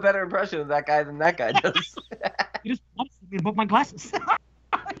you do a better impression of that guy than that guy does. He just broke my glasses.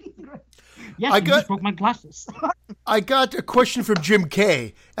 Yes, he just broke my glasses. I got a question from Jim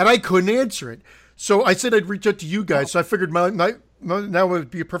K, and I couldn't answer it. So I said I'd reach out to you guys, so I figured now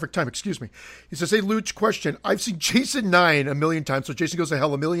would be a perfect time. Excuse me. He says, hey, Luch, question. I've seen Jason 9 a million times, so Jason Goes to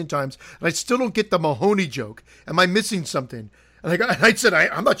Hell a million times, and I still don't get the Mahoney joke. Am I missing something? And I said,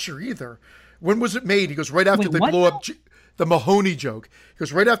 I'm not sure either. When was it made? He goes, right after they blow up the Mahoney joke. He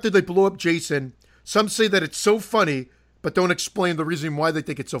goes, right after they blow up Jason, some say that it's so funny, but don't explain the reason why they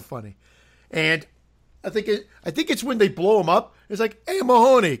think it's so funny. And I think it's when they blow him up. It's like, hey,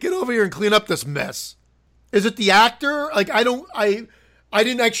 Mahoney, get over here and clean up this mess. Is it the actor? Like, I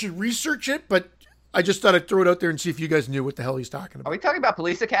didn't actually research it, but I just thought I'd throw it out there and see if you guys knew what the hell he's talking about. Are we talking about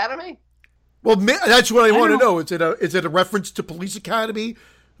Police Academy? Well, that's what I want to know. Is it a reference to Police Academy,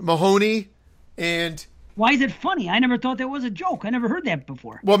 Mahoney, and... Why is it funny? I never thought that was a joke. I never heard that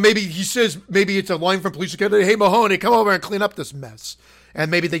before. Well, maybe he says, maybe it's a line from Police Academy. Hey, Mahoney, come over and clean up this mess. And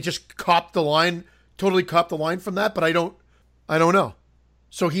maybe they just totally copped the line from that, but I don't know.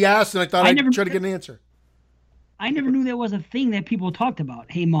 So he asked, and I thought I'd try to get an answer. I never knew there was a thing that people talked about.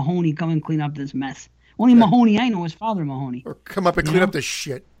 Hey, Mahoney, come and clean up this mess. Only Mahoney I know is Father Mahoney. Or come up and clean up this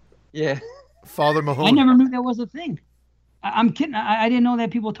shit. Yeah. Father Mahoney. I never knew that was a thing. I'm kidding. I didn't know that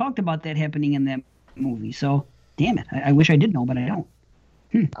people talked about that happening in that movie. So, damn it. I wish I did know, but I don't.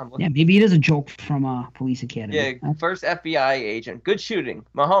 Yeah, maybe it is a joke from Police Academy. Yeah, first FBI agent. Good shooting.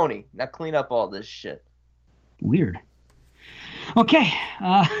 Mahoney. Now clean up all this shit. Weird. Okay.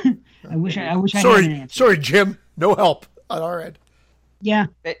 I wish I had an answer. Sorry, Jim. No help on our end. Yeah.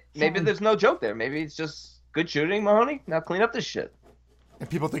 Maybe there's no joke there. Maybe it's just good shooting, Mahoney. Now clean up this shit. And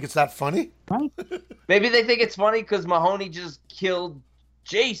people think it's that funny? Right. Maybe they think it's funny because Mahoney just killed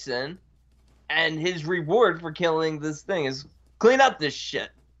Jason, and his reward for killing this thing is clean up this shit.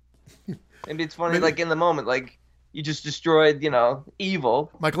 Maybe it's funny, like in the moment, like you just destroyed,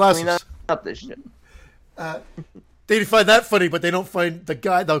 evil. My glasses. Clean up this shit. They find that funny, but they don't find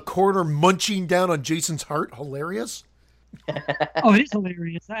the coroner munching down on Jason's heart hilarious. Oh, it is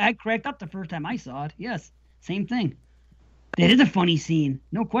hilarious. I cracked up the first time I saw it. Yes, same thing. That is a funny scene.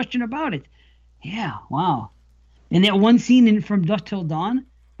 No question about it. Yeah, wow. And that one scene from Dusk Till Dawn,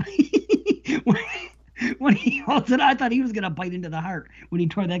 when he holds it out, I thought he was going to bite into the heart. When he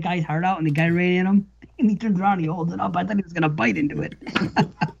tore that guy's heart out and the guy ran at him, and he turns around and he holds it up, I thought he was going to bite into it.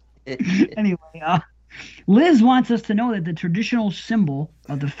 Anyway, Liz wants us to know that the traditional symbol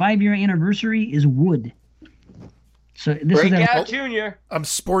of the 5-year anniversary is wood. So this Break out, Junior. I'm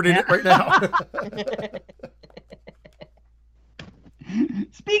sporting it right now.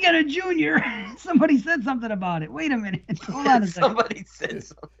 Speaking of Junior, somebody said something about it. Wait a minute. Hold on a second. Somebody said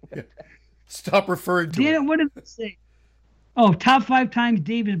something. Stop referring to it. What did it say? Oh, top 5 times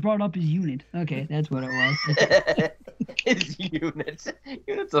Dave has brought up his unit. Okay, that's what it was. His unit.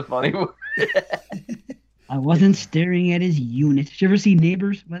 Unit's a funny word. I wasn't staring at his unit. Did you ever see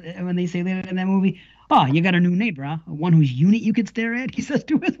Neighbors when they say that in that movie? Oh, you got a new neighbor, huh? One whose unit you could stare at? He says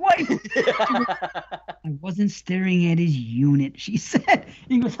to his wife. I wasn't staring at his unit, she said.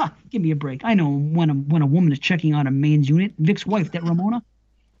 He goes, give me a break. I know when a woman is checking out a man's unit. Vic's wife, that Ramona,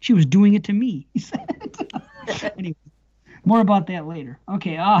 she was doing it to me, he said. Anyway, more about that later.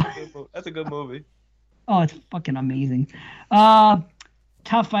 Okay. That's a good movie. Oh, it's fucking amazing. Top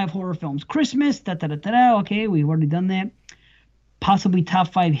 5 horror films. Christmas, da-da-da-da-da. Okay, we've already done that. Possibly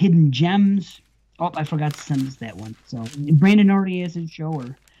top 5 hidden gems. Oh, I forgot to send us that one. So Brandon already has his show,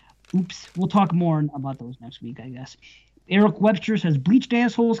 or oops. We'll talk more about those next week, I guess. Eric Webster says bleached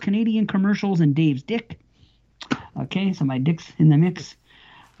assholes, Canadian commercials, and Dave's dick. Okay, so my dick's in the mix.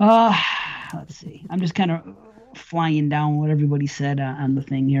 Let's see. I'm just kind of flying down what everybody said on the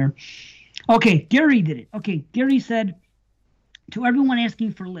thing here. Okay, Gary did it. Okay, Gary said, to everyone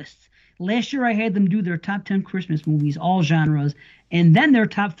asking for lists, last year I had them do their top 10 Christmas movies, all genres, and then their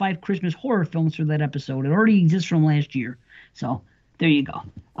top 5 Christmas horror films for that episode. It already exists from last year. So there you go.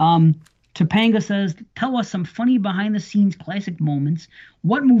 Topanga says, tell us some funny behind-the-scenes classic moments.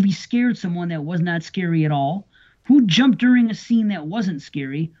 What movie scared someone that was not scary at all? Who jumped during a scene that wasn't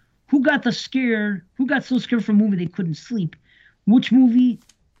scary? who got so scared from a movie they couldn't sleep? Which movie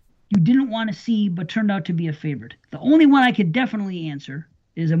you didn't want to see but turned out to be a favorite? The only one I could definitely answer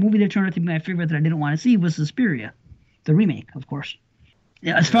is a movie that turned out to be my favorite that I didn't want to see was Suspiria, the remake, of course.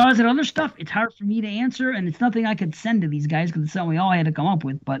 As far as that other stuff, it's hard for me to answer, and it's nothing I could send to these guys because it's something we all had to come up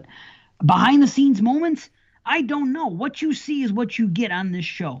with. But behind the scenes moments, I don't know. What you see is what you get on this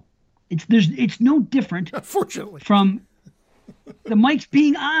show. It's no different. Unfortunately, from the mics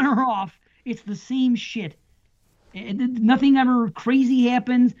being on or off, it's the same shit. Nothing ever crazy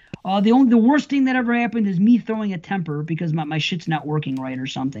happens. The worst thing that ever happened is me throwing a temper because my shit's not working right or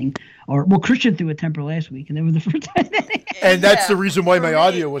something. Or Christian threw a temper last week, and that was the first time. And that's the reason why my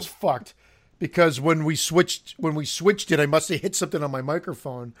audio was fucked, because when we switched it, I must have hit something on my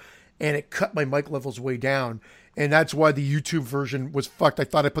microphone, and it cut my mic levels way down, and that's why the YouTube version was fucked. I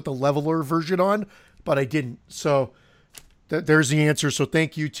thought I put the leveler version on, but I didn't. So there's the answer. So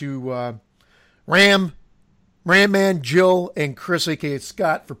thank you to Ram Man, Jill, and Chris, aka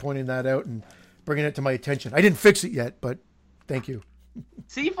Scott, for pointing that out and bringing it to my attention. I didn't fix it yet, but thank you.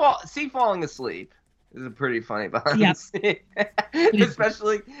 See falling asleep is a pretty funny behind the scene.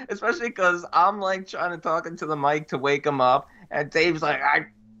 especially because I'm like trying to talk into the mic to wake him up, and Dave's like, I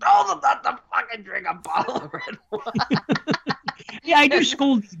told him not to fucking drink a bottle of red wine. Yeah, I do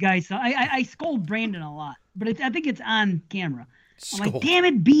scold these guys. So I scold Brandon a lot, but I think it's on camera. I'm like, damn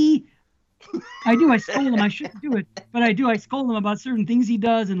it, B. I do. I scold him. I shouldn't do it, but I do. I scold him about certain things he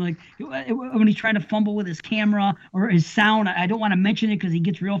does, and like when he's trying to fumble with his camera or his sound, I don't want to mention it because he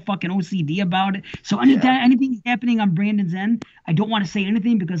gets real fucking OCD about it. So anything happening on Brandon's end, I don't want to say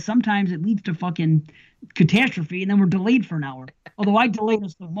anything because sometimes it leads to fucking catastrophe, and then we're delayed for an hour. Although I delayed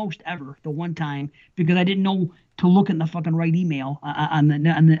us the most ever the one time because I didn't know to look in the fucking right email on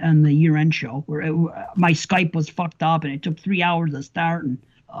the year-end show where my Skype was fucked up and it took 3 hours to start and.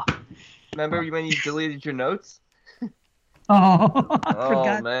 Remember when you deleted your notes? I Oh,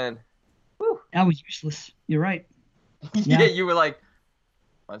 forgot. man. That was useless. You're right. Yeah, you were like,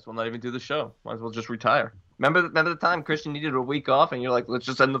 might as well not even do the show. Might as well just retire. Remember the time Christian needed a week off, and you're like, let's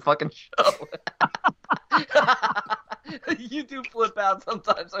just end the fucking show. You do flip out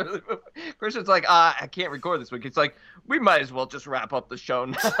sometimes. Christian's like, I can't record this week. It's like, we might as well just wrap up the show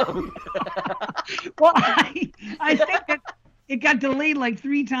now. Well, I think that it got delayed like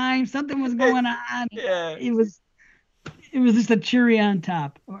 3 times. Something was going on. Yeah. It was just a cherry on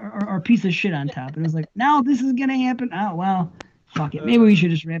top or a piece of shit on top. It was like, now this is going to happen. Oh, well, fuck it. Maybe we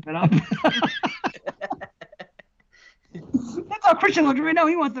should just wrap it up. That's how Christian looks right now.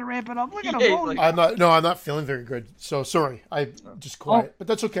 He wants to wrap it up. Look at him. Like, I'm not feeling very good. So sorry. I'm just quiet, but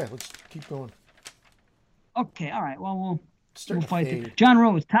that's okay. Let's keep going. Okay. All right. Well, Start we'll fight fade. it. John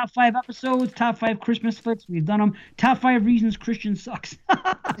Rose, top 5 episodes, top 5 Christmas flicks. We've done them. Top 5 reasons Christian sucks.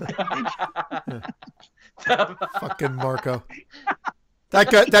 Fucking Marco.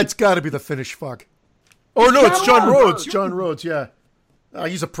 That's got to be the Finnish fuck. Oh no, it's John Rhodes. John Rhodes, yeah.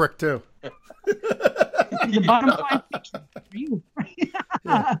 He's a prick too. The bottom 5 picks for you.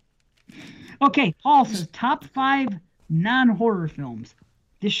 Yeah. Okay, Paul says top 5 non-horror films.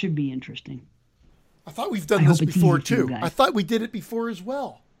 This should be interesting. I thought we've done this hope it's before easy for you too. guys. I thought we did it before as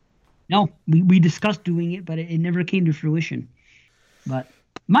well. No, we discussed doing it, but it never came to fruition. But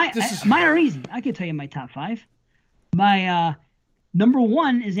mine are easy. I can tell you my top 5. My number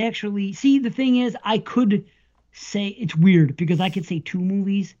 1 is actually. See, the thing is, I could say it's weird because I could say 2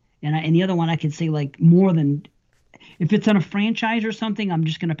 movies, and the other one I could say like more than. If it's on a franchise or something, I'm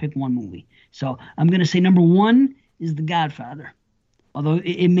just gonna pick one movie. So I'm gonna say number 1 is The Godfather. Although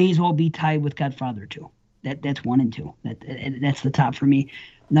it may as well be tied with Godfather 2. That's 1 and 2. That's the top for me.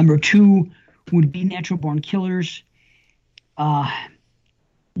 Number 2 would be Natural Born Killers.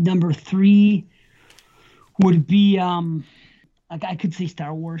 Number 3 would be I could say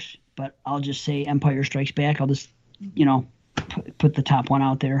Star Wars, but I'll just say Empire Strikes Back. I'll just put the top one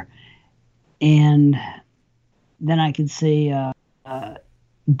out there, and then I could say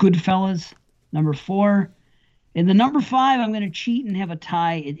Goodfellas. Number 4. In the number 5, I'm going to cheat and have a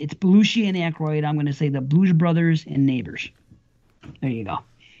tie. It's Belushi and Aykroyd. I'm going to say The Blues Brothers and Neighbors. There you go.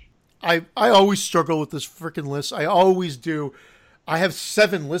 I always struggle with this freaking list. I always do. I have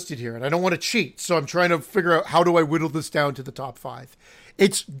 7 listed here, and I don't want to cheat, so I'm trying to figure out how do I whittle this down to the top 5.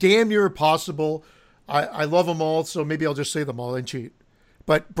 It's damn near impossible. I love them all, so maybe I'll just say them all and cheat.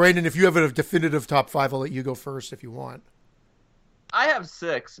 But, Brandon, if you have a definitive top 5, I'll let you go first if you want. I have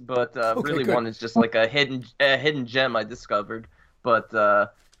 6, but really good. one is just like a hidden gem I discovered. But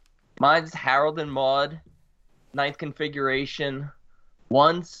mine's Harold and Maude, Ninth Configuration,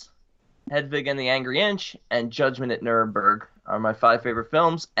 Once, Hedwig and the Angry Inch, and Judgment at Nuremberg. are my 5 favorite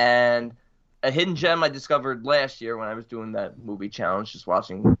films. And a hidden gem I discovered last year when I was doing that movie challenge, just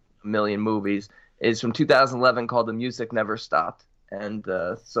watching a million movies, is from 2011 called The Music Never Stopped. And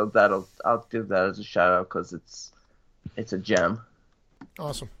so I'll give that as a shout out because it's a gem.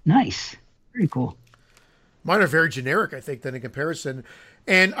 Awesome. Nice. Very cool. Mine are very generic, I think, then in comparison.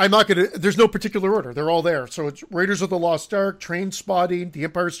 And I'm not going to, there's no particular order. They're all there. So it's Raiders of the Lost Ark, Trainspotting, The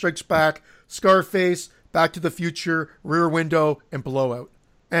Empire Strikes Back, Scarface, Back to the Future, Rear Window, and Blowout.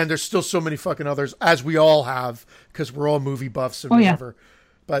 And there's still so many fucking others, as we all have, because we're all movie buffs and whatever. Yeah.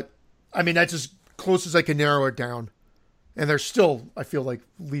 But, I mean, that's as close as I can narrow it down. And there's still, I feel like,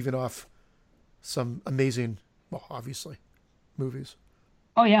 leaving off some amazing, well, obviously, movies.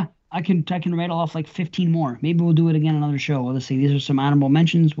 Oh, yeah. I can rattle off like 15 more. Maybe we'll do it again on another show. We'll just say these are some honorable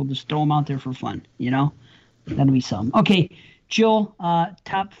mentions. We'll just throw them out there for fun, you know? That'll be some. Okay, Jill,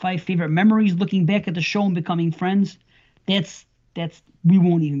 top 5 favorite memories looking back at the show and becoming friends. That's we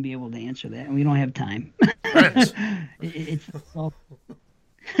won't even be able to answer that, and we don't have time. Friends. It's so...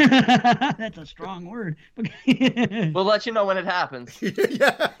 That's a strong word. We'll let you know when it happens.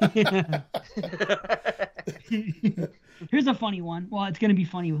 Yeah. Here's a funny one. Well, it's going to be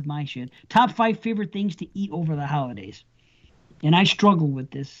funny with my shit. Top 5 favorite things to eat over the holidays. And I struggle with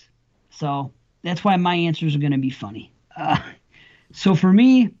this. So that's why my answers are going to be funny. So for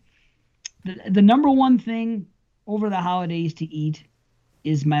me, the number one thing over the holidays to eat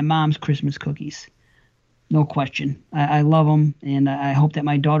is my mom's Christmas cookies. No question. I love them, and I hope that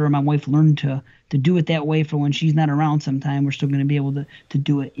my daughter and my wife learn to do it that way for when she's not around sometime. We're still going to be able to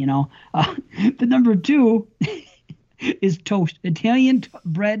do it, you know. The number 2 is toast. Italian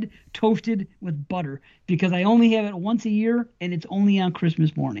bread toasted with butter, because I only have it once a year, and it's only on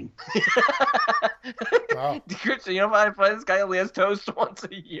Christmas morning. Wow. Christian, you know what I find? This guy only has toast once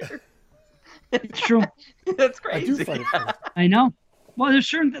a year. It's true. That's crazy. I do find it funny. I know. Well, there's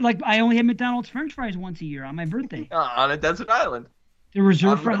certain, like, I only have McDonald's French fries once a year on my birthday. On a desert island. They're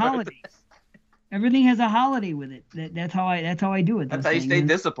reserved for holidays. Everything has a holiday with it. That's how I do it. That's how you stay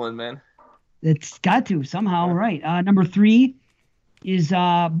disciplined, man. It's got to somehow, right? Number 3 is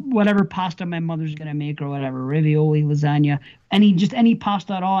whatever pasta my mother's gonna make or whatever, ravioli, lasagna, any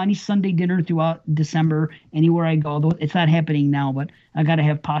pasta at all, any Sunday dinner throughout December, anywhere I go. Though it's not happening now, but I gotta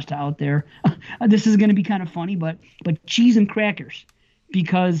have pasta out there. This is gonna be kind of funny, but cheese and crackers,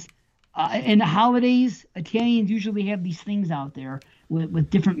 because in the holidays, Italians usually have these things out there with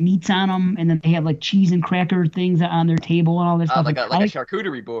different meats on them, and then they have like cheese and cracker things on their table and all this stuff. Like a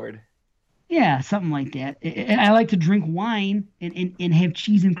charcuterie board. Yeah, something like that. And I like to drink wine and have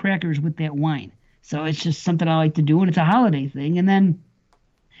cheese and crackers with that wine. So it's just something I like to do, and it's a holiday thing. And then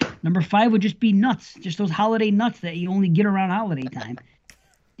number 5 would just be nuts, just those holiday nuts that you only get around holiday time.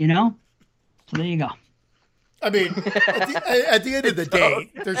 You know? So there you go. I mean, at the end of the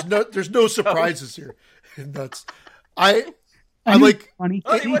day, there's no surprises here. Nuts. I like. Funny.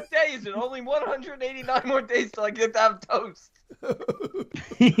 Honey, what day is it? Only 189 more days till I get to have toast.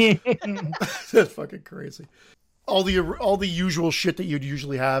 That's fucking crazy. All the usual shit that you'd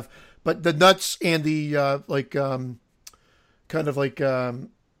usually have, but the nuts and the kind of like oh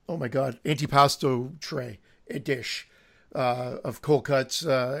my god, antipasto tray, a dish of cold cuts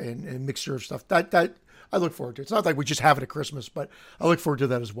and mixture of stuff that I look forward to. It's not like we just have it at Christmas, but I look forward to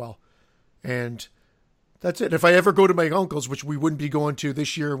that as well. And that's it. If I ever go to my uncle's, which we wouldn't be going to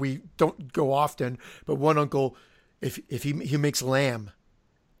this year, we don't go often, but one uncle, if he makes lamb,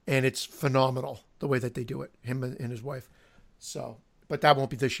 and it's phenomenal the way that they do it, him and his wife. So, but that won't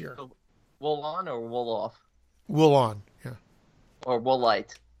be this year. Wool on or wool off? Wool on, yeah. Or wool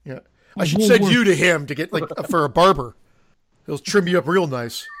light. Yeah. I should send you to him to get for a barber. He'll trim you up real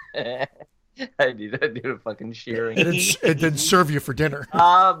nice. I need a fucking shearing. And then serve you for dinner.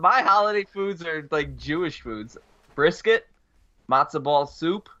 My holiday foods are like Jewish foods. Brisket, matzo ball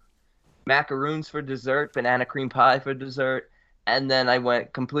soup, macaroons for dessert, banana cream pie for dessert, and then I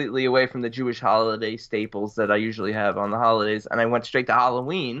went completely away from the Jewish holiday staples that I usually have on the holidays, and I went straight to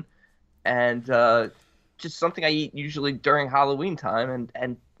Halloween, and just something I eat usually during Halloween time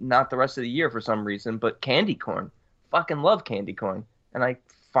and not the rest of the year for some reason, but candy corn. Fucking love candy corn, and I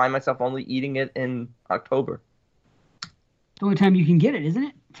find myself only eating it in October. The only time you can get it, isn't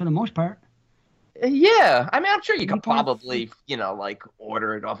it? For the most part. Yeah. I mean, I'm sure you could probably, like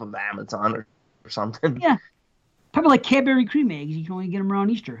order it off of Amazon or something. Yeah. Probably like Cadbury cream eggs. You can only get them around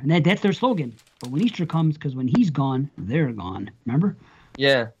Easter. And that's their slogan. But when Easter comes, because when he's gone, they're gone. Remember?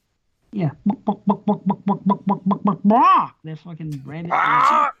 Yeah. Yeah. That fucking rabbit.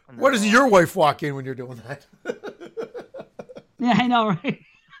 What does your wife walk in when you're doing that? Yeah, I know, right?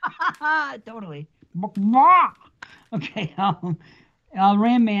 Totally. Okay.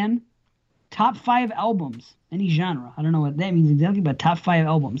 Ram Man, top 5 albums, any genre. I don't know what that means exactly, but top 5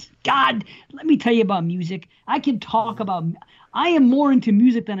 albums. God, let me tell you about music. I am more into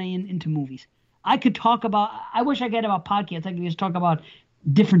music than I am into movies. I wish I could have a podcast. I could just talk about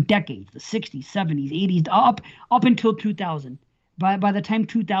different decades, the 60s, 70s, 80s, up until 2000. By the time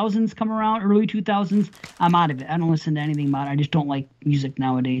 2000s come around, early 2000s, I'm out of it. I don't listen to anything modern. I just don't like music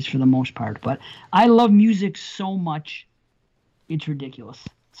nowadays for the most part. But I love music so much, it's ridiculous.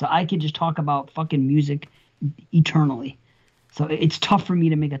 So I could just talk about fucking music eternally. So it's tough for me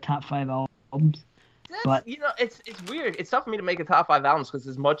to make a top 5 albums. But it's weird. It's tough for me to make a top 5 albums because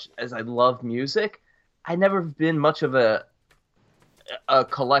as much as I love music, I never been much of a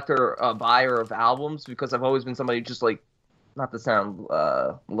collector, a buyer of albums because I've always been somebody who just like, not to sound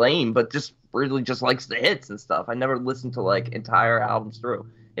lame, but just really just likes the hits and stuff. I never listened to like entire albums through.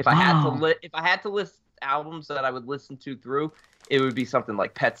 If I had to list albums that I would listen to through, it would be something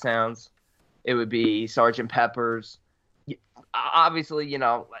like Pet Sounds. It would be Sgt. Pepper's. Obviously,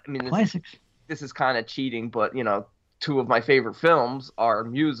 classics. This is kind of cheating, but 2 of my favorite films are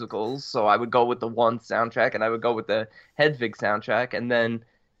musicals, so I would go with the One soundtrack, and I would go with the Hedwig soundtrack, and then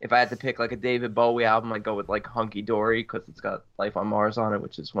if I had to pick like a David Bowie album, I'd go with like Hunky Dory because it's got Life on Mars on it,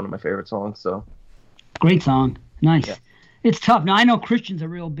 which is one of my favorite songs. So, great song, nice. Yeah. It's tough. Now I know Christian's a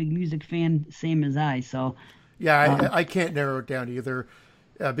real big music fan, same as I. So, yeah, I can't narrow it down either.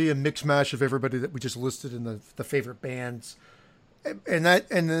 Be a mix mash of everybody that we just listed in the favorite bands. And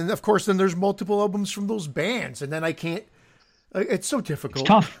then of course there's multiple albums from those bands, and then I can't. It's so difficult. It's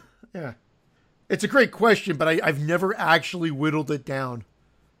tough. Yeah, it's a great question, but I've never actually whittled it down.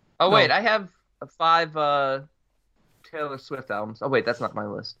 Oh wait, I have 5 Taylor Swift albums. Oh wait, that's not my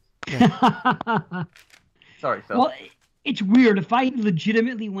list. Yeah. Sorry, Phil. Well, it's weird. If I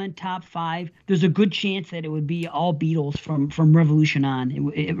legitimately went top 5, there's a good chance that it would be all Beatles from Revolution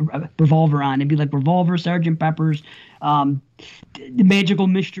on, Revolver on. It'd be like Revolver, Sgt. Pepper's, The Magical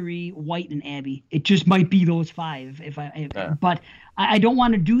Mystery, White, and Abbey. It just might be those 5. But I don't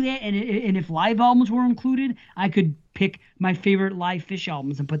want to do that. And if live albums were included, I could pick my favorite live Phish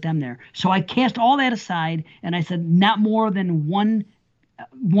albums and put them there. So I cast all that aside, and I said not more than one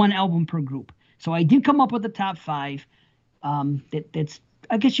album per group. So I did come up with the top 5. That's,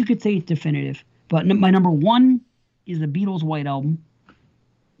 I guess you could say it's definitive. But my number 1 is the Beatles' White Album.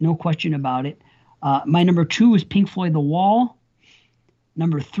 No question about it. My number 2 is Pink Floyd The Wall.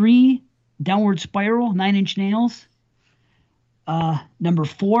 Number 3, Downward Spiral, 9 Inch Nails. Number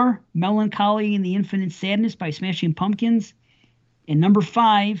 4, Melancholy and the Infinite Sadness by Smashing Pumpkins. And number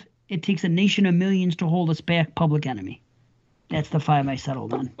 5, It Takes a Nation of Millions to Hold Us Back, Public Enemy. That's the 5 I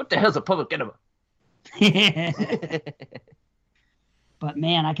settled on. What the hell's a Public Enemy? But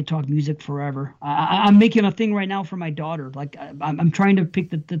man, I could talk music forever. I'm making a thing right now for my daughter. Like I'm trying to pick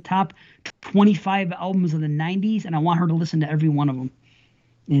the top 25 albums of the 90s, and I want her to listen to every one of them.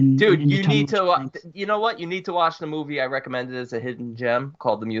 Dude, you need to. You know what? You need to watch the movie I recommended as a hidden gem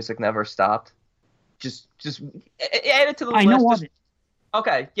called "The Music Never Stopped." Just add it to the list. I know of it.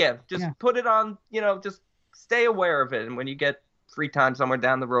 Okay, yeah. Just put it on. Just stay aware of it, and when you get free time somewhere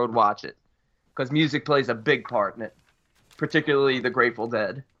down the road, watch it. Because music plays a big part in it, particularly the Grateful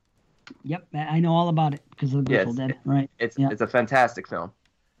Dead. Yep, I know all about it because of the Grateful Dead. Right? It's a fantastic film.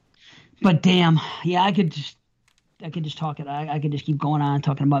 But damn, yeah, I could just talk it. I could just keep going on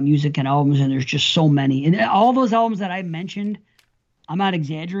talking about music and albums, and there's just so many. And all those albums that I mentioned, I'm not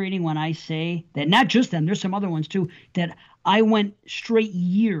exaggerating when I say that. Not just them. There's some other ones too that I went straight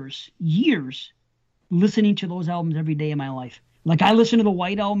years listening to those albums every day of my life. Like I listened to the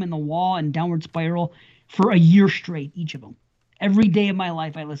White Album and The Wall and Downward Spiral for a year straight, each of them. Every day of my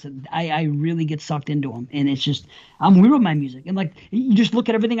life I listen. I really get sucked into them. And it's just, I'm weird with my music. And like, you just look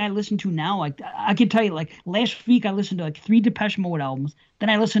at everything I listen to now. Like I can tell you, like last week I listened to like 3 Depeche Mode albums.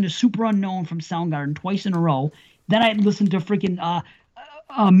 Then I listened to Super Unknown from Soundgarden twice in a row. Then I listened to freaking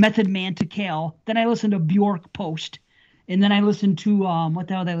Method Man to Cal. Then I listened to Bjork Post. And then I listened to, what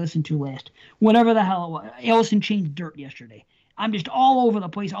the hell did I listen to last? Whatever the hell it was. Alice in Chains Dirt yesterday. I'm just all over the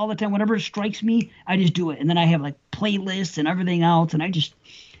place all the time. Whatever strikes me, I just do it. And then I have like playlists and everything else.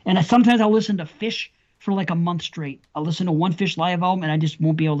 And sometimes I'll listen to Phish for like a month straight. I'll listen to one Phish live album and I just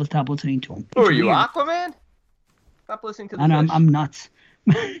won't be able to stop listening to them. Who are you, Aquaman? Stop listening to the Phish. I'm nuts.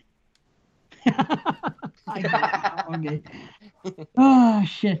 Okay. Oh,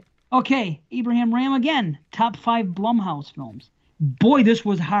 shit. Okay, Abraham Ram again. Top 5 Blumhouse films. Boy, this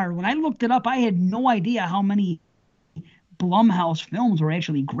was hard. When I looked it up, I had no idea how many Blumhouse films were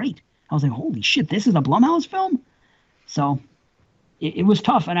actually great. I was like, holy shit, this is a Blumhouse film? So it was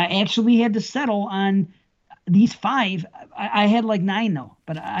tough. And I actually had to settle on, these 5, I had like 9 though,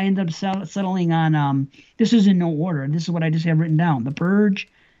 but I ended up settling on. This is in no order. This is what I just have written down: The Purge,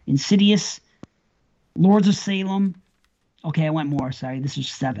 Insidious, Lords of Salem. Okay, I went more. Sorry, this is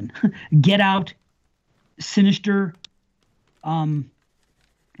 7. Get Out, Sinister,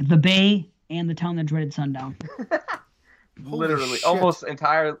 The Bay, and The Town That Dreaded Sundown. Literally, almost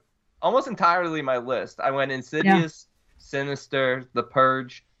entirely my list. I went Insidious, Sinister, The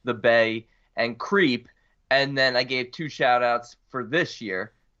Purge, The Bay, and Creep, and then I gave 2 shout-outs for this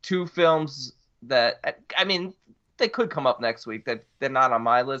year. 2 films that, I mean, they could come up next week. They're not on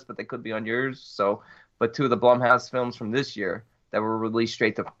my list, but they could be on yours. But 2 of the Blumhouse films from this year that were released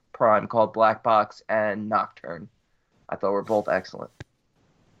straight to Prime, called Black Box and Nocturne, I thought were both excellent.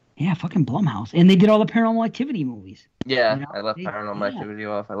 Yeah, fucking Blumhouse. And they did all the Paranormal Activity movies. Yeah, you know? I left Paranormal Activity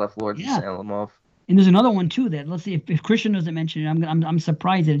off. I left Lords of Salem off. And there's another one too that, let's see, if Christian doesn't mention it, I'm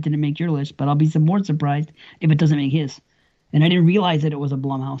surprised that it didn't make your list, but I'll be some more surprised if it doesn't make his. And I didn't realize that it was a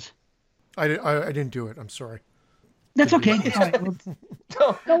Blumhouse. I didn't do it. I'm sorry. That's okay. All right, well,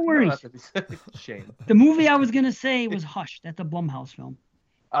 don't worry. Shame. The movie I was gonna say was Hush. That's a Blumhouse film.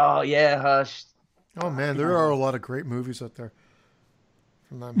 Oh yeah, Hush. Oh man, there are a lot of great movies out there.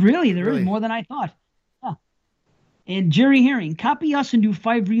 From them. Really, there is more than I thought. Huh. And Jerry Herring, copy us and do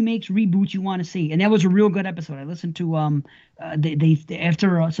 5 remakes, reboots you want to see. And that was a real good episode. I listened to they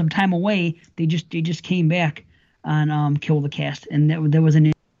after some time away, they just came back on Kill the Cast, and that was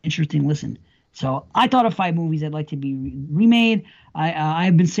an interesting listen. So I thought of 5 movies I'd like to be remade.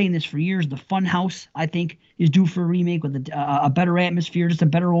 I've been saying this for years. The Funhouse, I think, is due for a remake with a better atmosphere, just a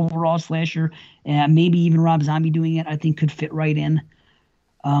better overall slasher. Maybe even Rob Zombie doing it, I think, could fit right in.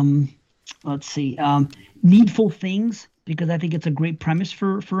 Let's see. Needful Things, because I think it's a great premise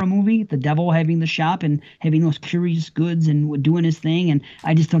for a movie. The devil having the shop and having those curious goods and doing his thing. And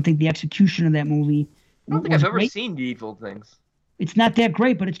I just don't think the execution of that movie I don't think I've ever seen Needful Things. It's not that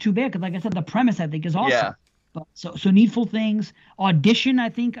great, but it's too bad because, like I said, the premise I think is awesome. Yeah. But, so Needful Things, Audition. I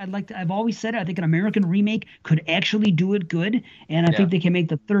think I've always said it. I think an American remake could actually do it good, and I think they can make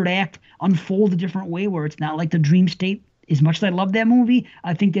the third act unfold a different way where it's not like the dream state. As much as I love that movie,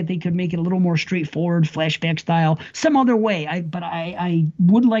 I think that they could make it a little more straightforward, flashback style, some other way. I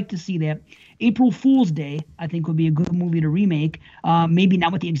would like to see that. April Fool's Day, I think, would be a good movie to remake. Maybe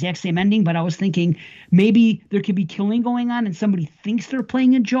not with the exact same ending, but I was thinking maybe there could be killing going on and somebody thinks they're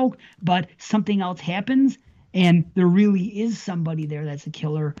playing a joke, but something else happens and there really is somebody there that's a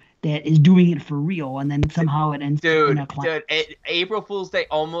killer that is doing it for real, and then somehow it ends in a clown. April Fool's Day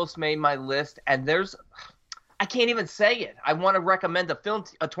almost made my list, and I can't even say it. I want to recommend a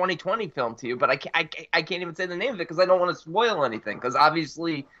 2020 film to you, but I can't even say the name of it because I don't want to spoil anything. Because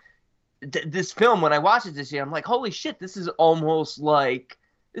obviously, this film, when I watched it this year, I'm like, holy shit, this almost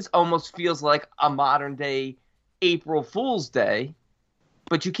feels like a modern day April Fool's Day.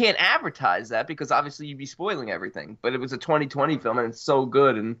 But you can't advertise that because obviously you'd be spoiling everything. But it was a 2020 film, and it's so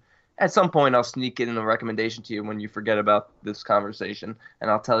good. And at some point, I'll sneak it in a recommendation to you when you forget about this conversation,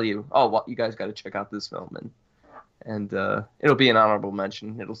 and I'll tell you, oh, well, you guys got to check out this film, and it'll be an honorable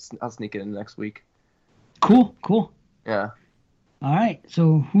mention. I'll sneak it in next week. Cool. Yeah. All right.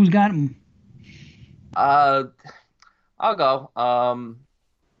 So who's got them? I'll go.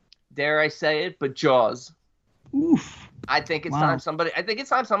 Dare I say it? But Jaws. Oof. I think it's time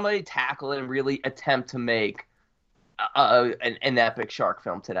somebody tackle and really attempt to make an epic shark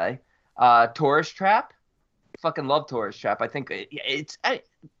film today. Tourist Trap. Fucking love Tourist Trap. I think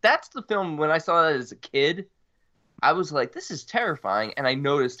that's the film. When I saw it as a kid, I was like, this is terrifying, and I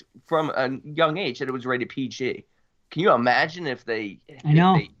noticed from a young age that it was rated PG. Can you imagine if they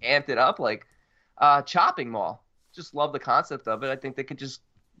amped it up? Like Chopping Mall. Just love the concept of it. I think they could just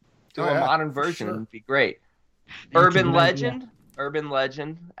do a modern version and it'd be great. Urban Legend,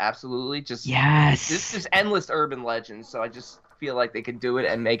 absolutely. Just yes. This is endless urban legends, so I just feel like they could do it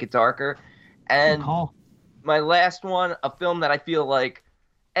and make it darker. And my last one, a film that I feel like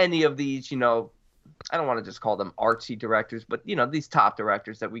any of these, I don't want to just call them artsy directors, but these top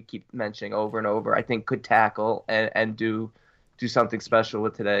directors that we keep mentioning over and over, I think could tackle and do something special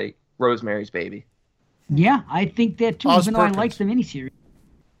with today. Rosemary's Baby. Yeah, I think that too. Even though I like the miniseries.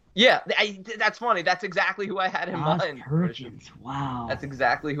 Yeah, that's funny. That's exactly who I had in mind. Perkins. Wow. That's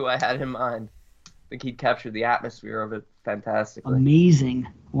exactly who I had in mind. I think he'd capture the atmosphere of it fantastically. Amazing.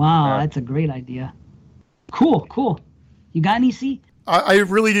 Wow, that's a great idea. Cool. You got any, C? I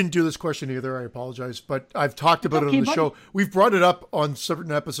really didn't do this question either. I apologize, but I've talked about it on the show. We've brought it up on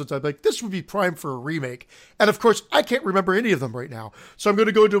certain episodes. I'm like, this would be prime for a remake. And of course, I can't remember any of them right now. So I'm going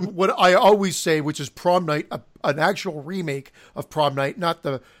to go to what I always say, which is Prom Night, an actual remake of Prom Night, not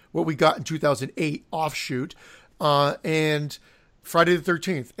the what we got in 2008 offshoot, and Friday the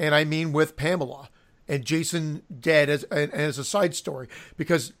 13th, and I mean with Pamela and Jason dead as a side story,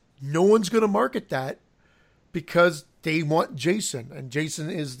 because no one's going to market that because they want Jason, and Jason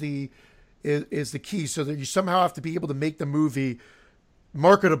is the key. So that you somehow have to be able to make the movie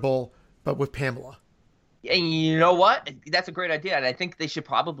marketable, but with Pamela. And you know what? That's a great idea, and I think they should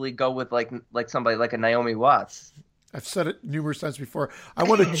probably go with like somebody like a Naomi Watts. I've said it numerous times before. I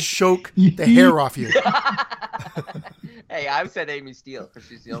want to choke the hair off you. Hey, I've said Amy Steele because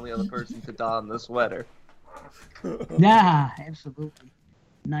she's the only other person to don the sweater. Yeah, absolutely.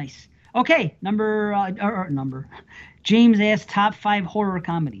 Nice. Okay, number. James asked top 5 horror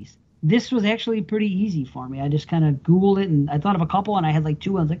comedies. This was actually pretty easy for me. I just kind of Googled it, and I thought of a couple, and I had like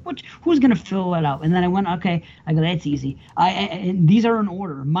 2. I was like, who's going to fill that out? And then I went, okay. I go, that's easy. And these are in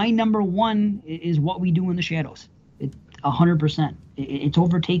order. My number 1 is What We Do in the Shadows. 100%. It's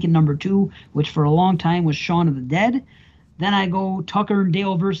overtaken number 2, which for a long time was Shaun of the Dead. Then I go Tucker and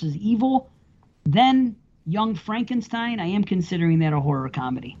Dale versus Evil. Then Young Frankenstein. I am considering that a horror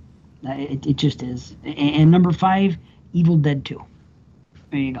comedy. It just is. And number 5, Evil Dead 2.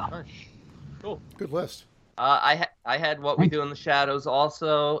 There you go. Nice. Cool. Good list. I had What We Do in the Shadows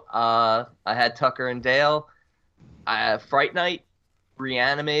also. I had Tucker and Dale. Fright Night,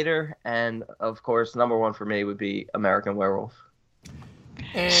 Reanimator, and of course, number 1 for me would be American Werewolf.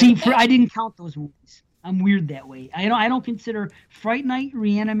 See, I didn't count those movies. I'm weird that way. I don't consider Fright Night,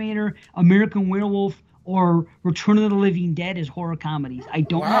 Reanimator, American Werewolf, or Return of the Living Dead as horror comedies. I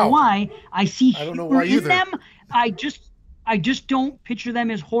don't know why. I see humor in them. I just don't picture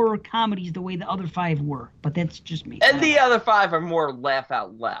them as horror comedies the way the other 5 were. But that's just me. And the other 5 are more laugh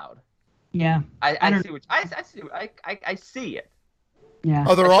out loud. Yeah. I see it. Yeah.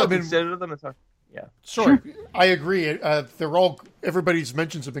 Oh, they're all. Consider them as yeah. Sure. I agree. They're all. Everybody's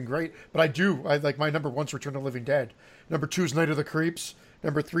mentions have been great, but I like my number 1's Return of the Living Dead. Number 2 is Night of the Creeps.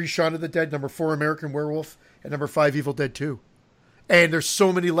 Number 3, Shaun of the Dead. Number 4, American Werewolf, and number 5, Evil Dead 2. And there's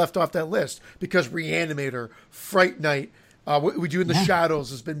so many left off that list because Reanimator, Fright Night, What We Do in the Shadows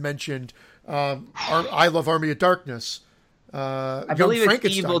has been mentioned. I Love Army of Darkness. I believe it's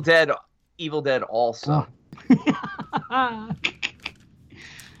Evil Dead. Evil Dead also. Oh.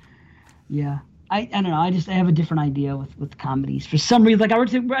 Yeah. I don't know. I have a different idea with comedies. For some reason, like I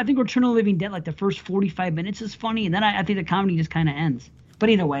think Return of the Living Dead, like the first 45 minutes is funny, and then I think the comedy just kind of ends. But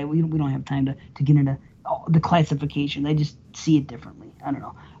either way, we don't have time to get into the classification. I just see it differently. I don't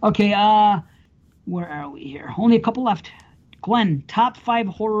know. Okay, where are we here? Only a couple left. Glenn, top 5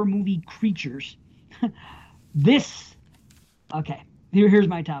 horror movie creatures. Okay, here's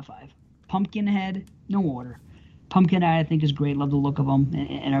my top 5. Pumpkinhead, no order. Pumpkinhead, I think, is great. Love the look of him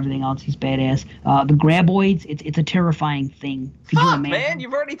and everything else. He's badass. The Graboids, it's a terrifying thing. Fuck, man,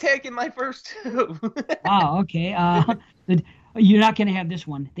 you've already taken my first 2. Wow, okay. You're not going to have this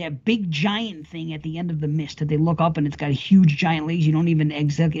one. That big giant thing at the end of The Mist that they look up and it's got huge giant legs. You don't even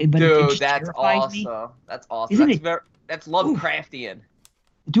exactly. But dude, it just that's terrifies awesome. Me. That's awesome. Isn't it? That's Lovecraftian.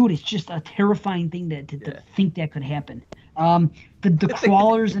 Dude, it's just a terrifying thing to think that could happen. The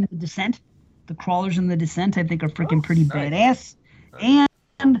crawlers and the descent. The crawlers and the descent, I think, are freaking pretty badass.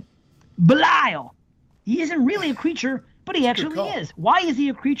 And Belial. He isn't really a creature, but he actually is. Why is he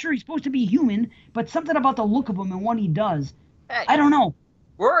a creature? He's supposed to be human, but something about the look of him and what he does. Hey, I don't know.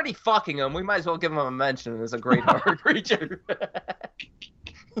 We're already fucking him. We might as well give him a mention as a great horror creature.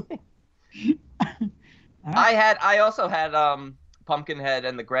 I also had Pumpkinhead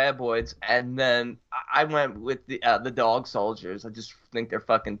and the Graboids, and then I went with the Dog Soldiers. I just think they're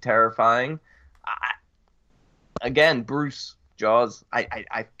fucking terrifying. Again, Bruce Jaws,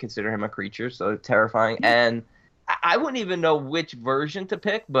 I consider him a creature, so terrifying. And I wouldn't even know which version to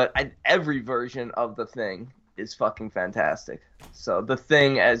pick, but every version of the Thing is fucking fantastic. So the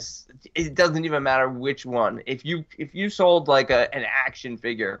Thing, it doesn't even matter which one. If you sold like an action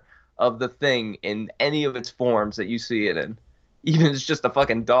figure of the Thing in any of its forms that you see it in, even if it's just a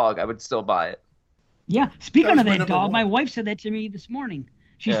fucking dog, I would still buy it. Yeah, speaking of that dog, my wife said that to me this morning.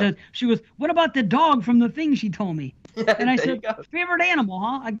 She said, what about the dog from the Thing, she told me. And I said, favorite animal,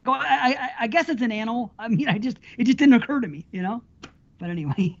 huh? I guess it's an animal. I mean, it just didn't occur to me, you know? But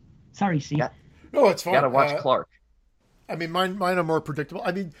anyway, sorry, C. Yeah. No, it's fine. You gotta watch Clark. I mean, mine are more predictable.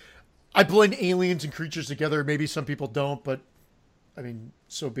 I mean, I blend aliens and creatures together. Maybe some people don't, but I mean,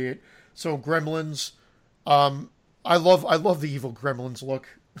 so be it. So Gremlins, I love the evil Gremlins look.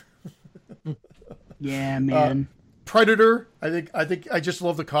 Yeah, man. Predator, I think I just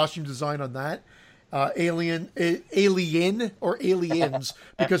love the costume design on that. Alien or aliens,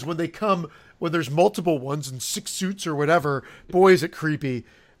 because when there's multiple ones in 6 suits or whatever, boy is it creepy.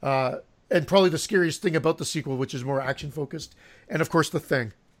 And probably the scariest thing about the sequel, which is more action focused, and of course The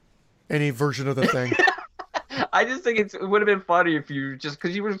Thing, any version of The Thing. I just think it would have been funny if you just,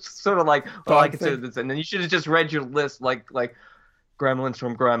 because you were sort of like, oh, I consider this, and then you should have just read your list like Gremlins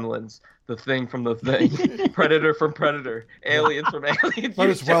from Gremlins, The Thing from The Thing, Predator from Predator, Aliens from Aliens.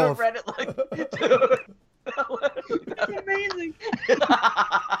 You should have read it like, dude. That's amazing.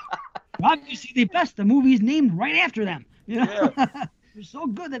 Obviously, the best. The movie's named right after them. You know? Yeah. They're so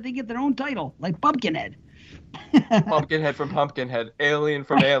good that they get their own title, like Pumpkinhead. Pumpkinhead from Pumpkinhead, Alien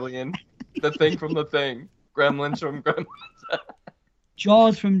from Alien, The Thing from The Thing, Gremlins from Gremlins.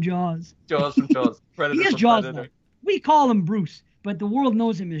 Jaws from Jaws. Jaws from Jaws. Predator he is from Jaws, Predator. though. We call him Bruce, but the world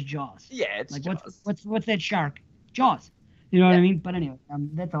knows him as Jaws. Yeah, it's like Jaws. What's that shark? Jaws. You know what I mean? But anyway,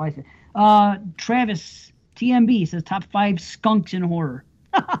 that's how I say. Travis TMB says top 5 skunks in horror.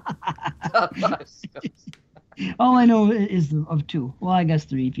 Top 5 skunks. All I know is of 2. Well, I guess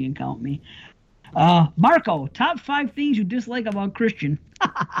 3 if you can count me. Marco, top 5 things you dislike about Christian.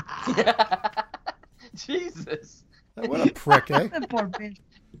 Jesus. What a prick, eh? That poor bitch.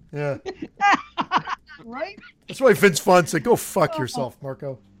 Yeah. Right? That's why Vince Vaughn said, go fuck yourself,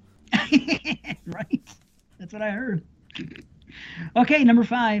 Marco. Right. That's what I heard. Okay, number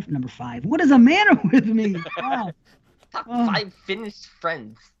 5. What is the matter with me? Wow. Top 5 finished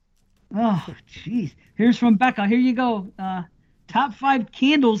friends. Oh, jeez. Here's from Becca. Here you go. Top 5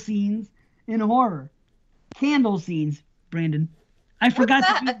 candle scenes in horror. Candle scenes, Brandon. I forgot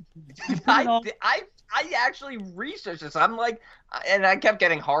to do I actually researched this. I'm like, and I kept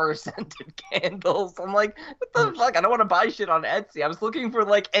getting horror scented candles. I'm like, what the fuck? I don't want to buy shit on Etsy. I was looking for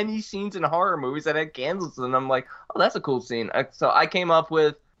like any scenes in horror movies that had candles, and I'm like, oh, that's a cool scene. So I came up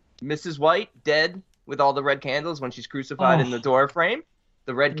with Mrs. White dead with all the red candles when she's crucified in the door frame.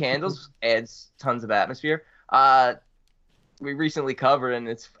 The red candles adds tons of atmosphere. We recently covered, and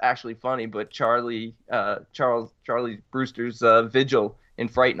it's actually funny, but Charlie Brewster's vigil in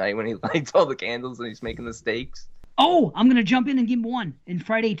Fright Night when he lights all the candles and he's making the steaks. Oh, I'm gonna jump in and give one in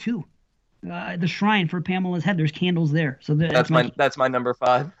Friday 2. The shrine for Pamela's head. There's candles there, so that's my number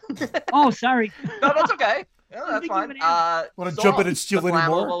 5. Oh, sorry. No, that's okay. No, that's fine. Want to jump in and steal any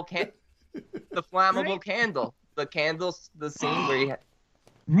more? The flammable candle. The candles. The scene where he had.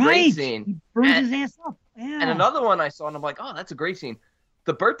 Right. Great scene. He burns his ass up. Yeah. And another one I saw, and I'm like, oh, that's a great scene.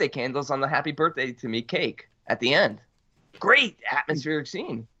 The birthday candles on the Happy Birthday to Me cake at the end. Great atmospheric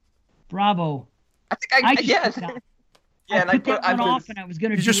scene. Bravo. I think I yeah, and I put that one off, and I was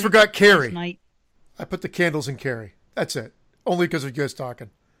gonna. You just forgot Carrie. I put the candles in Carrie. That's it. Only because of you guys talking.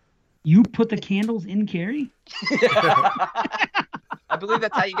 You put the candles in Carrie? I believe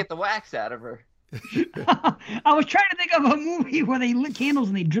that's how you get the wax out of her. I was trying to think of a movie where they lit candles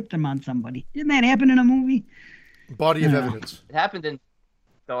and they dripped them on somebody. Didn't that happen in a movie? Body of Evidence. It happened in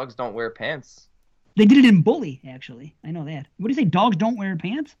Dogs Don't Wear Pants. They did it in Bully, actually. I know that. What do you say? Dogs Don't Wear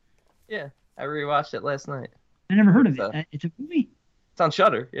Pants? Yeah, I rewatched it last night. I never heard of it. It's a movie? It's on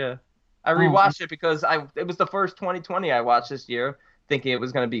Shudder, yeah. I rewatched it because it was the first 2020 I watched this year, thinking it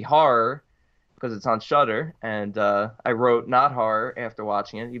was going to be horror because it's on Shudder, and I wrote not horror after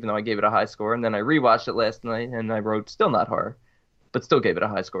watching it, even though I gave it a high score, and then I rewatched it last night, and I wrote still not horror, but still gave it a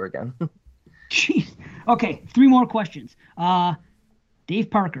high score again. Jeez. Okay, 3 more questions.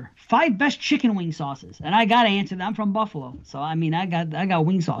 Dave Parker, 5 best chicken wing sauces, and I gotta answer that. I'm from Buffalo, so I mean I got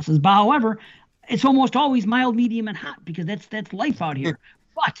wing sauces. But however, it's almost always mild, medium, and hot because that's life out here.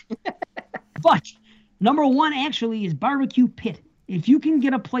 But number 1 actually is barbecue pit. If you can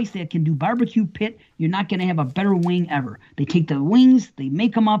get a place that can do barbecue pit, you're not going to have a better wing ever. They take the wings, they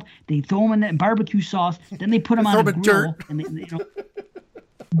make them up, they throw them in that barbecue sauce, then they put them on a grill. Dirt. And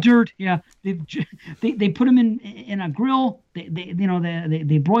dirt, yeah. They put them in a grill.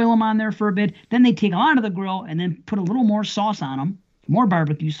 They broil them on there for a bit. Then they take them out of the grill and then put a little more sauce on them, more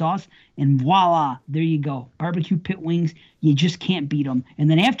barbecue sauce, and voila, there you go. Barbecue pit wings. You just can't beat them.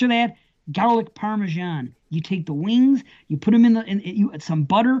 And then after that, garlic parmesan. You take the wings, you put them in some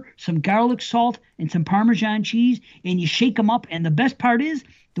butter, some garlic salt, and some Parmesan cheese, and you shake them up. And the best part is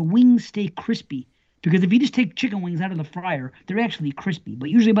the wings stay crispy. Because if you just take chicken wings out of the fryer, they're actually crispy. But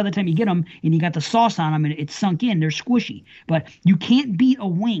usually by the time you get them and you got the sauce on them and it's sunk in, they're squishy. But you can't beat a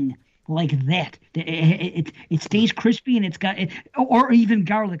wing like that. It stays crispy and it's got or even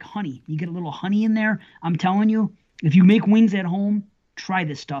garlic honey. You get a little honey in there. I'm telling you, if you make wings at home, try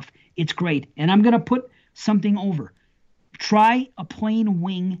this stuff. It's great. And I'm going to put something over. Try a plain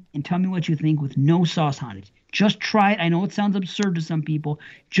wing and tell me what you think with no sauce on it. Just try it. I know it sounds absurd to some people.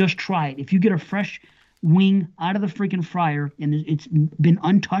 Just try it. If you get a fresh wing out of the freaking fryer and it's been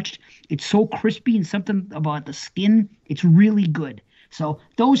untouched, it's so crispy and something about the skin, it's really good. So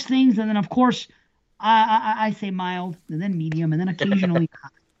those things, and then of course, I say mild, and then medium, and then occasionally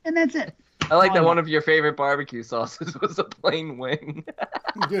hot, and that's it. I like that one of your favorite barbecue sauces was a plain wing.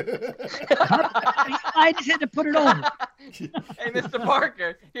 I just had to put it over. Hey, Mr.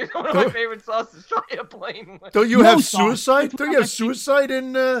 Parker, here's one of my favorite sauces. Try a plain wing. Don't you have suicide? Don't you have suicide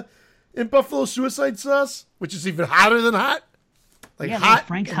in Buffalo suicide sauce, which is even hotter than hot? Like hot,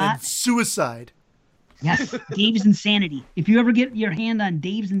 Frank's and hot. then suicide. Yes, Dave's Insanity. If you ever get your hand on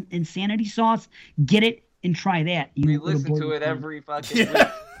Dave's Insanity sauce, get it and try that. We listen to it every fucking week.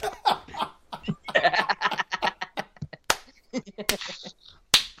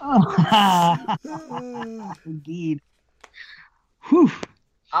 Oh, indeed. Whew.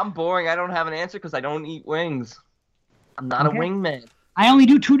 I'm boring. I don't have an answer because I don't eat wings. I'm not a wingman. I only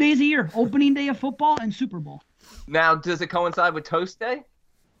do 2 days a year: opening day of football and Super Bowl. Now, does it coincide with Toast Day?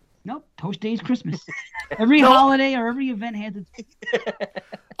 Nope, Toast Day is Christmas. Every holiday or every event has its.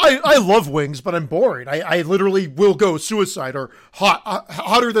 I love wings, but I'm boring. I literally will go suicide or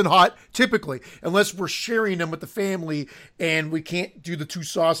hotter than hot, typically, unless we're sharing them with the family and we can't do the two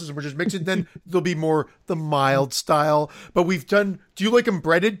sauces and we're just mixing. Then there'll be more the mild style. But we've done. Do you like them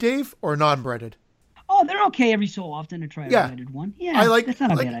breaded, Dave, or non-breaded? Oh, they're okay every so often to try a breaded one. Yeah, I like. That's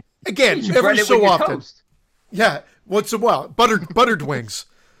not a bad idea. Again, every so often. Toast. Yeah, once in a while, buttered wings.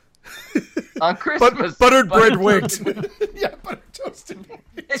 On Christmas, buttered bread wings. Yeah, buttered toasted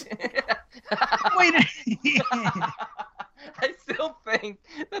wings. Wait. I still think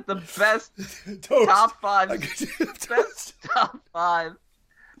that the best Toast. top five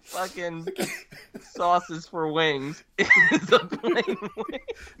fucking sauces for wings is a plain wing.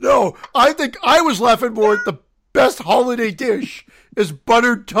 No, I think I was laughing more at the best holiday dish is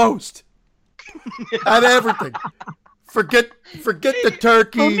buttered toast. And everything. Forget the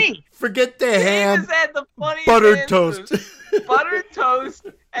turkey. Forget the ham. Just had the funniest buttered answers. toast. Buttered toast,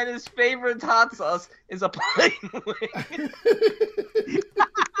 and his favorite hot sauce is a plain wing.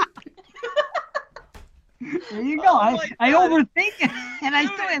 There you go. I overthink it, and I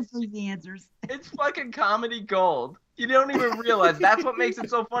still have easy answers. It's fucking comedy gold. You don't even realize that's what makes it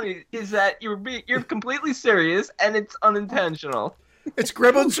so funny. Is that you're completely serious and it's unintentional. It's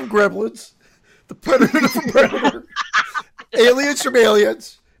Gremlins from Gremlins, the Predator from Predator, Aliens from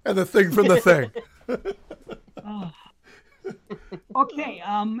Aliens, and the Thing from the Thing. Oh. Okay,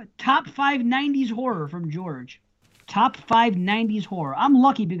 top 5 90s horror from George. Top 5 90s horror. I'm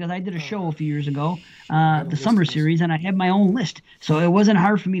lucky because I did a show a few years ago, the summer series, and I had my own list. So it wasn't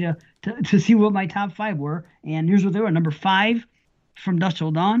hard for me to see what my top 5 were. And here's what they were. Number 5, From Dusk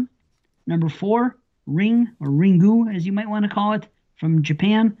Till Dawn. Number 4, Ring, or Ringu, as you might want to call it, from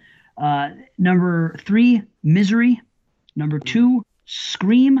Japan. Number 3, Misery. Number 2,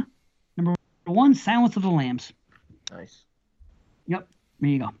 Scream. Number 1, Silence of the Lambs. Nice. Yep, there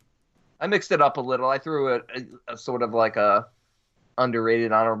you go. I mixed it up a little. I threw a sort of like a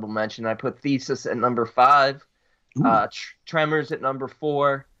underrated honorable mention. I put Thesis at number 5, Tremors at number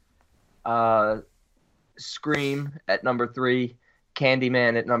 4, Scream at number 3,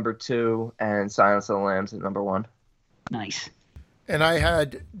 Candyman at number 2, and Silence of the Lambs at number 1. Nice. And I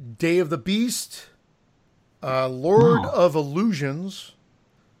had Day of the Beast, Lord of Illusions,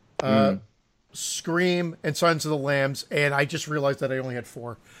 Scream, and Silence of the Lambs, and I just realized that I only had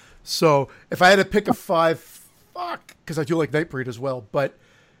 4. So if I had to pick a 5, because I do like Nightbreed as well. But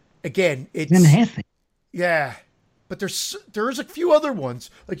again, it's yeah. But there is a few other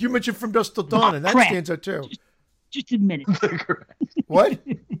ones, like you mentioned, From Dusk Till Dawn, and that stands out too. Just admit it. What?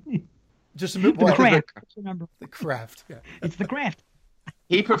 Just admit what? The Craft. Yeah. It's The Craft.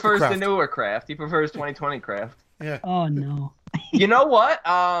 He prefers the newer Craft. He prefers 2020 Craft. Yeah. Oh no. You know what?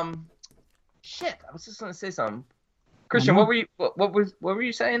 Shit. I was just gonna say something. Christian, what were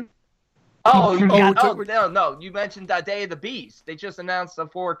you saying? No. You mentioned Day of the Beast. They just announced a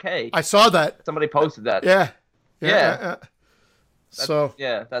 4K. I saw that. Somebody posted that. Yeah. So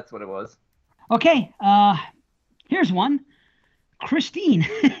that's what it was. Okay. Here's one. Christine,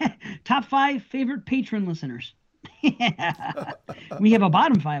 top 5 favorite patron listeners. We have a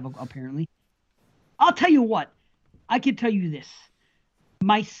bottom 5 apparently. I'll tell you what. I can tell you this.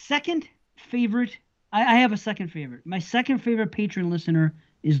 My second favorite. I have a second favorite. My second favorite patron listener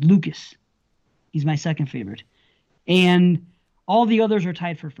is Lucas. He's my second favorite. And all the others are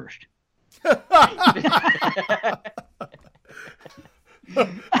tied for first.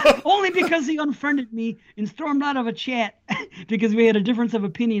 Only because he unfriended me and stormed out of a chat because we had a difference of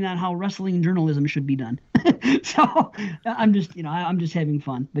opinion on how wrestling journalism should be done. So I'm just having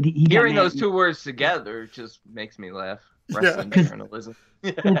fun. But he hearing those two words together just makes me laugh. Wrestling journalism.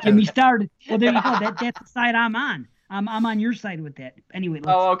 Don't get me started. Well, there you go. That's the side I'm on. I'm on your side with that. Anyway.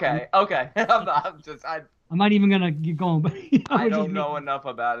 Okay. I'm not even gonna get going, but I don't know enough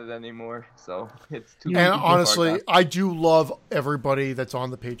about it anymore, so it's too. And honestly, I do love everybody that's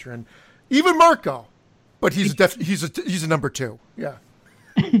on the Patreon, even Marco, but he's a number 2. Yeah.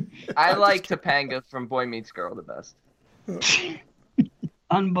 I like Topanga from Boy Meets Girl the best.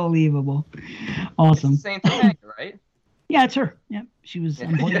 Unbelievable, awesome. It's Saint Topanga, right? Yeah, it's her. Yeah, she was.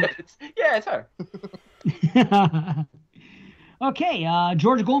 It's her. Okay,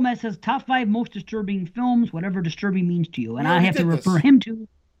 George Gomez says top 5 most disturbing films, whatever disturbing means to you, and I have to refer him to.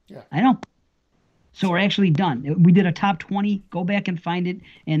 Yeah. I know. So we're actually done. We did a top 20. Go back and find it,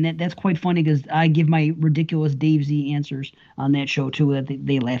 and that's quite funny because I give my ridiculous Dave Z answers on that show too. That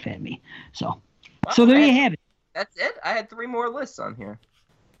they laugh at me. So, so there you have it. That's it. I had 3 more lists on here.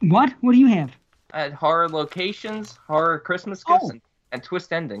 What? What do you have? I had horror locations, horror Christmas gifts, and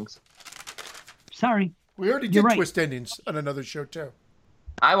twist endings. Sorry. We already did twist endings on another show, too.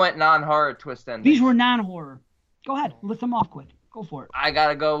 I went non-horror twist endings. These were non-horror. Go ahead. List them off quick. Go for it. I got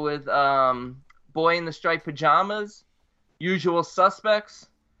to go with Boy in the Striped Pajamas, Usual Suspects,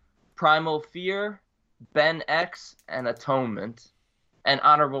 Primal Fear, Ben X, and Atonement. And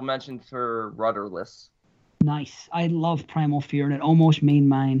honorable mention for Rudderless. Nice. I love Primal Fear, and it almost made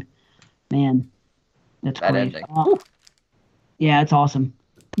mine. Man, that's great. Yeah, it's awesome.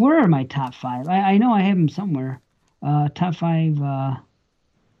 Where are my top 5? I know I have them somewhere. Top 5.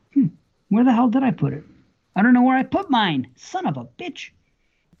 Where the hell did I put it? I don't know where I put mine. Son of a bitch.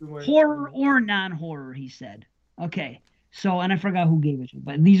 Horror or non-horror, he said. Okay. So, and I forgot who gave it to,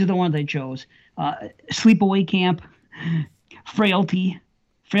 but these are the ones I chose. Sleepaway Camp, Frailty.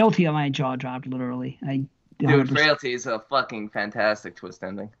 Frailty on my jaw dropped, literally. Dude, Frailty is a fucking fantastic twist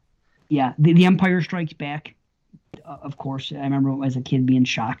ending. Yeah, The Empire Strikes Back. Of course, I remember as a kid being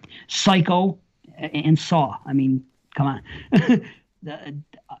shocked. Psycho and Saw. I mean, come on.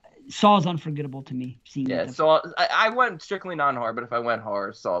 Saw is unforgettable to me. Saw. I went strictly non-horror, but if I went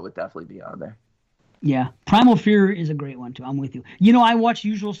horror, Saw would definitely be on there. Yeah, Primal Fear is a great one too. I'm with you. You know, I watched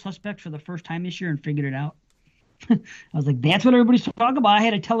Usual Suspects for the first time this year and figured it out. I was like, that's what everybody's talking about. I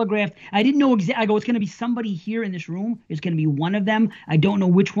had a telegraph. I didn't know exactly. I go, it's going to be somebody here in this room. It's going to be one of them. I don't know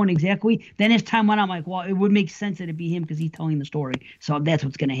which one exactly. Then as time went on, I'm like, well, it would make sense that it'd be him because he's telling the story. So that's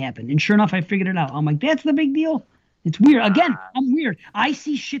what's going to happen. And sure enough, I figured it out. I'm like, that's the big deal. It's weird. Again, I'm weird. I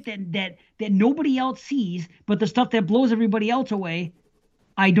see shit that nobody else sees, but the stuff that blows everybody else away,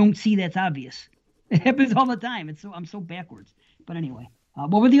 I don't see that's obvious. It happens all the time. I'm so backwards. But anyway.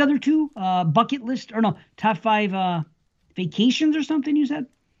 What were the other 2? Bucket list, or no, top 5 vacations or something you said?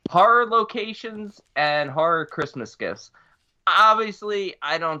 Horror locations and horror Christmas gifts. Obviously,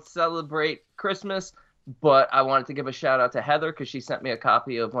 I don't celebrate Christmas, but I wanted to give a shout out to Heather because she sent me a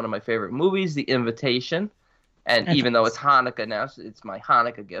copy of one of my favorite movies, The Invitation. And even though it's Hanukkah now, it's my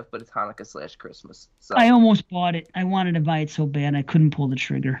Hanukkah gift, but it's Hanukkah/Christmas. So I almost bought it. I wanted to buy it so bad I couldn't pull the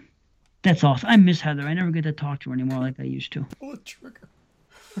trigger. That's awesome. I miss Heather. I never get to talk to her anymore like I used to. Pull the trigger.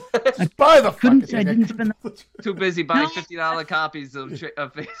 Buy the fucking thing. I didn't spend too busy buying $50 copies of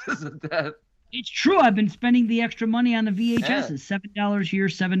Faces of Death. It's true. I've been spending the extra money on the VHSs. $7 here,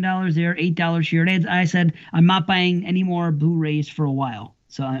 $7 there, $8 here. I said I'm not buying any more Blu-rays for a while,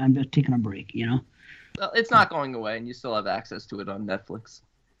 so I'm just taking a break. You know. Well, it's not going away, and you still have access to it on Netflix.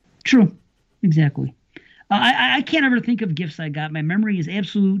 True. Exactly. I can't ever think of gifts I got. My memory is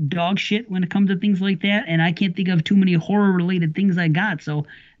absolute dog shit when it comes to things like that, and I can't think of too many horror-related things I got. So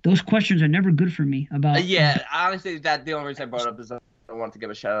those questions are never good for me. About honestly, the only reason I brought it up is I wanted to give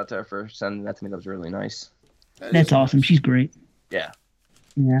a shout-out to her for sending that to me. That was really nice. That's awesome. She's great. Yeah.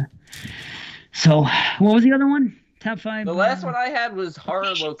 Yeah. So what was the other one? Top 5? The last one I had was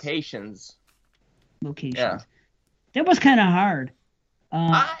horror locations. Locations. Yeah. That was kind of hard.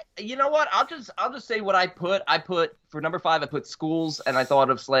 You know what? I'll just say what I put. I put for number 5. I put schools, and I thought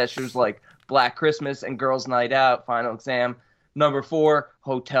of slashers like Black Christmas and Girls' Night Out, Final Exam. Number 4,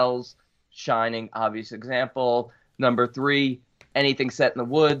 hotels, Shining, obvious example. Number 3, anything set in the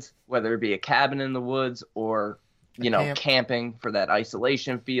woods, whether it be a cabin in the woods or camping for that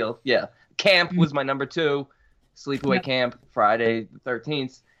isolation feel. Yeah, camp was my number 2. Sleepaway Camp, Friday the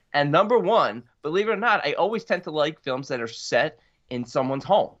 13th, and number 1. Believe it or not, I always tend to like films that are set in someone's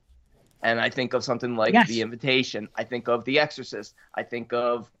home. And I think of something like The Invitation. I think of The Exorcist. I think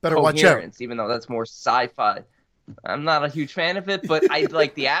of Coherence, even though that's more sci-fi. I'm not a huge fan of it, but I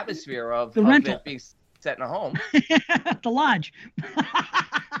like the atmosphere of it being set in a home. The lodge.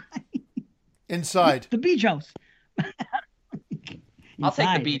 Inside. The beach house. I'll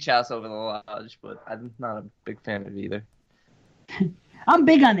take the beach house over the lodge, but I'm not a big fan of it either. I'm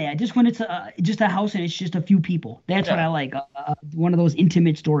big on that. Just when it's just a house and it's just a few people. That's what I like. One of those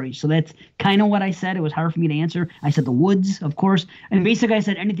intimate stories. So that's kind of what I said. It was hard for me to answer. I said the woods, of course. And basically I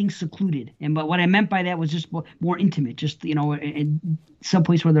said anything secluded. But what I meant by that was just more intimate. Just, in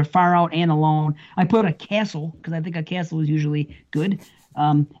someplace where they're far out and alone. I put a castle because I think a castle is usually good.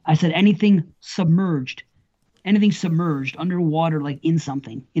 I said anything submerged. Anything submerged underwater, like in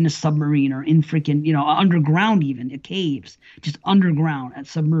something, in a submarine or in freaking, underground, even caves, just underground at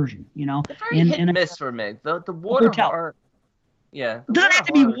submersion, It's very hit and miss for me. The water horror, it doesn't have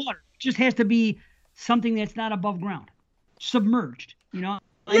to be water. It just has to be something that's not above ground, submerged. Yeah,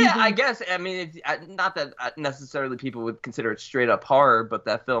 I guess. I mean, it's not that necessarily people would consider it straight up horror, but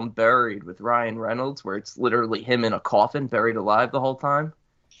that film Buried with Ryan Reynolds, where it's literally him in a coffin, buried alive the whole time.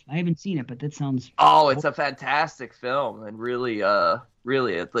 I haven't seen it, but that sounds... Oh, it's a fantastic film and really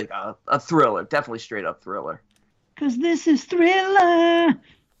it's like a thriller. Definitely straight up thriller. Because this is Thriller.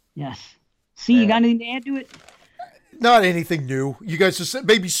 Yes. See, you got anything to add to it? Not anything new. You guys just said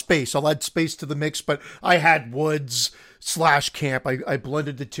maybe space. I'll add space to the mix, but I had woods / camp. I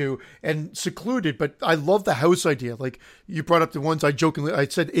blended the two and secluded, but I love the house idea. Like you brought up the ones I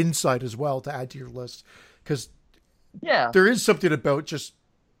said inside as well to add to your list. Because there is something about just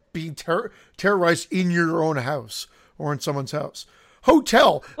being terrorized in your own house or in someone's house.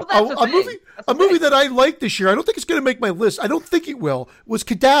 Hotel, a movie that I liked this year. I don't think it's going to make my list. I don't think it will. Was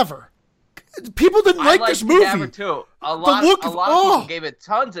Cadaver. People didn't like this movie. Cadaver too. A lot of people gave it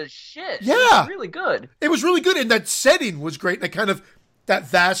tons of shit. Yeah, it was really good. It was really good, and that setting was great. That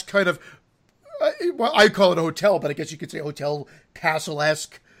vast kind of, I call it a hotel, but I guess you could say hotel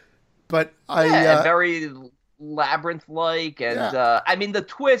castle-esque. But very labyrinth-like, and I mean the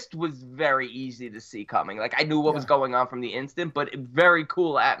twist was very easy to see coming. Like I knew what was going on from the instant, but very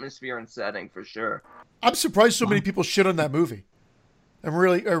cool atmosphere and setting for sure. I'm surprised so many people shit on that movie. I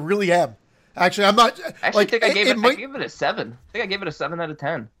really am. Actually, I'm not. I think I gave it a 7. I think I gave it a 7 out of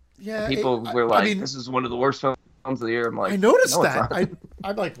 10. Yeah, and people were like, "This is one of the worst films of the year." I'm like, I noticed that.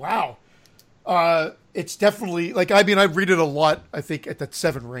 I'm like, wow. It's definitely like I read it a lot. I think at that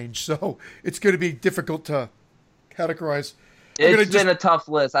 7 range, so it's going to be difficult to categorize. It's been a tough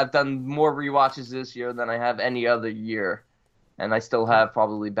list. I've done more rewatches this year than I have any other year, and I still have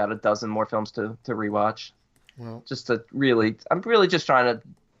probably about a dozen more films to rewatch. Well, I'm really just trying to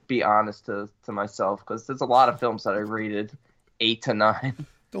be honest to myself because there's a lot of films that I rated 8 to 9.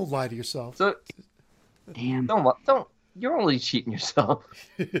 Don't lie to yourself. So, damn. Don't. You're only cheating yourself.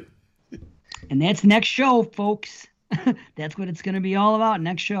 And that's next show, folks. That's what it's going to be all about.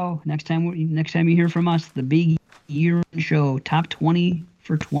 Next show. Next time you hear from us, the big year show, top 20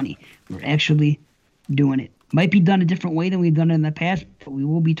 for 20. We're actually doing it. Might be done a different way than we've done it in the past, but we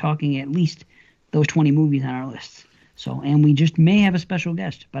will be talking at least those 20 movies on our lists. So, and we just may have a special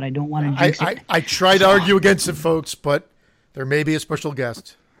guest, but I don't want to jinx it. I try to argue against it, folks, but there may be a special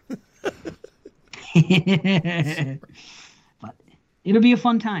guest. But it'll be a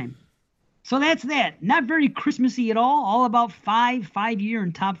fun time. So that's that. Not very Christmassy at all. All about 5-year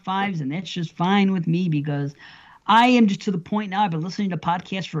and top 5s, and that's just fine with me because I am just to the point now. I've been listening to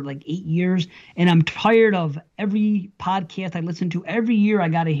podcasts for like 8 years, and I'm tired of every podcast I listen to. Every year I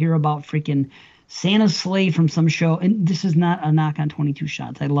got to hear about freaking Santa's Sleigh from some show. And this is not a knock on 22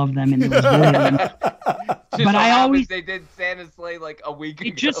 Shots. I love them, and it was brilliant. But I always they did Santa's Sleigh like a week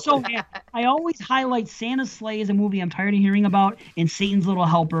ago. Just so I always highlight Santa's Sleigh as a movie I'm tired of hearing about, and Satan's Little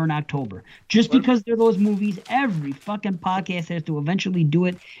Helper in October. Just because they're those movies, every fucking podcast has to eventually do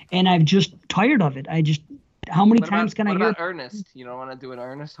it, and I'm just tired of it. How many times can I hear? What about Ernest? You don't want to do an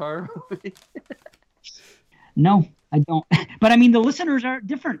Ernest horror movie? No, I don't. But I mean, the listeners are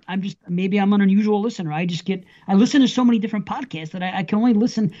different. Maybe I'm an unusual listener. I listen to so many different podcasts that I can only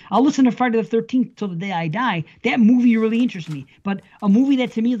listen. I'll listen to Friday the 13th till the day I die. That movie really interests me. But a movie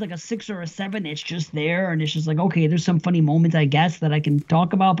that to me is like a 6 or a 7, it's just there. And it's just like, okay, there's some funny moments, I guess, that I can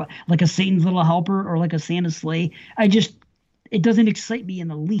talk about. But like a Satan's Little Helper or like a Santa's Sleigh, it doesn't excite me in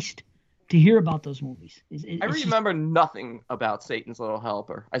the least to hear about those movies. I remember nothing about Satan's Little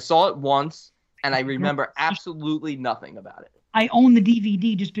Helper. I saw it once. And I remember absolutely nothing about it. I own the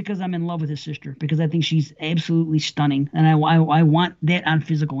DVD just because I'm in love with his sister, because I think she's absolutely stunning. And I want that on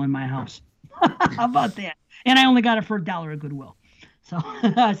physical in my house. How about that? And I only got it for $1 at Goodwill. So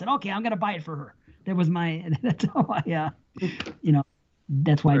I said, okay, I'm going to buy it for her. That's how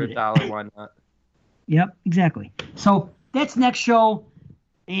that's why I did it. $1, why not? Yep, exactly. So that's next show.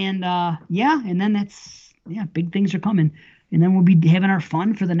 And and then big things are coming. And then we'll be having our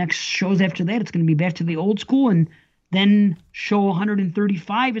fun for the next shows after that. It's going to be back to the old school. And then show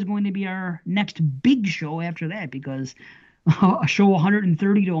 135 is going to be our next big show after that, because a show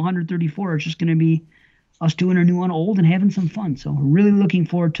 130 to 134. It's just going to be us doing a new one old and having some fun. So really looking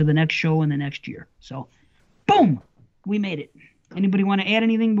forward to the next show in the next year. So, boom, we made it. Anybody want to add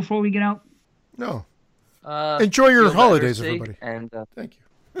anything before we get out? No. Enjoy your holidays, everybody. And thank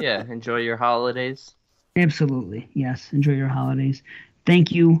you. Yeah, enjoy your holidays. Absolutely. Yes, enjoy your holidays.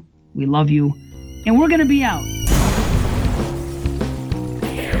 Thank you. We love you. And we're going to be out.